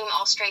don't assume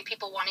all straight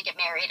people want to get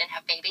married and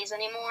have babies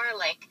anymore.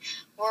 Like,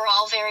 we're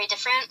all very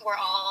different. We're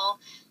all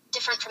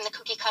different from the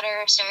cookie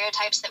cutter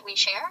stereotypes that we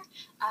share.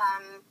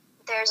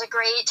 There's a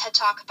great TED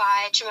Talk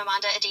by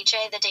Chimamanda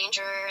Adichie, The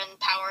Danger and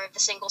Power of the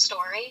Single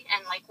Story,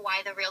 and like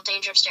why the real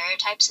danger of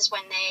stereotypes is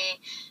when they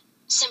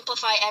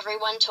simplify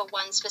everyone to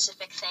one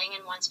specific thing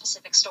and one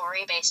specific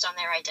story based on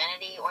their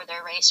identity or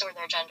their race or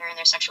their gender and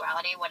their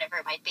sexuality, whatever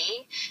it might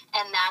be.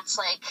 And that's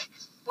like,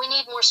 we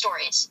need more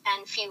stories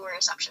and fewer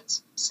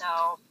assumptions. So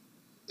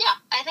yeah,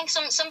 I think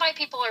some bi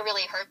people are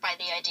really hurt by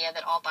the idea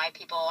that all bi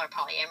people are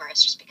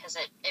polyamorous just because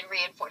it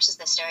reinforces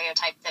the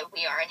stereotype that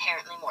we are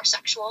inherently more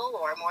sexual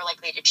or more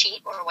likely to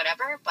cheat or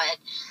whatever. But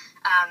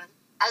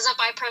as a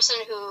bi person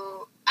who,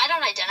 I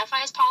don't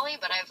identify as poly,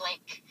 but I've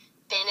like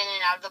been in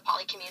and out of the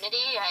poly community,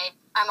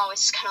 I'm always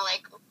just kind of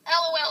like,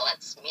 LOL,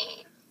 that's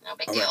me. No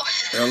big deal.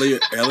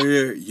 Right.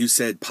 Earlier you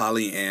said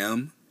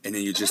polyam and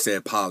then you just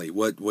said poly.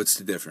 What's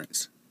the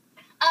difference?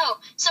 Oh,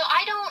 so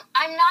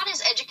I'm not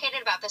as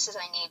educated about this as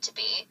I need to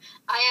be.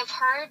 I have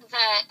heard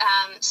that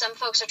some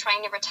folks are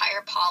trying to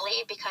retire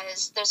poly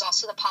because there's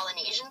also the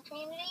Polynesian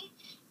community.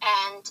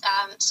 And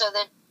so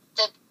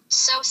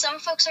some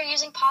folks are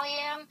using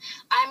polyam.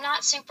 I'm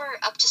not super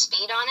up to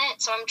speed on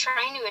it, so I'm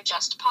trying to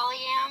adjust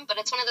polyam, but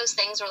it's one of those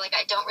things where like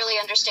I don't really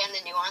understand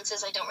the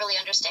nuances. I don't really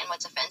understand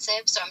what's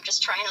offensive, so I'm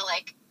just trying to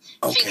like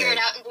figure it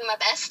out and do my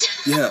best.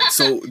 Yeah,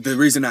 so the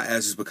reason I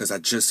asked is because I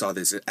just saw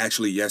this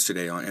actually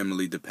yesterday on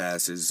Emily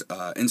DePass's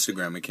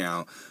Instagram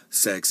account,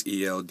 Sex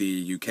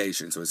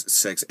ELDucation, so it's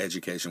sex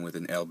education with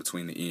an L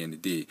between the E and the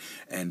D,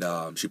 and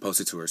she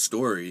posted to her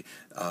story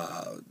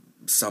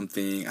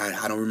something,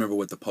 I don't remember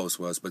what the post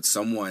was, but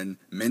someone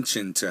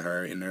mentioned to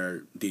her in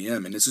her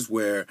DM, and this is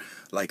where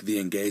like the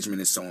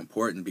engagement is so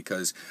important,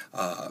 because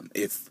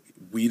if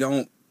we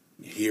don't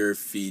hear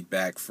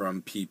feedback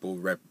from people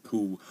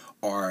who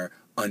are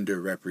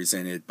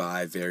underrepresented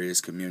by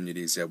various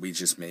communities that we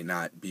just may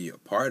not be a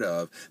part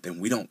of, then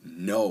we don't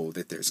know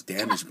that there's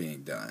damage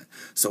being done.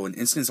 So an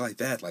instance like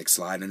that, like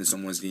slide into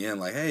someone's DM,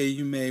 like, hey,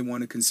 you may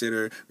want to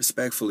consider,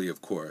 respectfully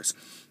of course,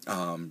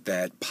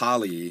 that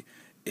poly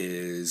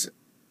is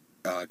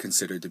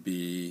considered to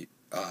be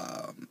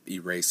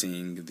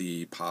erasing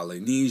the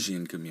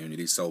Polynesian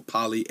community. So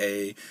poly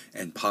A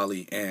and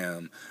poly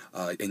M,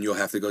 and you'll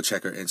have to go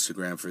check her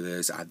Instagram for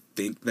this. I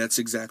think that's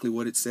exactly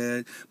what it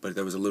said, but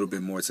there was a little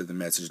bit more to the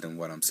message than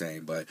what I'm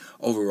saying. But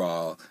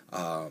overall,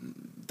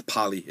 the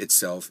poly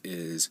itself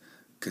is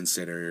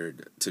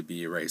considered to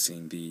be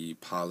erasing the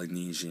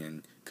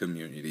Polynesian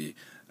community.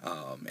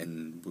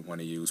 And we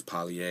want to use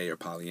poly A or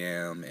poly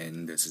M,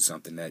 and this is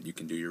something that you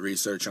can do your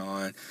research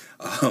on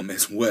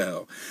as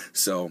well.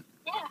 So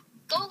yeah,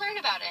 go learn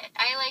about it.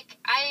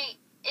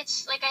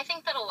 I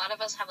think that a lot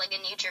of us have like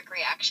a knee-jerk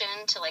reaction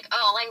to like,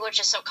 oh, language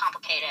is so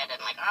complicated, and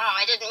like, oh,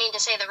 I didn't mean to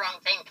say the wrong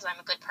thing because I'm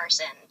a good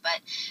person.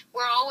 But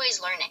we're always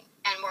learning,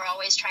 and we're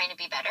always trying to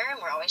be better, and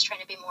we're always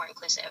trying to be more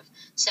inclusive.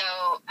 So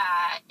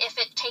if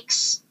it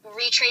takes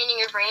retraining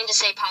your brain to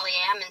say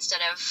polyam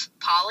instead of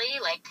poly,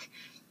 like,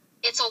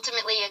 it's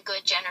ultimately a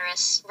good,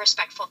 generous,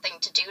 respectful thing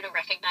to do to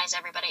recognize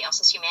everybody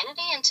else's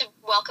humanity and to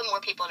welcome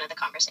more people into the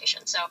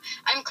conversation. So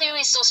I'm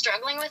clearly still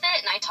struggling with it,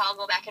 and I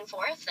toggle back and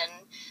forth, and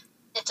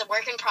it's a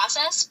work in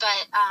process,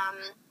 but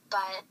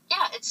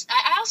yeah,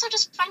 I also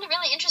just find it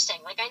really interesting.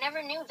 Like, I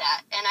never knew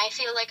that, and I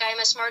feel like I'm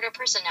a smarter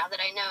person now that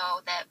I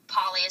know that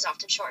poly is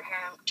often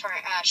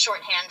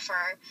shorthand for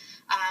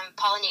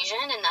Polynesian,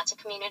 and that's a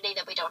community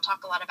that we don't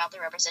talk a lot about the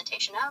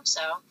representation of,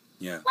 so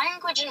yeah.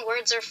 Language and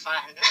words are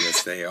fun.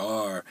 Yes, they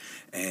are.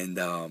 And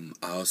I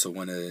also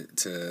wanted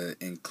to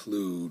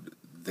include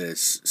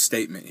this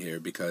statement here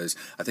because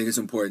I think it's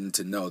important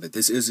to know that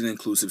this is an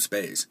inclusive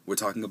space. We're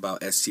talking about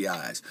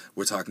STIs.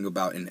 We're talking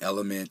about an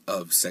element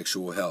of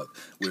sexual health.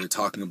 We're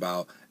talking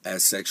about,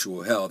 as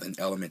sexual health, an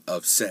element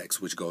of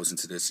sex, which goes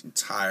into this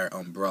entire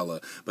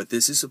umbrella. But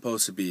this is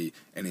supposed to be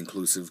an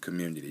inclusive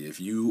community. If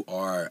you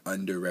are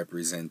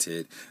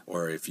underrepresented,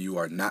 or if you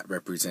are not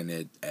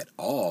represented at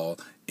all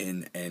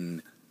in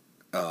an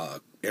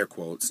air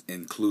quotes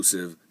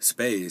inclusive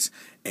space,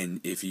 and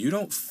if you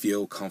don't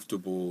feel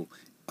comfortable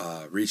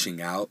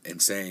reaching out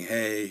and saying,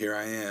 hey, here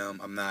I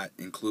am, I'm not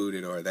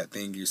included, or that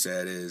thing you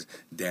said is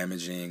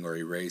damaging or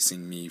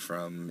erasing me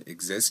from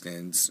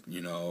existence,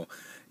 you know,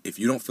 if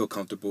you don't feel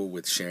comfortable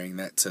with sharing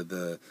that to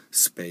the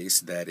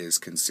space that is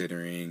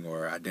considering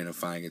or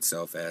identifying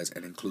itself as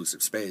an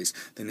inclusive space,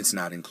 then it's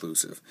not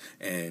inclusive.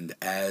 And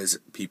as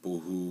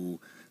people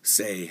who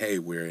say, hey,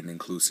 we're an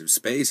inclusive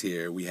space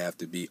here, we have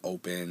to be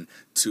open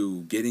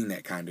to getting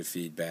that kind of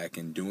feedback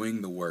and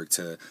doing the work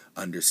to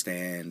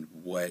understand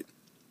what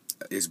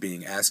is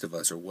being asked of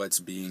us, or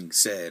what's being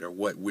said, or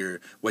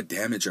what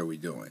damage are we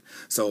doing.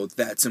 So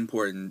that's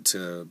important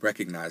to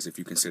recognize if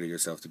you consider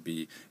yourself to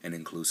be an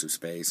inclusive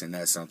space, and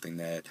that's something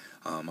that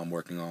I'm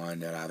working on,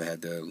 that I've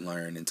had to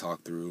learn and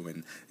talk through,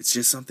 and it's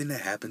just something that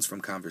happens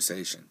from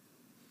conversation.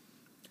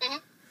 Mm-hmm.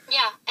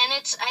 Yeah,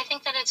 and I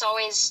think that it's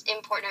always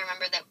important to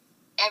remember that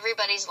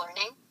everybody's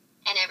learning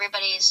and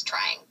everybody's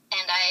trying,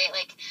 and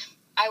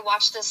I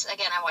watched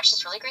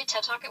this really great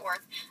TED Talk at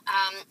work,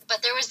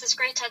 but there was this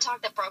great TED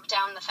Talk that broke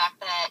down the fact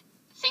that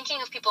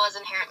thinking of people as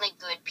inherently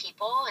good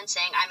people and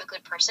saying I'm a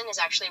good person is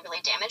actually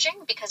really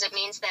damaging, because it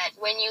means that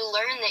when you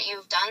learn that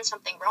you've done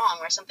something wrong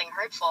or something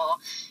hurtful,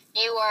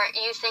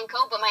 you think,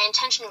 oh, but my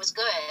intention was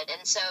good,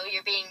 and so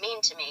you're being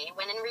mean to me,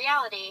 when in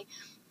reality,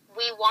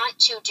 we want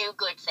to do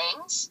good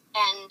things,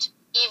 and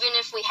even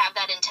if we have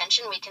that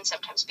intention, we can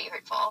sometimes be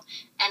hurtful.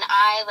 And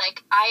I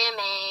am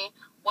a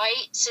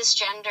white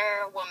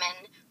cisgender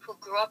woman who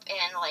grew up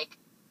in like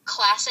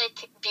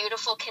classic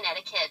beautiful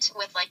Connecticut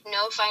with like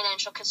no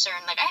financial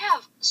concern. Like, I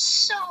have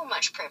so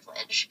much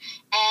privilege,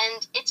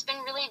 and it's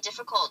been really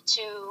difficult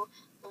to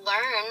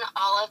learn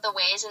all of the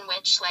ways in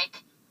which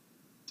like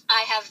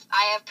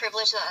I have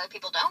privilege that other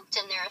people don't,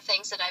 and there are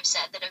things that I've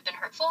said that have been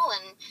hurtful,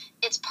 and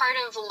it's part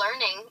of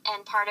learning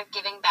and part of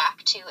giving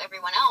back to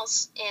everyone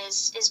else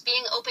is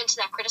being open to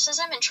that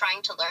criticism and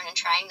trying to learn and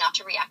trying not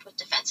to react with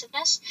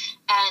defensiveness.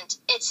 And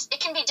it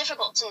can be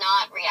difficult to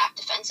not react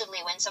defensively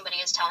when somebody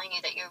is telling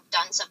you that you've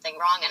done something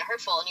wrong and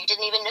hurtful and you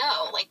didn't even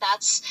know. Like,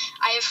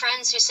 I have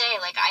friends who say,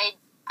 like,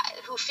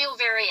 who feel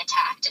very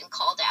attacked and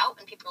called out,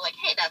 and people are like,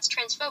 hey, that's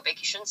transphobic,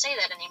 you shouldn't say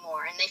that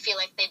anymore, and they feel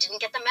like they didn't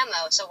get the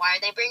memo, so why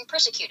are they being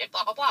persecuted,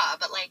 blah blah blah.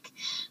 But like,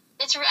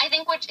 I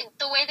think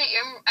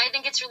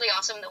it's really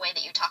awesome the way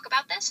that you talk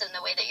about this and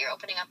the way that you're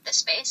opening up this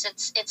space.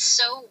 It's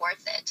so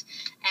worth it.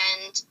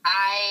 And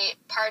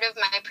part of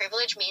my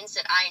privilege means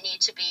that I need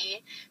to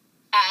be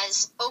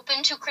as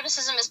open to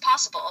criticism as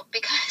possible,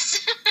 because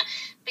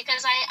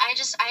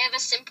I have a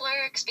simpler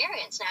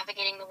experience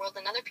navigating the world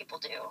than other people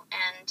do.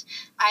 And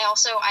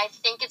I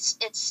think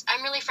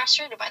I'm really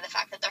frustrated by the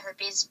fact that the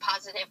herpes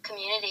positive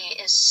community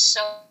is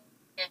so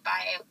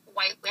by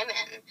white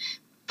women.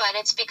 But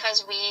it's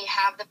because we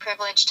have the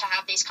privilege to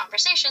have these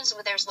conversations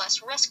where there's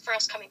less risk for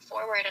us coming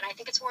forward. And I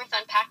think it's worth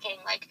unpacking,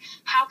 like,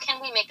 how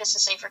can we make this a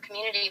safer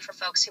community for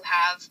folks who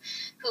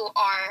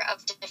are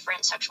of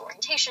different sexual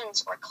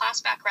orientations or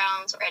class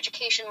backgrounds or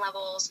education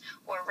levels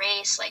or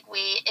race? Like,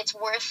 it's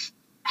worth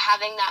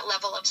having that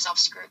level of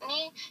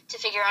self-scrutiny to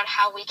figure out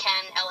how we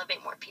can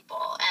elevate more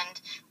people.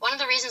 And one of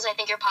the reasons I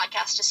think your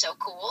podcast is so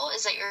cool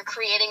is that you're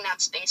creating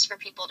that space for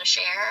people to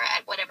share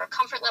at whatever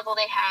comfort level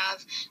they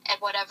have,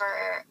 at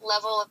whatever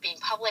level of being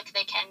public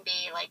they can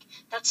be. Like,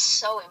 that's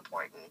so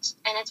important.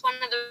 And it's one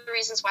of the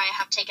reasons why I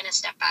have taken a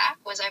step back,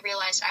 was I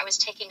realized I was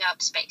taking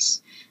up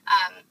space.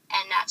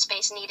 And that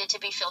space needed to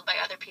be filled by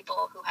other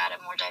people who had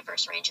a more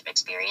diverse range of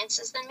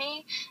experiences than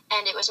me.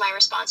 And it was my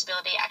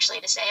responsibility actually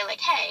to say,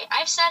 like, hey,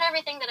 I've said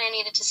everything that I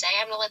needed to say.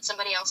 I'm going to let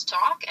somebody else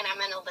talk, and I'm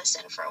going to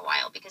listen for a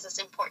while, because it's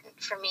important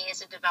for me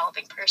as a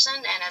developing person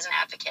and as an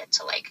advocate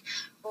to, like,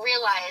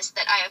 realize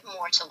that I have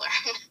more to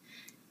learn.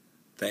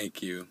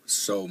 Thank you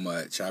so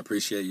much. I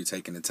appreciate you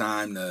taking the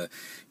time to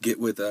get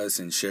with us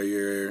and share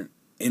your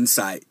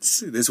insights.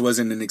 This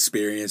wasn't an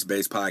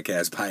experience-based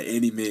podcast by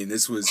any means.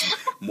 This was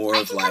more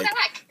of like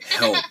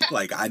help.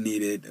 Like, I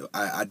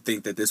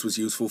think that this was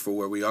useful for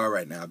where we are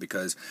right now,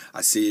 because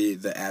I see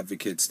the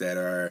advocates that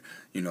are,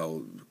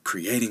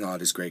 creating all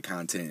this great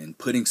content and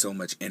putting so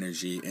much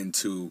energy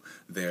into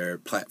their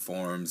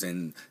platforms,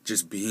 and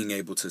just being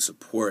able to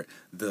support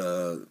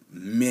the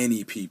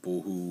many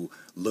people who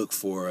look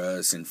for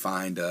us and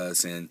find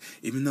us, and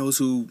even those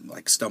who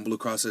like stumble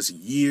across us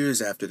years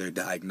after their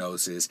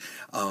diagnosis.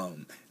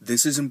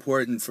 This is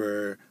important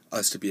for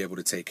us to be able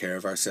to take care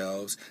of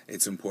ourselves.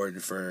 It's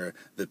important for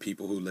the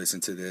people who listen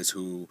to this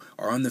who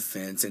are on the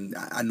fence, and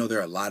I know there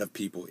are a lot of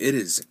people. It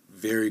is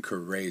very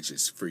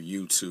courageous for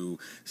you to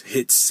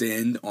hit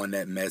send on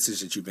that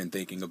message that you've been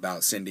thinking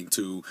about sending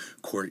to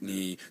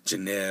Courtney,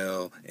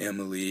 Janelle,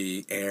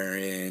 Emily,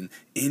 Aaron,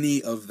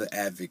 any of the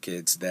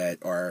advocates that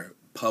are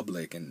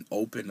public and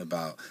open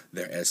about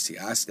their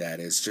STI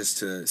status, just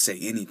to say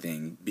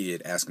anything, be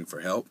it asking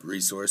for help,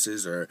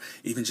 resources, or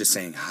even just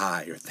saying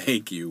hi or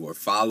thank you, or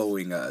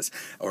following us,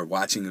 or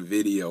watching a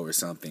video or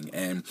something.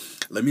 And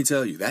let me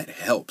tell you, that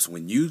helps.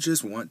 When you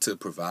just want to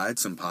provide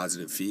some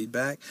positive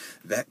feedback,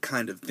 that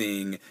kind of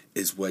thing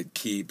is what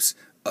keeps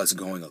us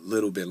going a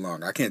little bit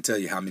longer. I can't tell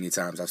you how many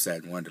times I've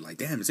sat and wondered, like,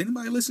 damn, is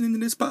anybody listening to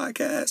this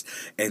podcast?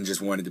 And just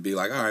wanted to be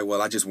like, all right,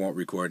 well, I just won't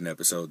record an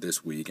episode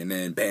this week. And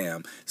then,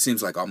 bam,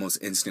 seems like almost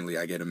instantly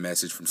I get a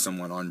message from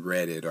someone on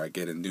Reddit, or I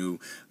get a new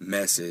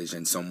message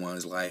and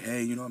someone's like,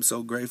 hey, I'm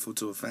so grateful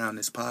to have found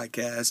this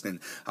podcast, and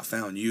I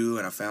found you,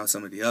 and I found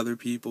some of the other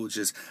people.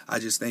 I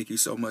just thank you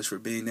so much for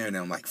being there. And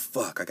I'm like,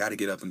 fuck, I got to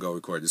get up and go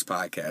record this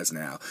podcast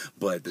now.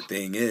 But the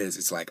thing is,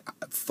 it's like,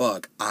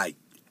 fuck, I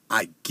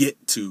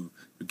get to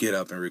get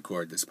up and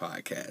record this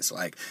podcast.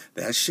 Like,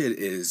 that shit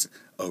is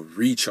a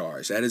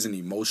recharge. That is an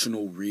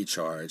emotional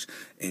recharge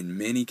in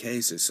many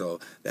cases. So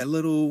that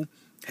little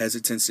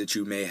hesitance that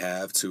you may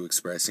have to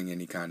expressing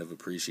any kind of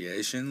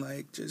appreciation,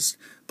 like, just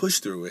push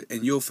through it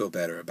and you'll feel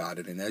better about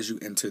it. And as you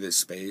enter this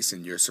space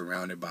and you're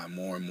surrounded by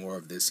more and more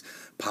of this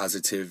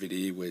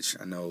positivity, which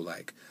I know,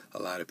 like,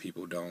 a lot of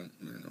people don't,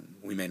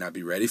 we may not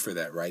be ready for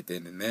that right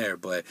then and there,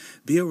 but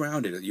be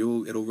around it.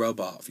 It'll rub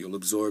off. You'll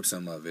absorb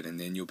some of it, and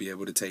then you'll be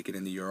able to take it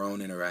into your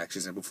own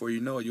interactions. And before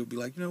you know it, you'll be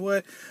like, you know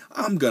what?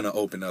 I'm going to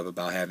open up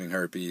about having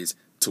herpes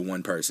to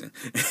one person.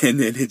 And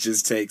then it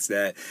just takes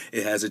that.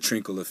 It has a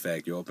trickle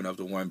effect. You open up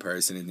to one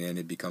person, and then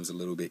it becomes a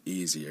little bit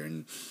easier.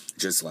 And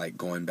just like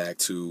going back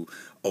to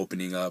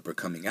opening up or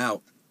coming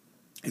out,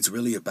 it's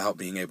really about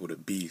being able to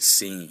be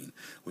seen.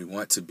 We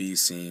want to be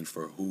seen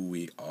for who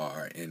we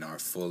are in our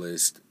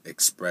fullest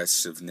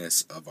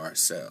expressiveness of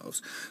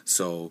ourselves.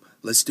 So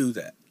let's do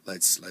that.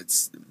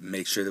 Let's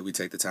make sure that we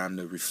take the time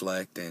to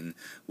reflect, and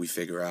we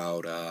figure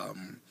out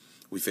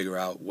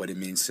what it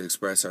means to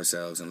express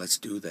ourselves, and let's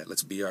do that.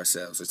 Let's be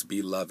ourselves. Let's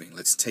be loving.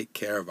 Let's take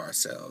care of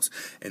ourselves,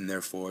 and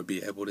therefore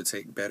be able to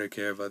take better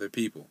care of other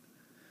people.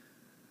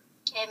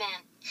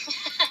 Amen.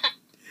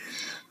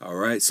 All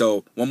right.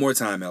 So one more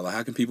time, Ella,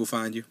 how can people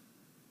find you?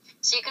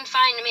 So you can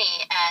find me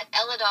at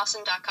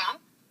elladawson.com.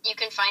 You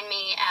can find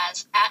me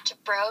as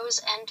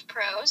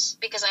 @bros&pros,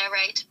 because I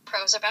write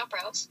prose about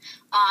bros,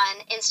 on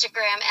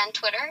Instagram and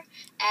Twitter.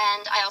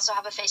 And I also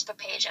have a Facebook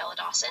page, Ella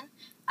Dawson.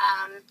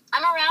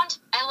 I'm around.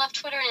 I love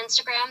Twitter and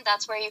Instagram.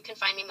 That's where you can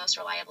find me most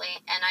reliably.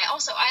 And I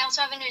also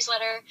have a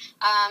newsletter,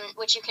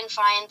 which you can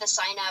find the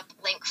sign up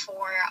link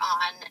for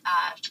on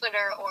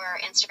Twitter or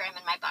Instagram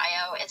in my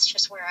bio. It's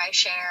just where I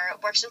share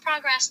works in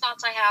progress,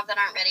 thoughts I have that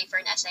aren't ready for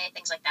an essay,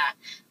 things like that.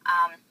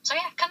 So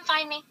yeah, come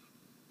find me.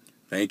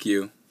 Thank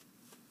you.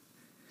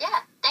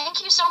 Yeah,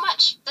 thank you so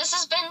much. This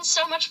has been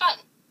so much fun.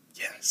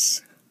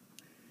 Yes.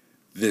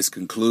 This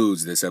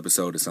concludes this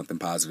episode of Something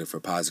Positive for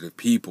Positive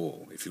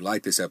People. If you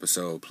like this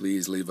episode,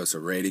 please leave us a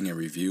rating and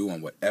review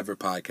on whatever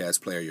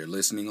podcast player you're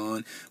listening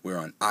on. We're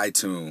on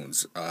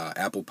iTunes,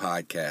 Apple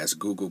Podcasts,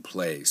 Google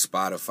Play,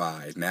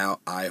 Spotify,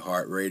 now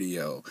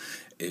iHeartRadio.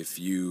 If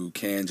you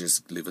can,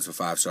 just leave us a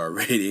 5-star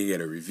rating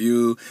and a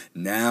review.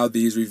 Now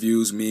these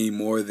reviews mean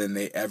more than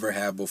they ever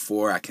have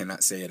before. I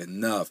cannot say it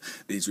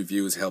enough. These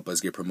reviews help us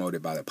get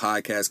promoted by the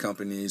podcast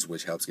companies,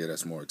 which helps get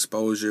us more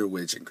exposure,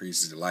 which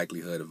increases the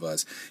likelihood of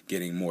us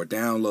getting more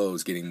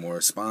downloads, getting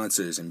more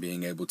sponsors, and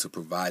being able to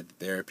provide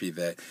the therapy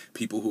that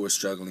people who are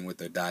struggling with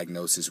their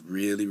diagnosis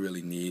really,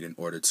 really need in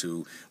order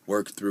to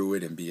work through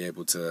it and be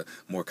able to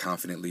more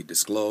confidently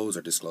disclose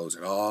or disclose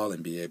at all,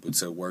 and be able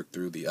to work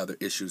through the other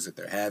issues that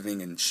they're having,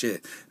 and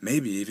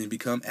maybe even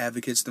become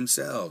advocates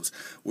themselves.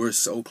 We're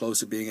so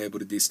close to being able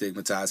to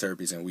destigmatize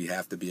herpes, and we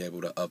have to be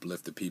able to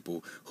uplift the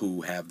people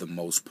who have the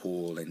most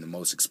pull and the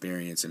most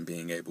experience in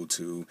being able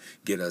to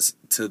get us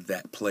to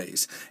that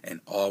place.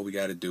 And all we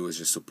got to do is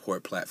just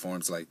support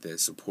platforms like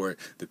this, support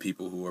the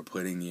people who are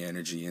putting the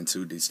energy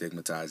into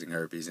destigmatizing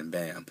herpes, and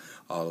bam,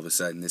 all of a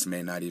sudden this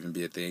may not even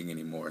be a thing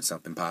anymore.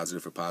 Something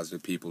positive for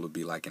positive people would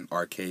be like an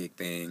archaic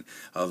thing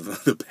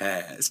of the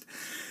past.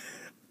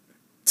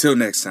 Till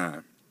next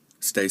time,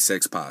 stay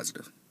sex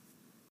positive.